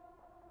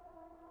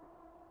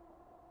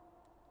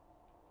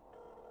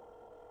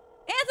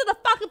 Answer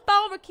the fucking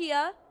phone,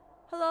 Rakia.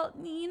 Hello,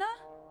 Nina?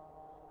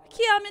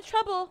 Rakia, I'm in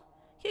trouble.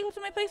 Can you go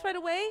to my place right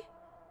away?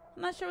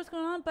 I'm not sure what's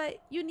going on,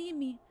 but you need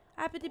me.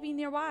 I happen to be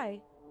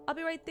nearby. I'll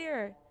be right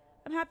there.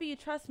 I'm happy you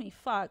trust me.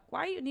 Fuck. Why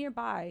are you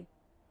nearby?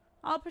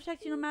 I'll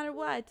protect you no matter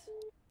what.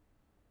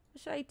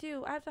 What should I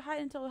do? I have to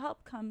hide until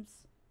help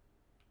comes.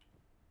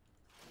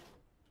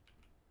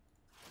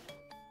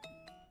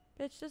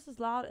 Bitch, this is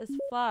loud as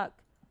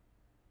fuck.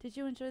 Did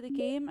you enjoy the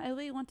game? I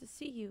really want to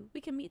see you. We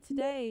can meet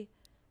today.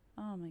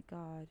 Oh my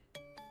god.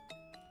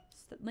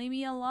 Leave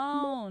me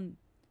alone.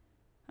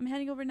 I'm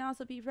heading over now,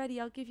 so be ready.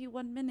 I'll give you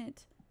 1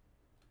 minute.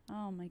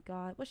 Oh my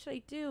god. What should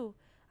I do?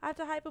 I have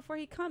to hide before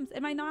he comes.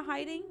 Am I not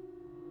hiding?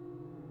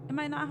 Am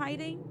I not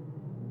hiding?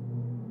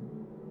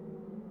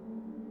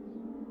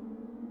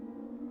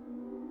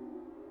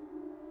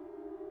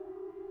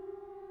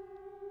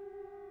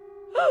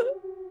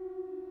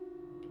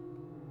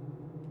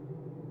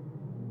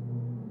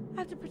 I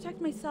have to protect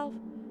myself.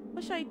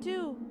 What should I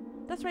do?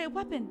 That's right, a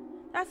weapon.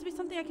 There has to be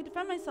something I can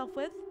defend myself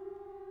with.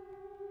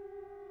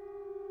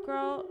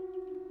 Girl.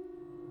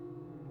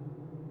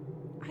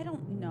 I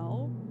don't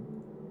know.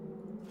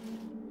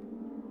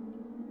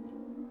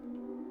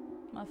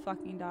 I'm gonna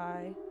fucking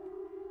die.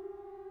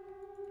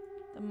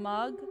 The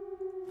mug.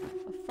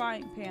 A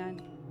frying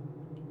pan.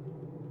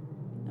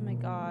 Oh my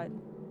god.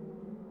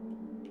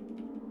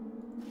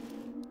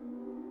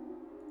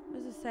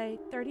 What does it say?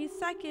 30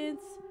 seconds.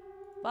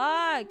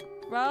 Fuck,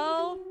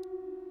 bro.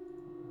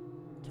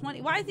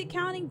 20. Why is he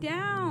counting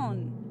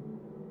down?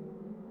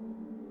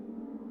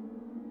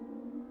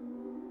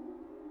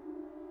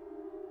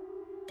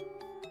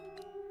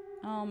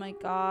 Oh my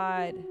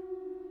god.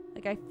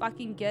 Like, I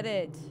fucking get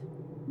it.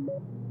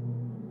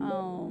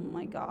 Oh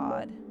my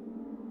god.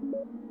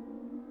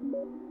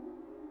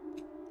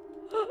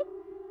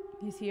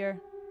 He's here.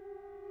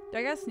 Do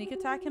I gotta sneak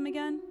attack him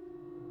again?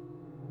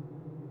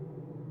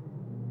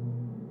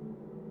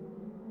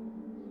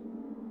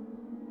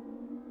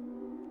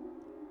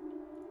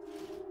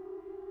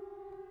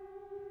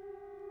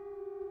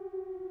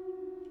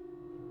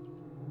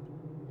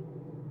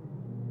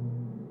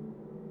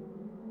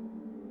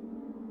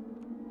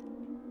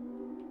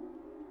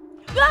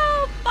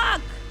 Oh,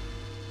 fuck!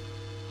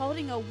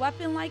 Holding a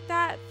weapon like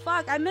that?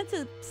 Fuck, I meant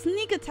to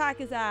sneak attack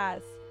his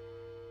ass.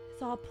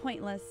 It's all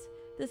pointless.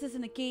 This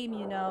isn't a game,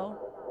 you know.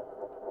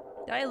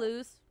 Did I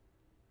lose?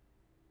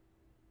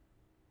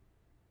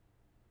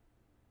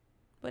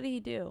 What did he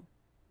do?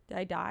 Did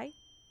I die?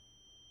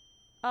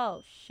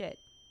 Oh, shit.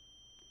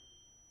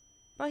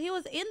 Bro, he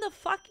was in the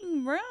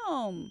fucking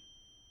room.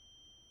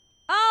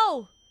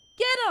 Oh!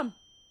 Get him!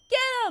 Get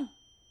him!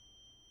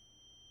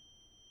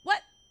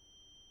 What?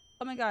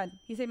 Oh my god,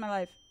 he saved my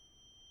life.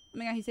 Oh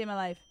my god, he saved my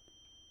life.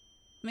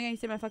 Oh my god, he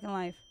saved my fucking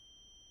life.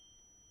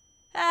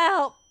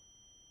 Help!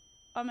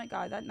 Oh my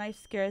god, that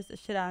knife scares the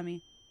shit out of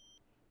me.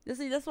 That's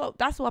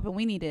the weapon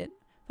we needed.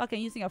 Fucking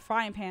using a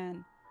frying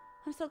pan.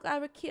 I'm so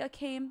glad Rakia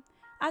came.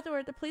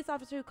 Afterward, the police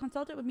officer who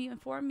consulted with me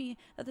informed me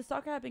that the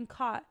stalker had been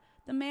caught.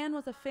 The man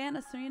was a fan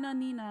of Serena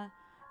Nina.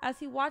 As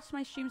he watched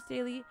my streams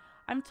daily,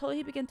 I'm told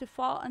he began to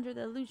fall under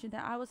the illusion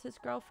that I was his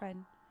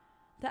girlfriend.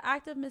 The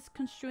act of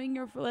misconstruing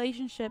your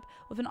relationship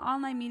with an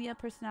online media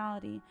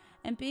personality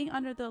and being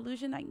under the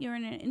illusion that you're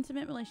in an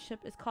intimate relationship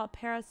is called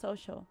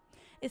parasocial.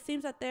 It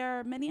seems that there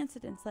are many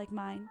incidents like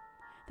mine.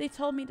 They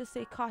told me to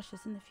stay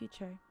cautious in the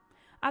future.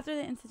 After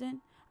the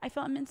incident, I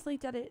felt immensely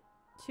indebted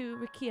to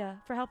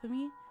Rakia for helping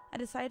me. I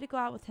decided to go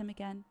out with him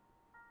again.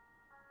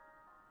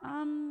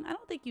 I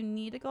don't think you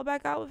need to go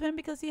back out with him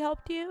because he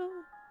helped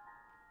you.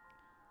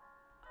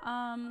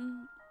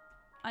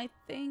 I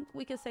think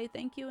we could say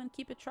thank you and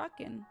keep it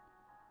trucking.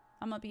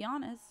 I'm gonna be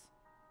honest.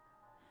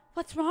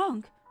 What's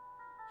wrong?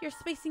 You're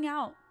spacing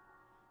out.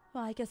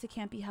 Well, I guess it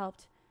can't be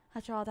helped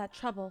after all that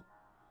trouble.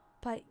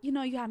 But you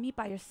know you have me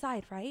by your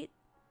side, right?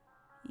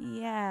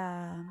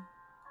 Yeah.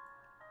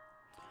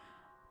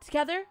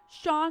 Together,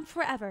 strong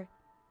forever.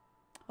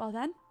 Well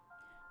then,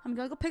 I'm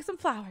gonna go pick some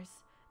flowers.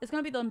 It's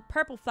gonna be the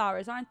purple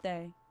flowers, aren't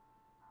they?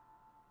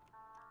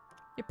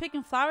 You're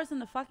picking flowers in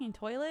the fucking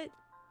toilet?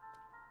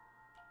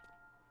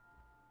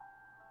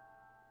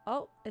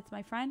 Oh, it's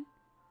my friend,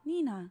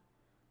 Nina.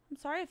 I'm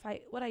sorry if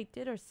what I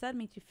did or said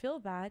made you feel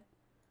bad,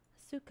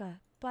 Asuka,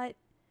 but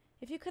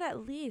if you could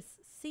at least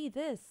see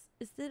this,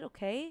 is it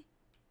okay?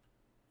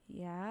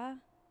 Yeah.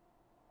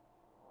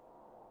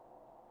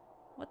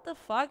 What the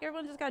fuck?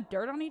 Everyone just got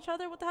dirt on each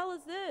other? What the hell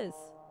is this?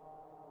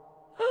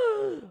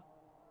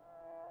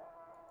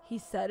 He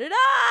set it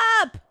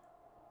up!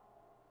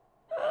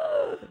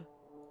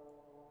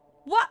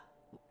 What?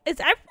 Is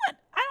everyone?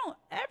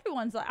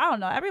 Everyone's like, I don't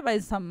know.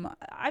 Everybody's some,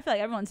 I feel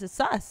like everyone's just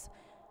sus.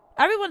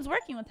 Everyone's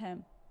working with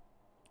him.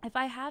 If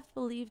I have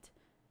believed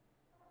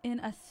in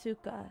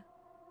Asuka,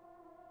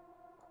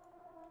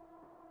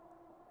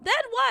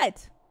 then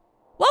what?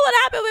 What would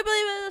happen if we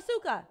believe in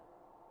Asuka?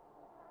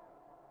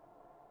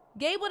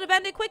 Gabe would have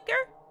ended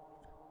quicker?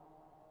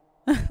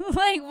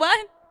 Like,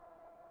 what?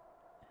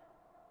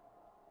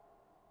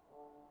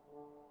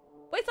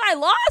 Wait, so I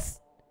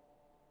lost?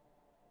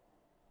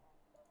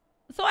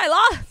 So I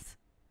lost?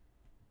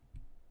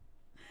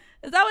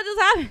 Is that what just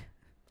happened?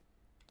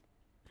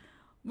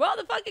 Roll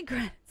the fucking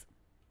credits.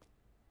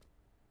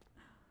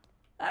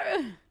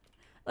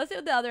 Let's see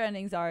what the other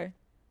endings are.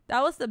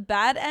 That was the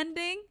bad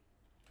ending?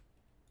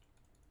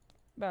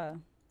 Bruh.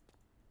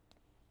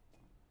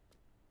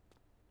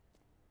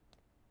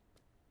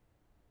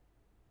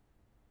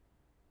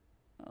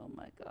 Oh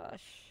my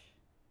gosh.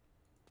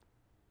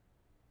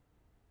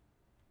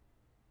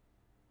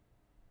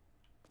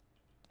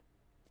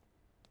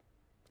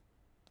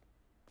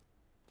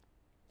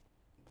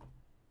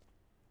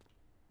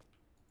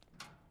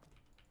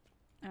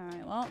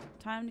 Alright, well,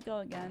 time to go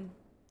again.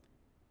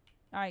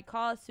 Alright,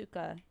 call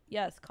Asuka.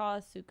 Yes,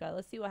 call Asuka.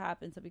 Let's see what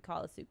happens if we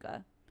call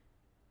Asuka.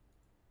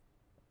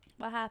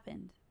 What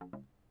happened?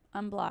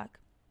 Unblock.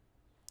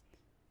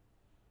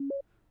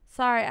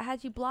 Sorry, I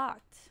had you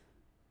blocked.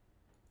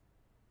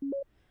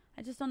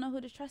 I just don't know who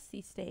to trust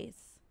these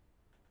days.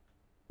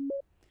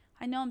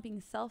 I know I'm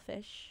being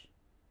selfish.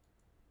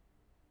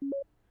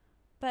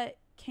 But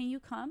can you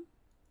come?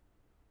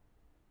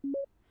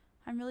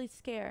 I'm really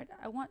scared.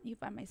 I want you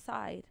by my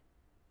side.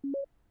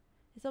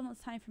 It's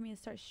almost time for me to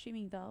start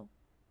streaming though.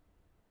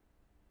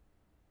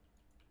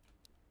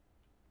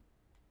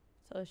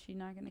 So is she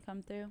not going to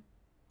come through?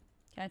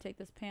 Can I take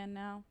this pan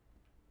now?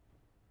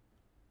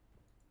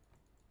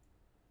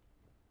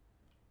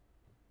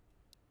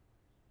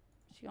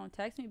 She gonna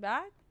text me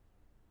back?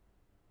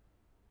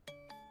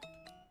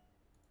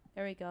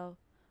 There we go.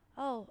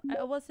 Oh,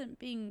 I wasn't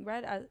being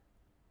read as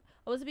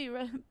being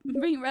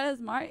read as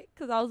marked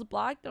because I was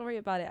blocked. Don't worry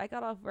about it. I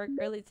got off work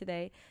early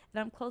today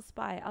and I'm close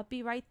by. I'll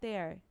be right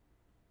there.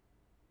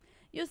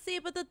 You see,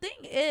 but the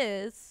thing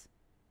is,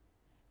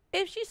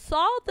 if she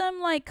saw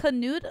them like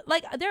canoed,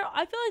 like I feel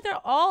like they're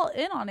all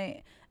in on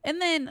it, and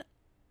then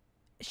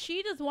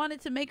she just wanted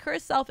to make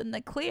herself in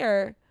the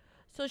clear,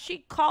 so she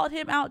called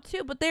him out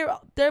too. But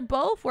they're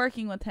both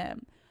working with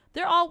him.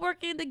 They're all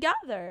working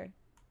together.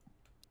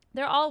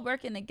 They're all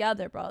working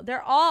together, bro.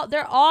 They're all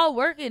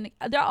working.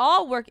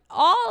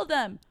 All of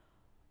them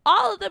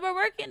are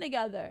working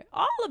together.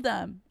 All of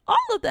them.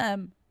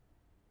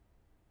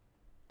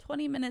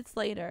 20 minutes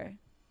later.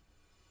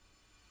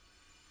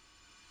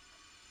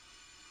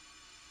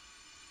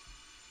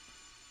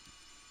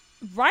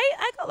 Right?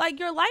 Like,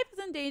 your life is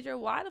in danger.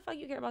 Why the fuck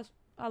you care about...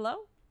 Hello?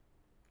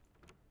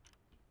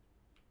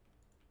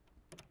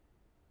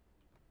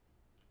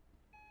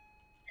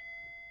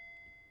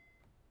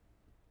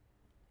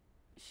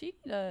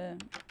 Can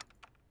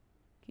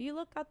you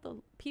look at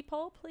the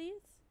peephole,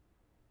 please?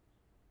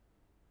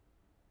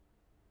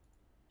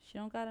 She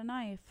don't got a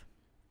knife.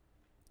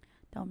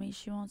 Don't mean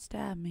she won't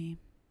stab me.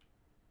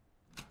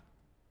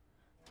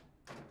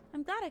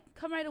 I'm glad I could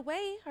come right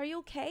away. Are you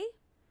okay?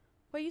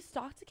 Were you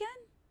stalked again?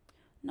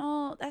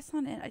 No, that's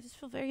not it. I just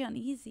feel very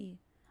uneasy.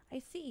 I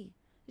see.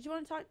 Did you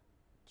want to talk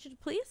to the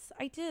police?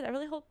 I did. I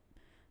really hope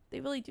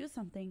they really do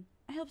something.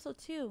 I hope so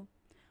too.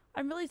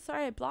 I'm really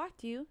sorry I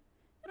blocked you.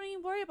 Don't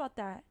even worry about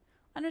that.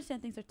 I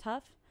understand things are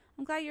tough.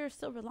 I'm glad you're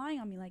still relying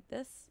on me like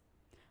this.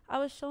 I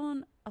was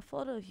shown a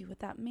photo of you with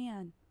that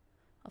man.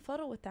 A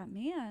photo with that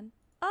man?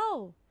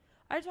 Oh,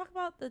 are you talking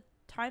about the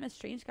time a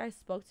strange guy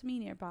spoke to me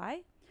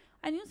nearby?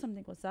 I knew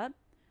something was up.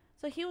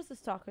 So he was the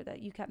stalker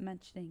that you kept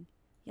mentioning.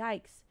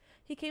 Yikes.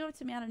 He came up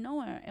to me out of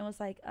nowhere and was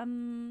like,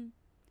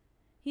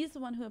 he's the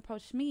one who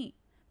approached me.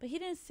 But he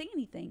didn't say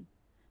anything.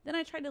 Then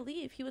I tried to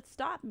leave. He would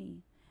stop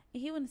me.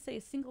 And he wouldn't say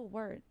a single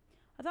word.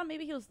 I thought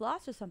maybe he was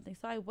lost or something,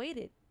 so I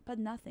waited, but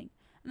nothing.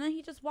 And then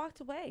he just walked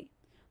away.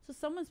 So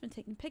someone's been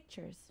taking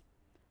pictures.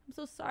 I'm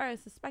so sorry I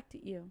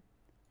suspected you.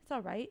 It's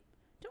all right.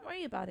 Don't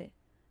worry about it.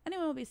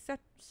 Anyone will be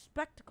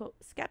skeptical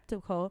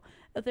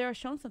if they are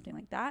shown something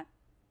like that.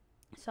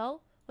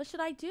 So, what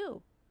should I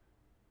do?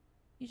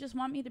 You just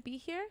want me to be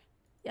here?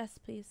 Yes,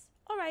 please.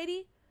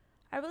 Alrighty.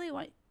 I really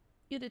want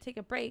you to take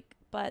a break,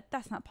 but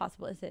that's not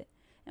possible, is it?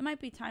 It might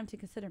be time to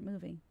consider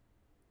moving.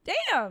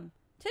 Damn!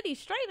 Titty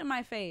straight in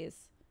my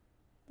face.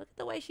 Look at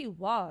the way she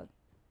walked.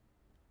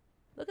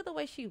 Look at the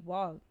way she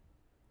walked.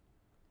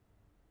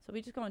 So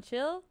we just gonna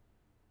chill?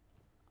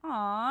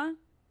 Aw.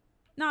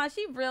 Nah,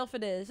 she real for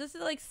this. Just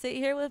to like sit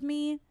here with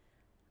me.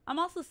 I'm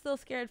also still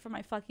scared for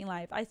my fucking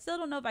life. I still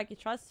don't know if I can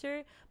trust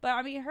her. But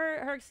I mean,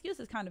 her excuse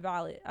is kind of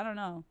valid. I don't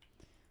know.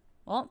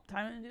 Well,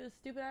 time to do a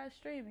stupid ass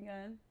stream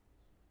again.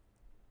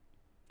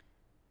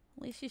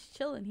 At least she's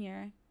chilling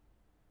here.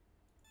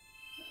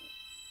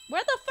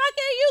 Where the fuck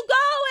are you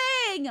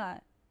going?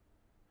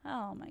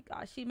 Oh my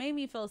gosh. She made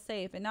me feel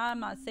safe. And now I'm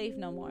not safe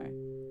no more.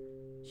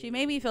 She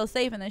made me feel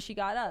safe and then she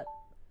got up.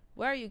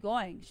 Where are you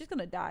going? She's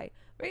gonna die.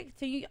 Where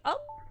continue? Oh.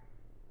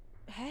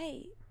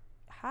 Hey.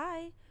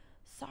 Hi.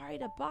 Sorry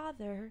to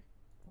bother.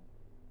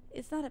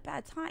 It's not a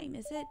bad time,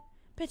 is it?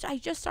 Bitch, I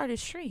just started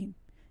stream.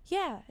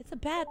 Yeah, it's a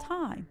bad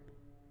time.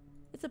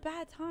 It's a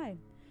bad time.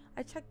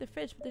 I checked the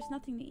fridge, but there's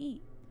nothing to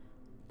eat.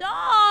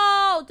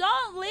 No!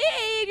 Don't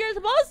leave! You're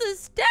supposed to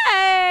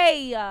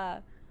stay!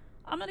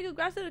 I'm gonna go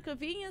grab to the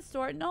convenience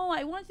store. No,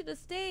 I want you to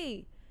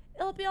stay.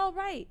 It'll be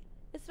alright.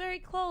 It's very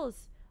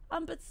close.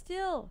 But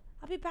still.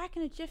 I'll be back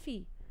in a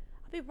jiffy.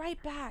 I'll be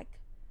right back.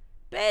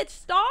 Bitch,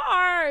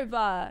 starve!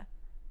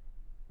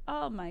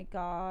 Oh my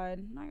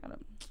god. I gotta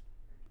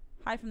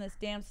hide from this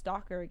damn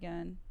stalker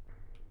again.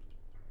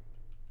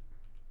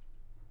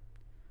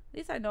 At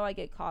least I know I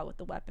get caught with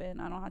the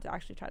weapon. I don't have to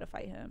actually try to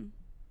fight him.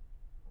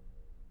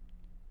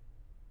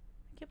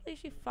 I can't believe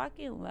she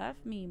fucking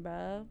left me,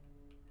 bro.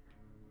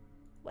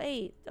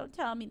 Wait, don't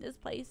tell me this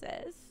place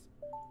is.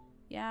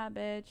 Yeah,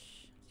 bitch.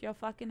 It's your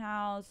fucking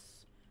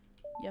house.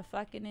 You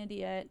fucking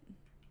idiot.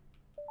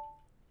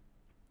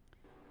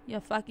 You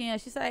fucking...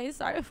 She said, "I'm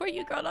sorry for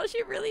you, girl." No,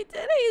 she really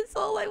did.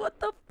 So, like, what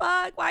the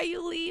fuck? Why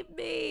you leave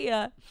me?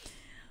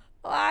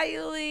 Why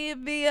you leave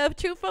me? A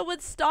trooper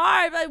would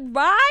starve,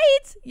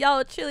 right?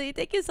 Yo, Chili,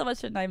 thank you so much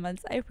for 9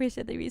 months. I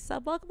appreciate the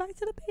resub. Welcome back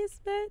to the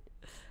basement.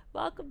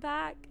 Welcome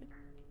back.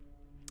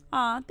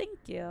 Aw,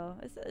 thank you.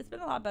 It's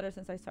been a lot better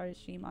since I started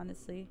stream,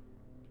 honestly.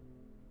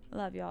 I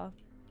love y'all.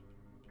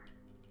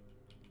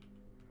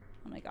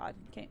 Oh my god,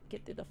 can't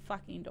get through the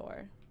fucking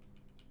door.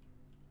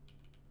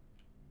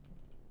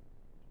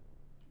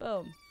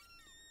 Boom.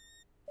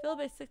 Feel a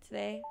bit sick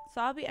today,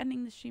 so I'll be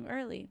ending the stream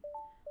early.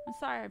 I'm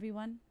sorry,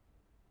 everyone.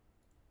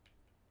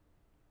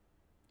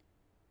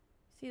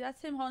 See,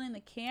 that's him holding the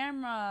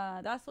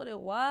camera. That's what it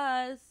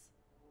was.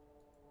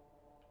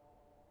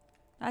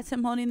 That's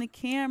him holding the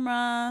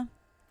camera.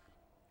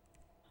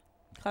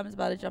 Clem's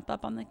about to jump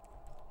up on the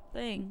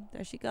thing.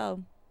 There she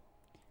go.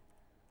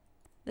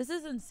 This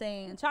is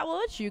insane. Chat, what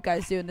would you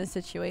guys do in this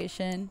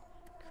situation?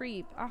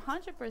 Creep.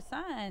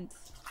 100%.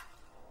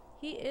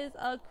 He is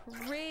a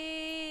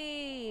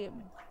creep.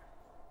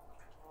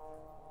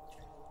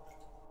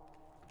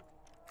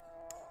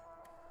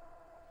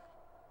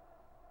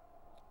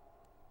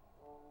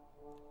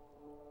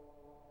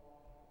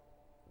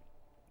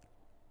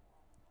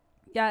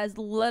 Yeah, it's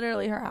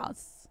literally her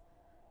house.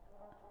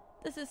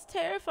 This is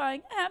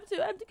terrifying. I have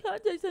to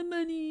contact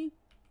somebody.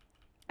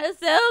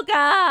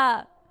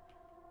 Asuka!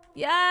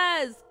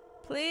 Yes!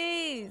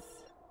 Please!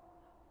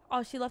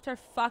 Oh, she left her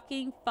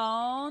fucking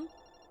phone?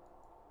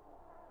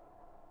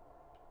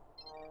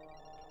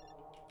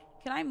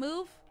 Can I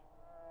move?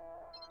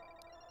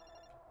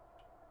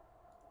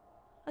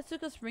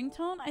 Asuka's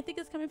ringtone? I think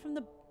it's coming from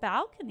the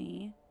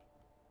balcony.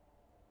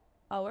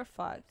 Oh, we're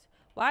fucked.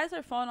 Why is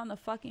her phone on the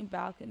fucking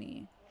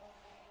balcony?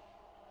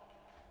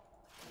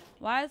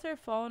 Why is her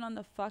phone on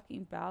the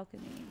fucking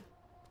balcony?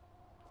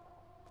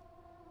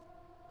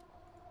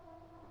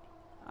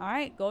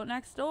 Alright, go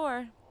next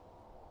door.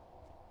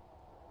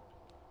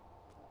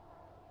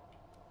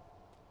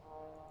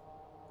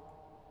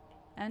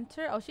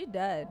 Enter? Oh, she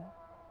dead.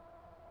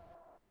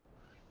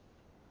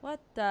 What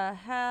the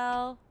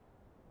hell?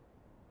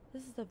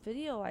 This is the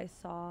video I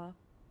saw.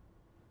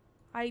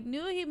 I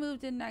knew he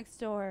moved in next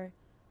door.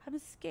 I'm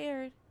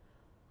scared.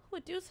 Who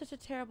would do such a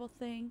terrible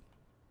thing?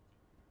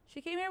 She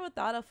came here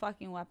without a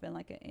fucking weapon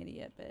like an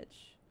idiot,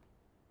 bitch.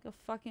 Like a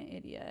fucking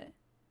idiot.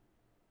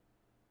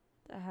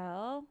 The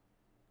hell?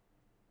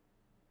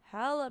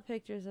 Hella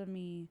pictures of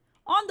me.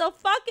 On the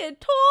fucking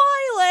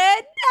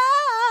toilet!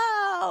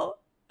 No!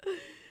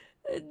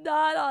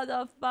 Not on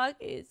the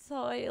fucking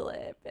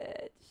toilet,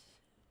 bitch.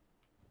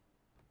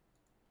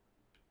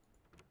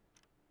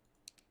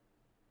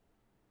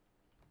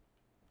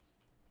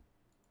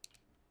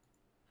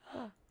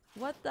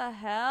 What the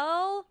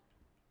hell?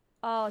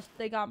 Oh,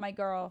 they got my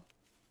girl.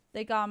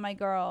 They got my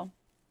girl.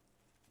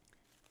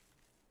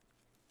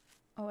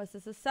 Oh, is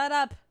this a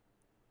setup?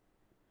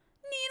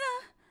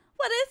 Nina,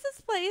 what is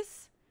this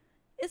place?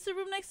 It's the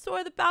room next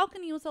door. The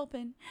balcony was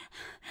open.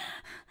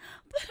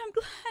 But I'm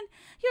glad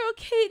you're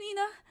okay,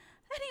 Nina.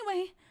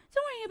 Anyway,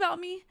 don't worry about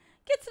me.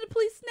 Get to the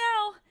police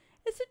now.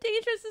 It's too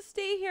dangerous to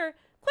stay here.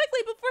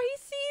 Quickly, before he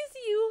sees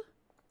you.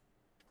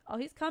 Oh,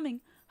 he's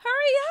coming.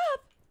 Hurry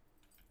up.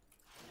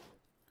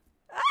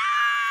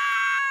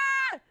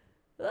 Ah!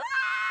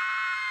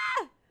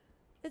 Ah!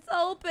 It's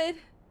open.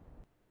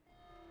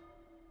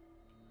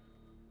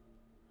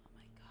 Oh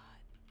my god.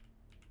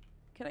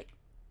 Can I... Is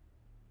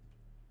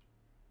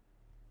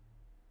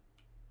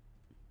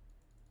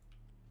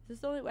this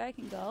the only way I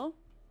can go?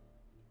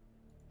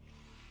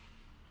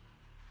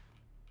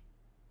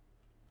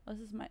 Oh, this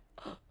is my...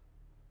 Oh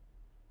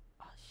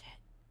shit.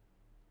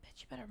 Bitch,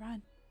 you better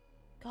run.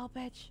 Go,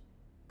 bitch.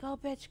 Go,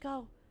 bitch,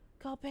 go.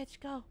 Go, bitch,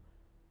 go.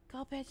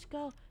 Go, bitch,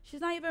 go.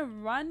 She's not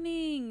even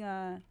running.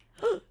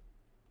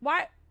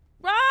 Why?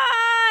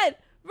 Run!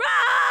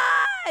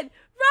 Run! Run!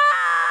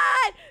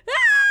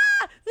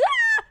 Ah!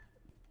 Ah!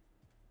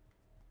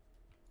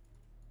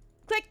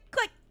 Click,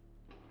 click.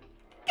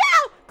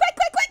 Go! Quick,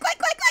 quick, quick, quick,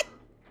 quick, quick!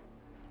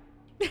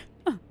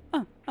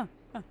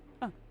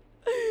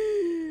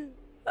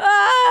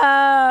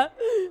 Ah!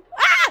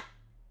 Ah!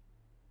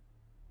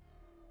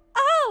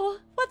 Oh,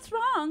 what's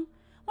wrong?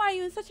 Why are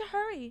you in such a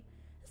hurry?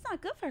 It's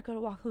not good for a girl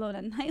to walk alone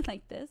at night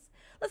like this.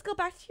 Let's go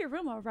back to your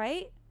room, all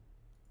right?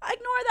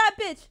 Ignore that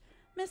bitch,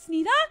 Miss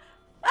Nina.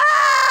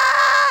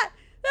 Ah!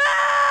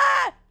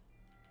 Ah!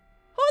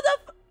 Who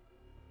the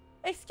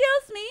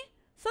Excuse me?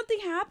 Something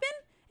happened?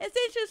 It's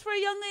dangerous for a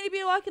young lady to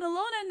be walking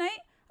alone at night.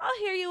 I'll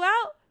hear you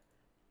out.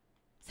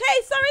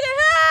 Hey, sorry there.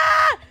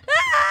 Ah!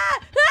 Ah!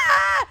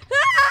 Ah!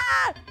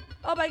 Ah!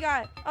 Oh my god.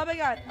 god. Oh my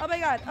god. Oh my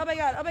god. Oh my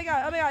god. Oh my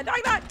god. Oh my god.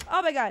 Knock that.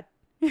 Oh my god.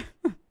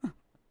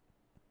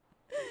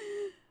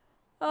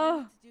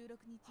 Oh.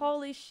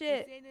 Holy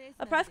shit.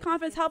 A press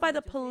conference held by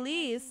the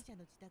police.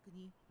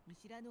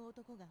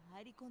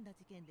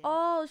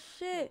 Oh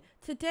shit.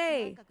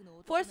 Today,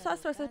 4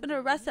 suspects have been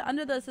arrested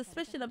under the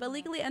suspicion of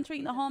illegally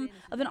entering the home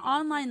of an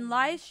online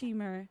live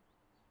streamer.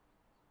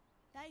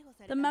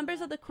 The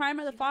members of the crime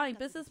are the following: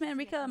 businessman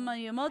Rika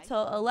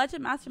Miyamoto, alleged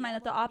mastermind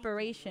of the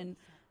operation,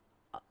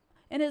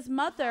 and his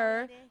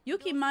mother,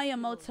 Yuki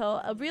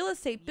Miyamoto, a real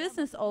estate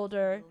business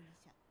owner.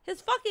 His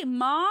fucking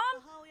mom,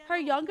 her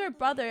younger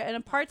brother, and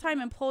a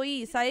part-time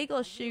employee,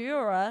 Saigo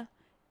Shiura.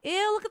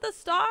 Ew, look at the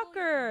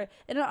stalker!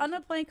 And an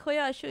unemployed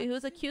Koya Ashui, who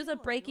is accused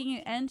of breaking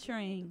and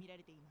entering.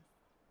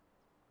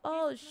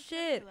 Oh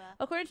shit.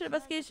 According to the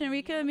investigation,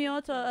 Rika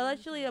Miyamoto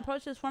allegedly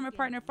approached his former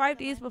partner 5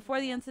 days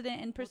before the incident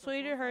and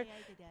persuaded her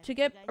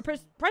to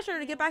pressure her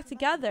to get back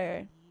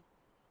together.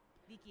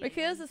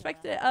 Rika is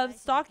suspected of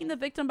stalking the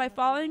victim by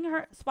following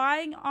her,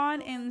 spying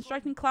on, and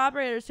instructing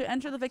collaborators to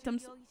enter the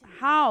victim's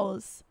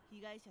house.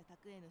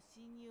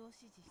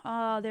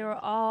 Oh, they were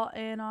all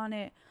in on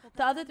it.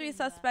 The other 3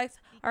 suspects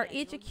are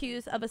each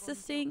accused of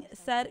assisting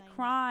said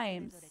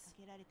crimes.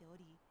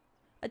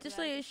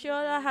 Additionally,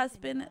 Shiora has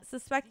been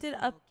suspected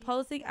of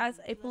posing as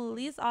a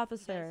police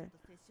officer.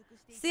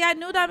 See, I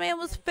knew that man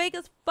was fake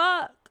as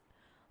fuck.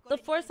 The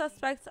 4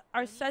 suspects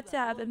are said to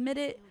have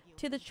admitted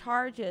to the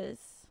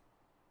charges.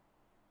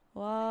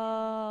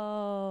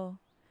 Whoa.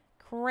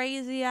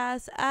 Crazy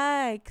ass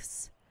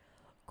ex.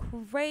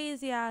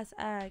 Crazy ass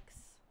ex.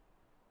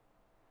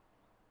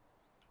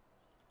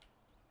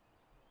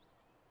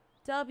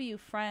 W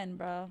friend,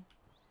 bro.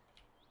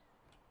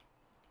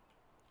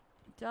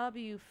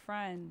 W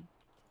friend.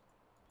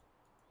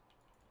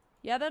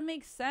 Yeah, that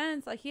makes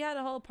sense. Like, he had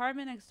a whole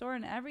apartment next door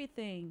and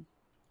everything.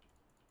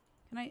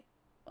 Can I...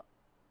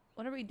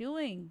 What are we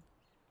doing?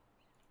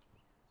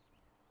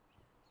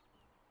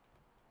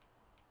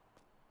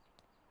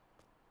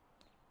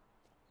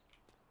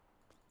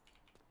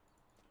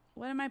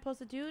 What am I supposed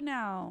to do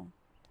now?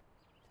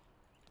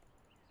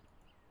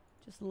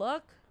 Just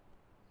look?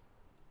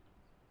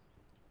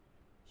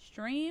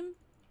 Stream?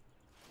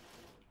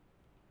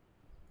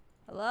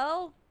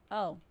 Hello?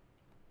 Oh.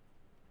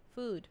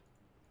 Food.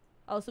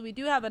 Oh, so we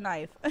do have a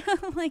knife.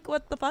 Like,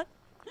 what the fuck?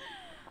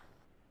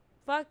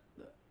 Fuck.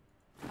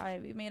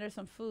 Alright, we made her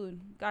some food.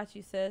 Got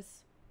you,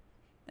 sis.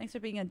 Thanks for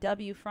being a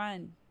W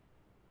friend.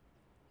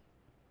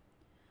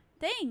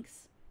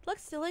 Thanks.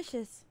 Looks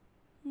delicious.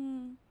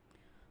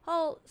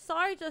 Oh,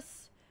 sorry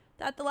just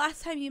that the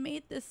last time you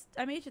made this,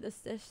 I made you this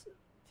dish.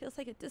 Feels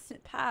like a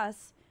distant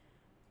past.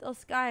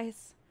 Those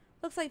guys.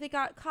 Looks like they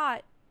got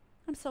caught.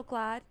 I'm so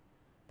glad.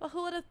 But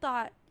who would have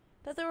thought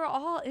that they were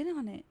all in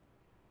on it?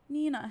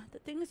 Nina, the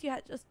things you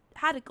had just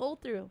had to go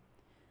through.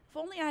 If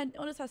only I had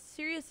noticed how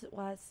serious it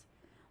was.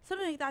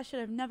 Something like that should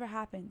have never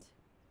happened.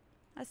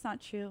 That's not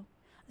true.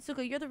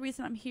 Asuka, you're the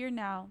reason I'm here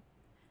now.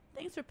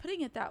 Thanks for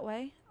putting it that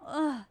way.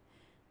 Ugh.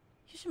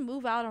 You should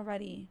move out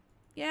already.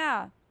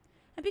 Yeah.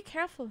 And be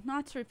careful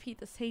not to repeat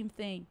the same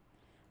thing.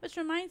 Which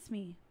reminds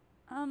me.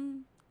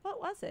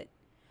 What was it?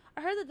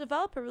 I heard the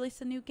developer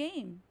released a new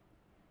game.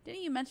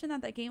 Didn't you mention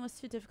that game was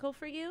too difficult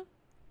for you?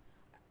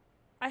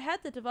 I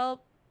had the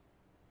developer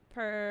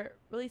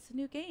release a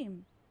new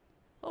game.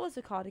 What was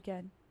it called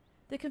again?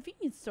 The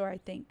convenience store, I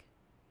think.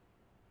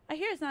 I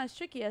hear it's not as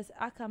tricky as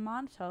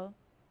Akamanto.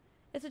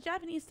 It's a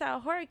Japanese-style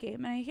horror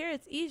game, and I hear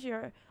it's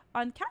easier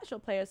on casual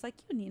players like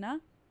you,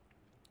 Nina.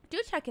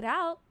 Do check it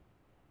out.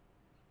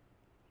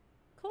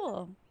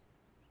 Cool.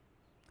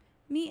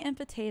 Meat and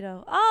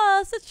potato. Oh,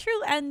 it's a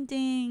true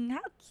ending.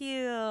 How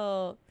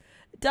cute.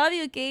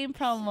 W game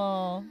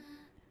promo.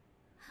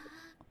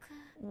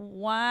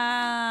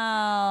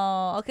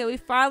 Wow. Okay, we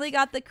finally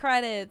got the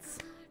credits.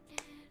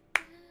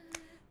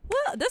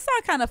 Well, this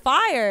sounds kind of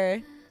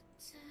fire.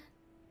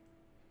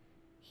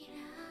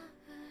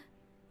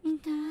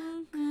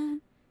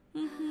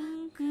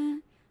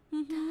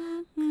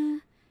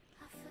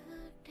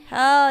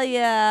 Hell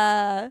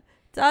yeah.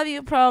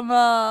 W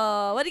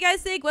promo. What do you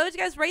guys think? What would you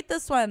guys rate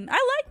this one?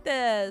 I like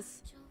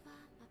this.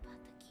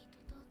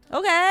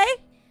 Okay.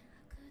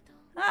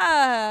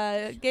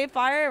 Game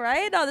fire,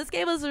 right? No, this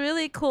game was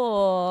really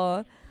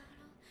cool.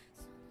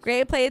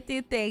 Great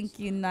playthrough. Thank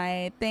you,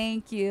 Knight.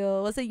 Thank you.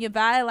 Wasn't you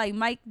bad like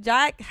Mike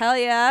Jack? Hell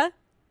yeah.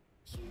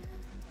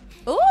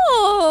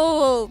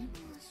 Ooh.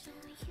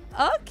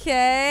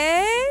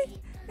 Okay.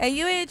 And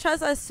you ain't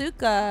trust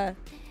Asuka.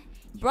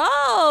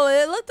 Bro,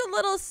 it looked a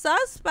little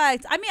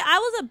suspect. I mean, I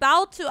was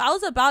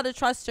about to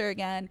trust her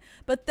again.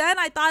 But then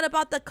I thought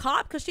about the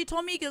cop because she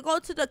told me you could go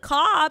to the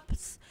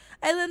cops.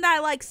 And then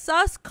that like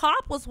sus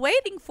cop was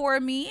waiting for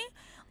me.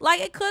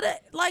 Like she could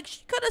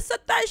have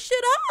set that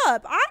shit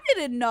up. I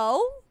didn't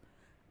know.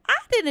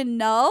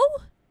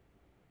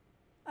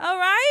 All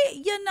right.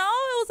 You know,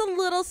 it was a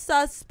little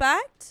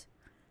suspect.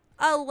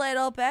 A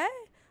little bit.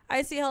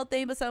 I see whole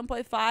thing but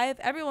 7.5.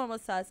 Everyone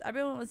was sus.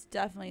 Everyone was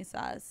definitely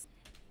sus.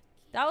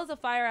 That was a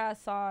fire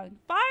ass song.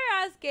 Fire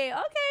ass game.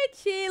 Okay,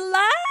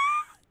 Chila.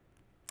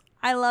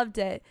 I loved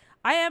it.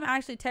 I am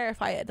actually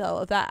terrified though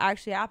of that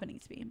actually happening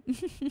to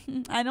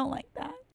me. I don't like that.